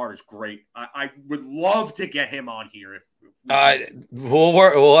 Anson Carter's great. I would love to get him on here.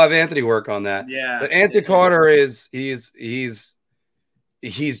 We'll have Anthony work on that. Yeah. But Anson Carter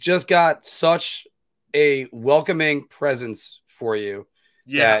he's just got such a welcoming presence for you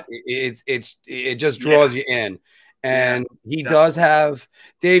that it just draws you in. And he does have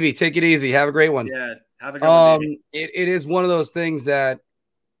Davey, take it easy. Have a great one. Yeah. Have a good one. It is one of those things that's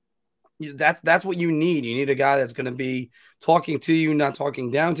what you need. You need a guy that's going to be talking to you, not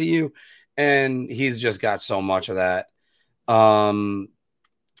talking down to you. And he's just got so much of that. Because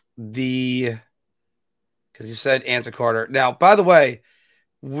you said Anson Carter. Now, by the way,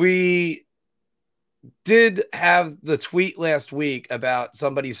 we did have the tweet last week about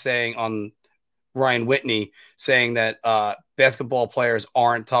somebody saying on Ryan Whitney saying that basketball players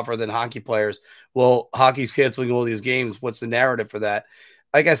aren't tougher than hockey players. Well, hockey's canceling all these games. What's the narrative for that?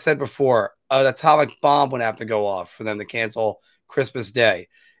 Like I said before, an atomic bomb would have to go off for them to cancel Christmas Day.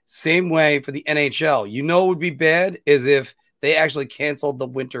 Same way for the NHL. It would be bad is if they actually canceled the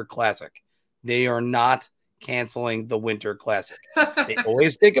Winter Classic. They are not canceling the Winter Classic. They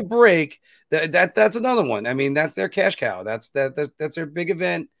always take a break. That's another one. I mean, that's their cash cow. That's their big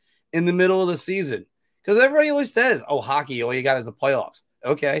event in the middle of the season. Because everybody always says, oh, hockey, all you got is the playoffs.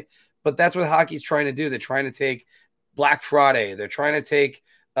 Okay. But that's what hockey's trying to do. They're trying to take Black Friday. They're trying to take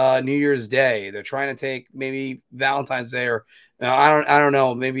New Year's Day. They're trying to take maybe Valentine's Day or I don't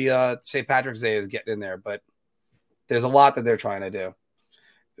know. Maybe St. Patrick's Day is getting in there. But there's a lot that they're trying to do.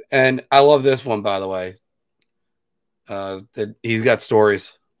 And I love this one, by the way. That he's got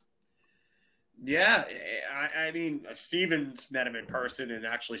stories. Yeah, I mean, Stevens met him in person and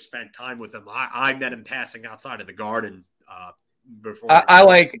actually spent time with him. I met him passing outside of the Garden before. I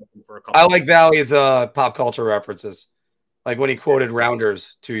like Valley's pop culture references, like when he quoted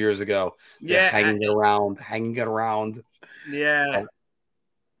Rounders 2 years ago. Yeah, hanging it around. Yeah,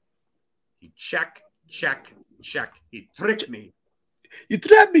 he check. He tricked me. You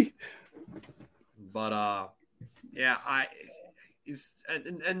trapped me. But yeah,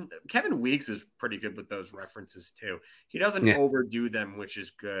 and Kevin Weeks is pretty good with those references too. He doesn't overdo them, which is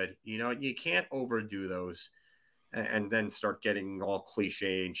good. You can't overdo those and then start getting all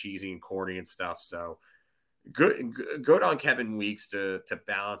cliche and cheesy and corny and stuff. So good on Kevin Weeks to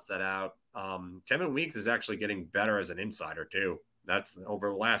balance that out. Kevin Weeks is actually getting better as an insider too. That's over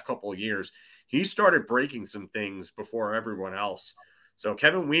the last couple of years. He started breaking some things before everyone else. So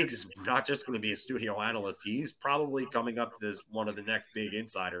Kevin Weeks is not just going to be a studio analyst. He's probably coming up as one of the next big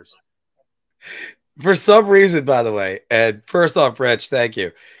insiders. For some reason, by the way, and first off, Rich, thank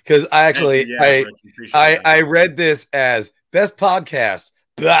you. Because I actually, I read this as best podcast.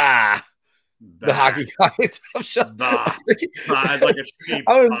 Blah. The hockey guy.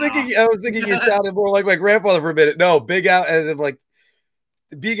 I was thinking you sounded more like my grandfather for a minute. No, big out. And like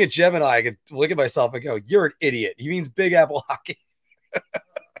being a Gemini, I could look at myself and go, you're an idiot. He means Big Apple Hockey.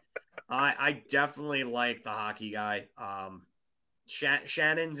 I definitely like the hockey guy.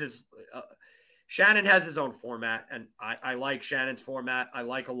 Shannon has his own format, and I like Shannon's format. I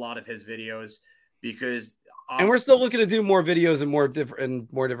like a lot of his videos because And we're still looking to do more videos and more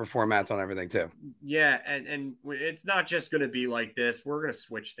different formats on everything too. Yeah, and it's not just going to be like this. We're going to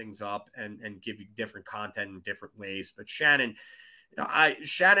switch things up and give you different content in different ways. But Shannon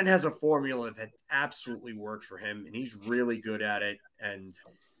has a formula that absolutely works for him, and he's really good at it. And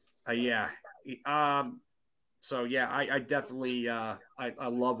so yeah, I definitely I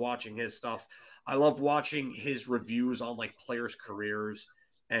love watching his stuff. I love watching his reviews on like players' careers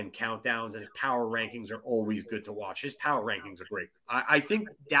and countdowns, and his power rankings are always good to watch. His power rankings are great. I think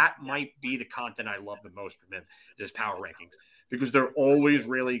that might be the content I love the most from him, his power rankings, because they're always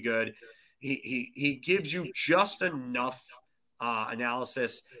really good. He gives you just enough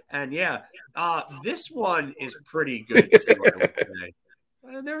analysis, and this one is pretty good too. I would say.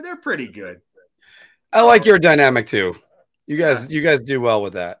 They're pretty good. I like your dynamic too. You guys do well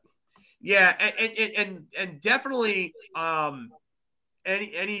with that. Yeah, and definitely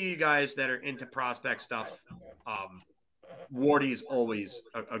any of you guys that are into prospect stuff, Wardy's always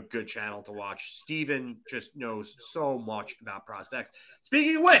a good channel to watch. Steven just knows so much about prospects.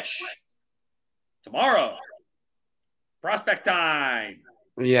 Speaking of which, tomorrow, prospect time.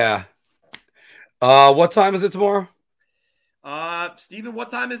 Yeah. What time is it tomorrow? Steven, what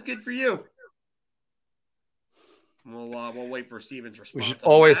time is good for you? We'll wait for Steven's response. We should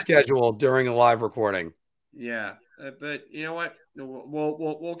always schedule during a live recording. Yeah, but you know what?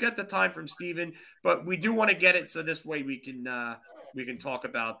 We'll get the time from Steven, but we do want to get it so this way we can talk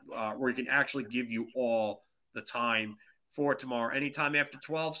about where we can actually give you all the time for tomorrow, anytime after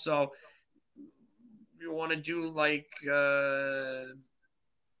 12. So you want to do like 2?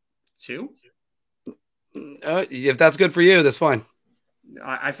 If that's good for you, that's fine.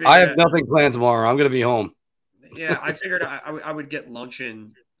 I have nothing planned tomorrow. I'm going to be home. Yeah, I figured I would get lunch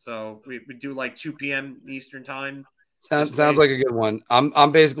in, so we would do like 2 p.m. Eastern time. Sounds like a good one.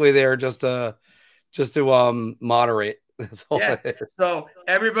 I'm basically there just to moderate. That's all it is. So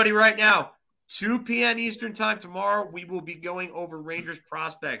everybody right now, 2 p.m. Eastern time tomorrow, we will be going over Rangers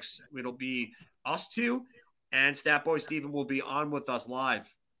prospects. It'll be us two, and Statboy Steven will be on with us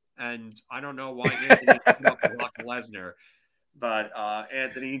live. And I don't know why Anthony came up with Brock Lesnar, but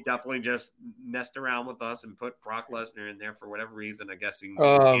Anthony definitely just messed around with us and put Brock Lesnar in there for whatever reason. I guess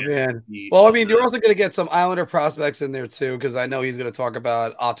man. Well, I mean, you're also going to get some Islander prospects in there too, because I know he's going to talk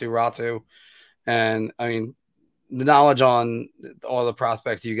about Atu Ratu, and I mean, the knowledge on all the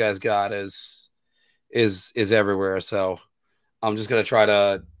prospects you guys got is everywhere. So I'm just going to try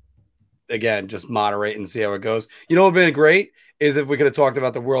to, again, just moderate and see how it goes. You know what would have been great is if we could have talked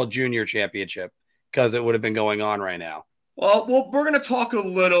about the World Junior Championship, because it would have been going on right now. Well, we're going to talk a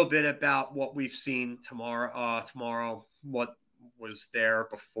little bit about what we've seen tomorrow, what was there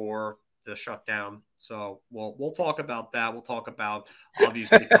before the shutdown. So we'll talk about that. We'll talk about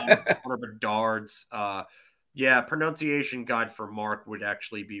obviously Connor Bedard's pronunciation guide for Mark would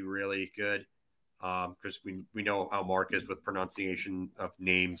actually be really good, because we know how Mark is with pronunciation of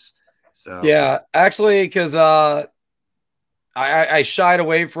names. So yeah, actually, because I shied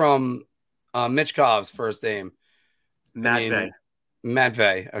away from Mitchkov's first name.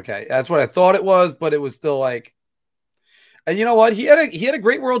 Matvey. Okay, that's what I thought it was, but it was still like. And you know what? He had a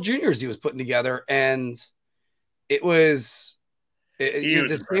great World Juniors he was putting together, and it was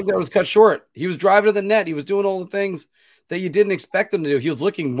this game that was cut short. He was driving to the net. He was doing all the things that you didn't expect him to do. He was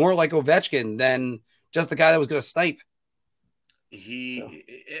looking more like Ovechkin than just the guy that was going to snipe. I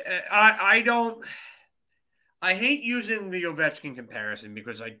hate using the Ovechkin comparison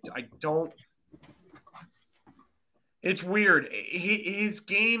because I don't. It's weird. His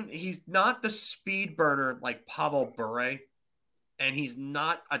game, he's not the speed burner like Pavel Bure, and he's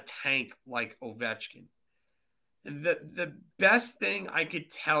not a tank like Ovechkin. The best thing I could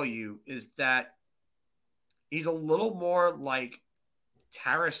tell you is that he's a little more like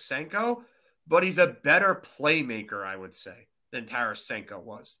Tarasenko, but he's a better playmaker, I would say, than Tarasenko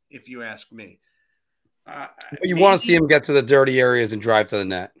was, if you ask me. You want to see him get to the dirty areas and drive to the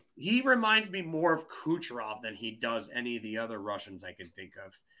net. He reminds me more of Kucherov than he does any of the other Russians I can think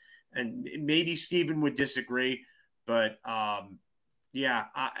of. And maybe Steven would disagree, but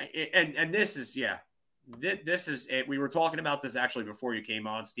this is it. We were talking about this actually before you came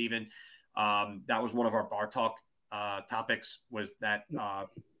on, Steven. That was one of our bar talk topics, was that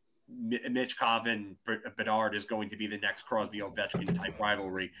Mitchkov and Bedard is going to be the next Crosby-Ovechkin type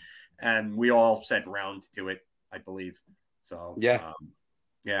rivalry. And we all said round to it, I believe. So,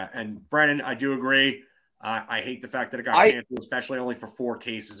 and Brennan, I do agree. I hate the fact that it got canceled, especially only for 4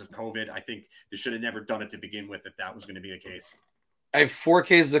 cases of COVID. I think they should have never done it to begin with if that was going to be the case. I have 4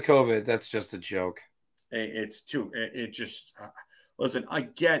 cases of COVID. That's just a joke. It's too. It just listen. I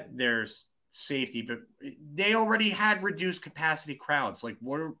get there's safety, but they already had reduced capacity crowds. Like,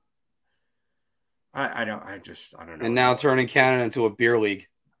 what? I don't know. And now turning Canada into a beer league.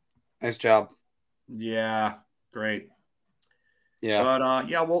 Nice job. Yeah, great. Yeah,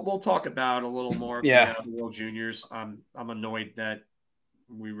 but we'll talk about a little more of Yeah. the World Juniors. I'm annoyed that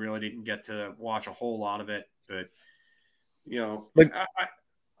we really didn't get to watch a whole lot of it, but But-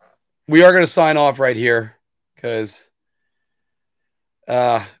 we are going to sign off right here because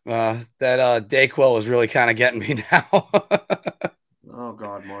that Dayquil is really kind of getting me now. oh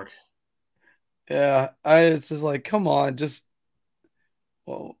God, Mark. Yeah, it's just like, come on, I just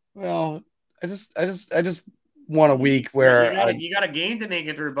want a week where you got a game to make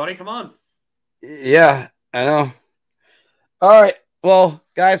it through, buddy. Come on. Yeah, I know. All right. Well,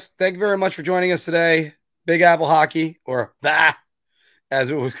 guys, thank you very much for joining us today. Big Apple Hockey, or that, as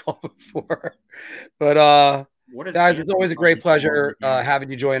it was called before. But guys, it's always a great pleasure having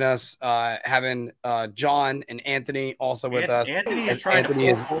you join us, having John and Anthony also with us. Anthony is trying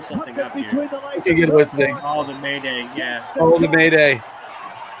to pull something up here. You're listening. Oh, the Mayday, yeah. Oh, the Mayday.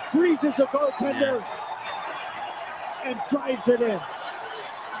 Freezes a goaltender and drives it in.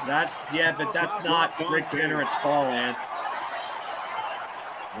 But that's not Rick Jenner's ball, Lance.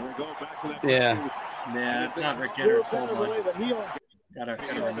 Yeah. Yeah, it's not Rick Jenner's ball, bud. Gotta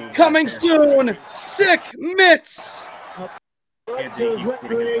remove Coming soon, Sick Mitts. Anthony keeps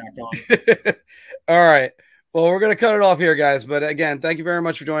putting it back on. All right. Well, we're going to cut it off here, guys. But again, thank you very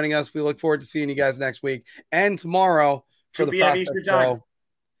much for joining us. We look forward to seeing you guys next week and tomorrow for the Prospect Show.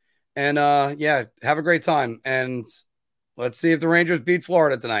 And have a great time. And let's see if the Rangers beat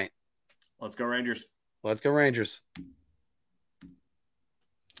Florida tonight. Let's go Rangers. Let's go Rangers.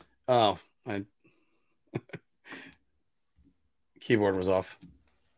 Oh, my keyboard was off.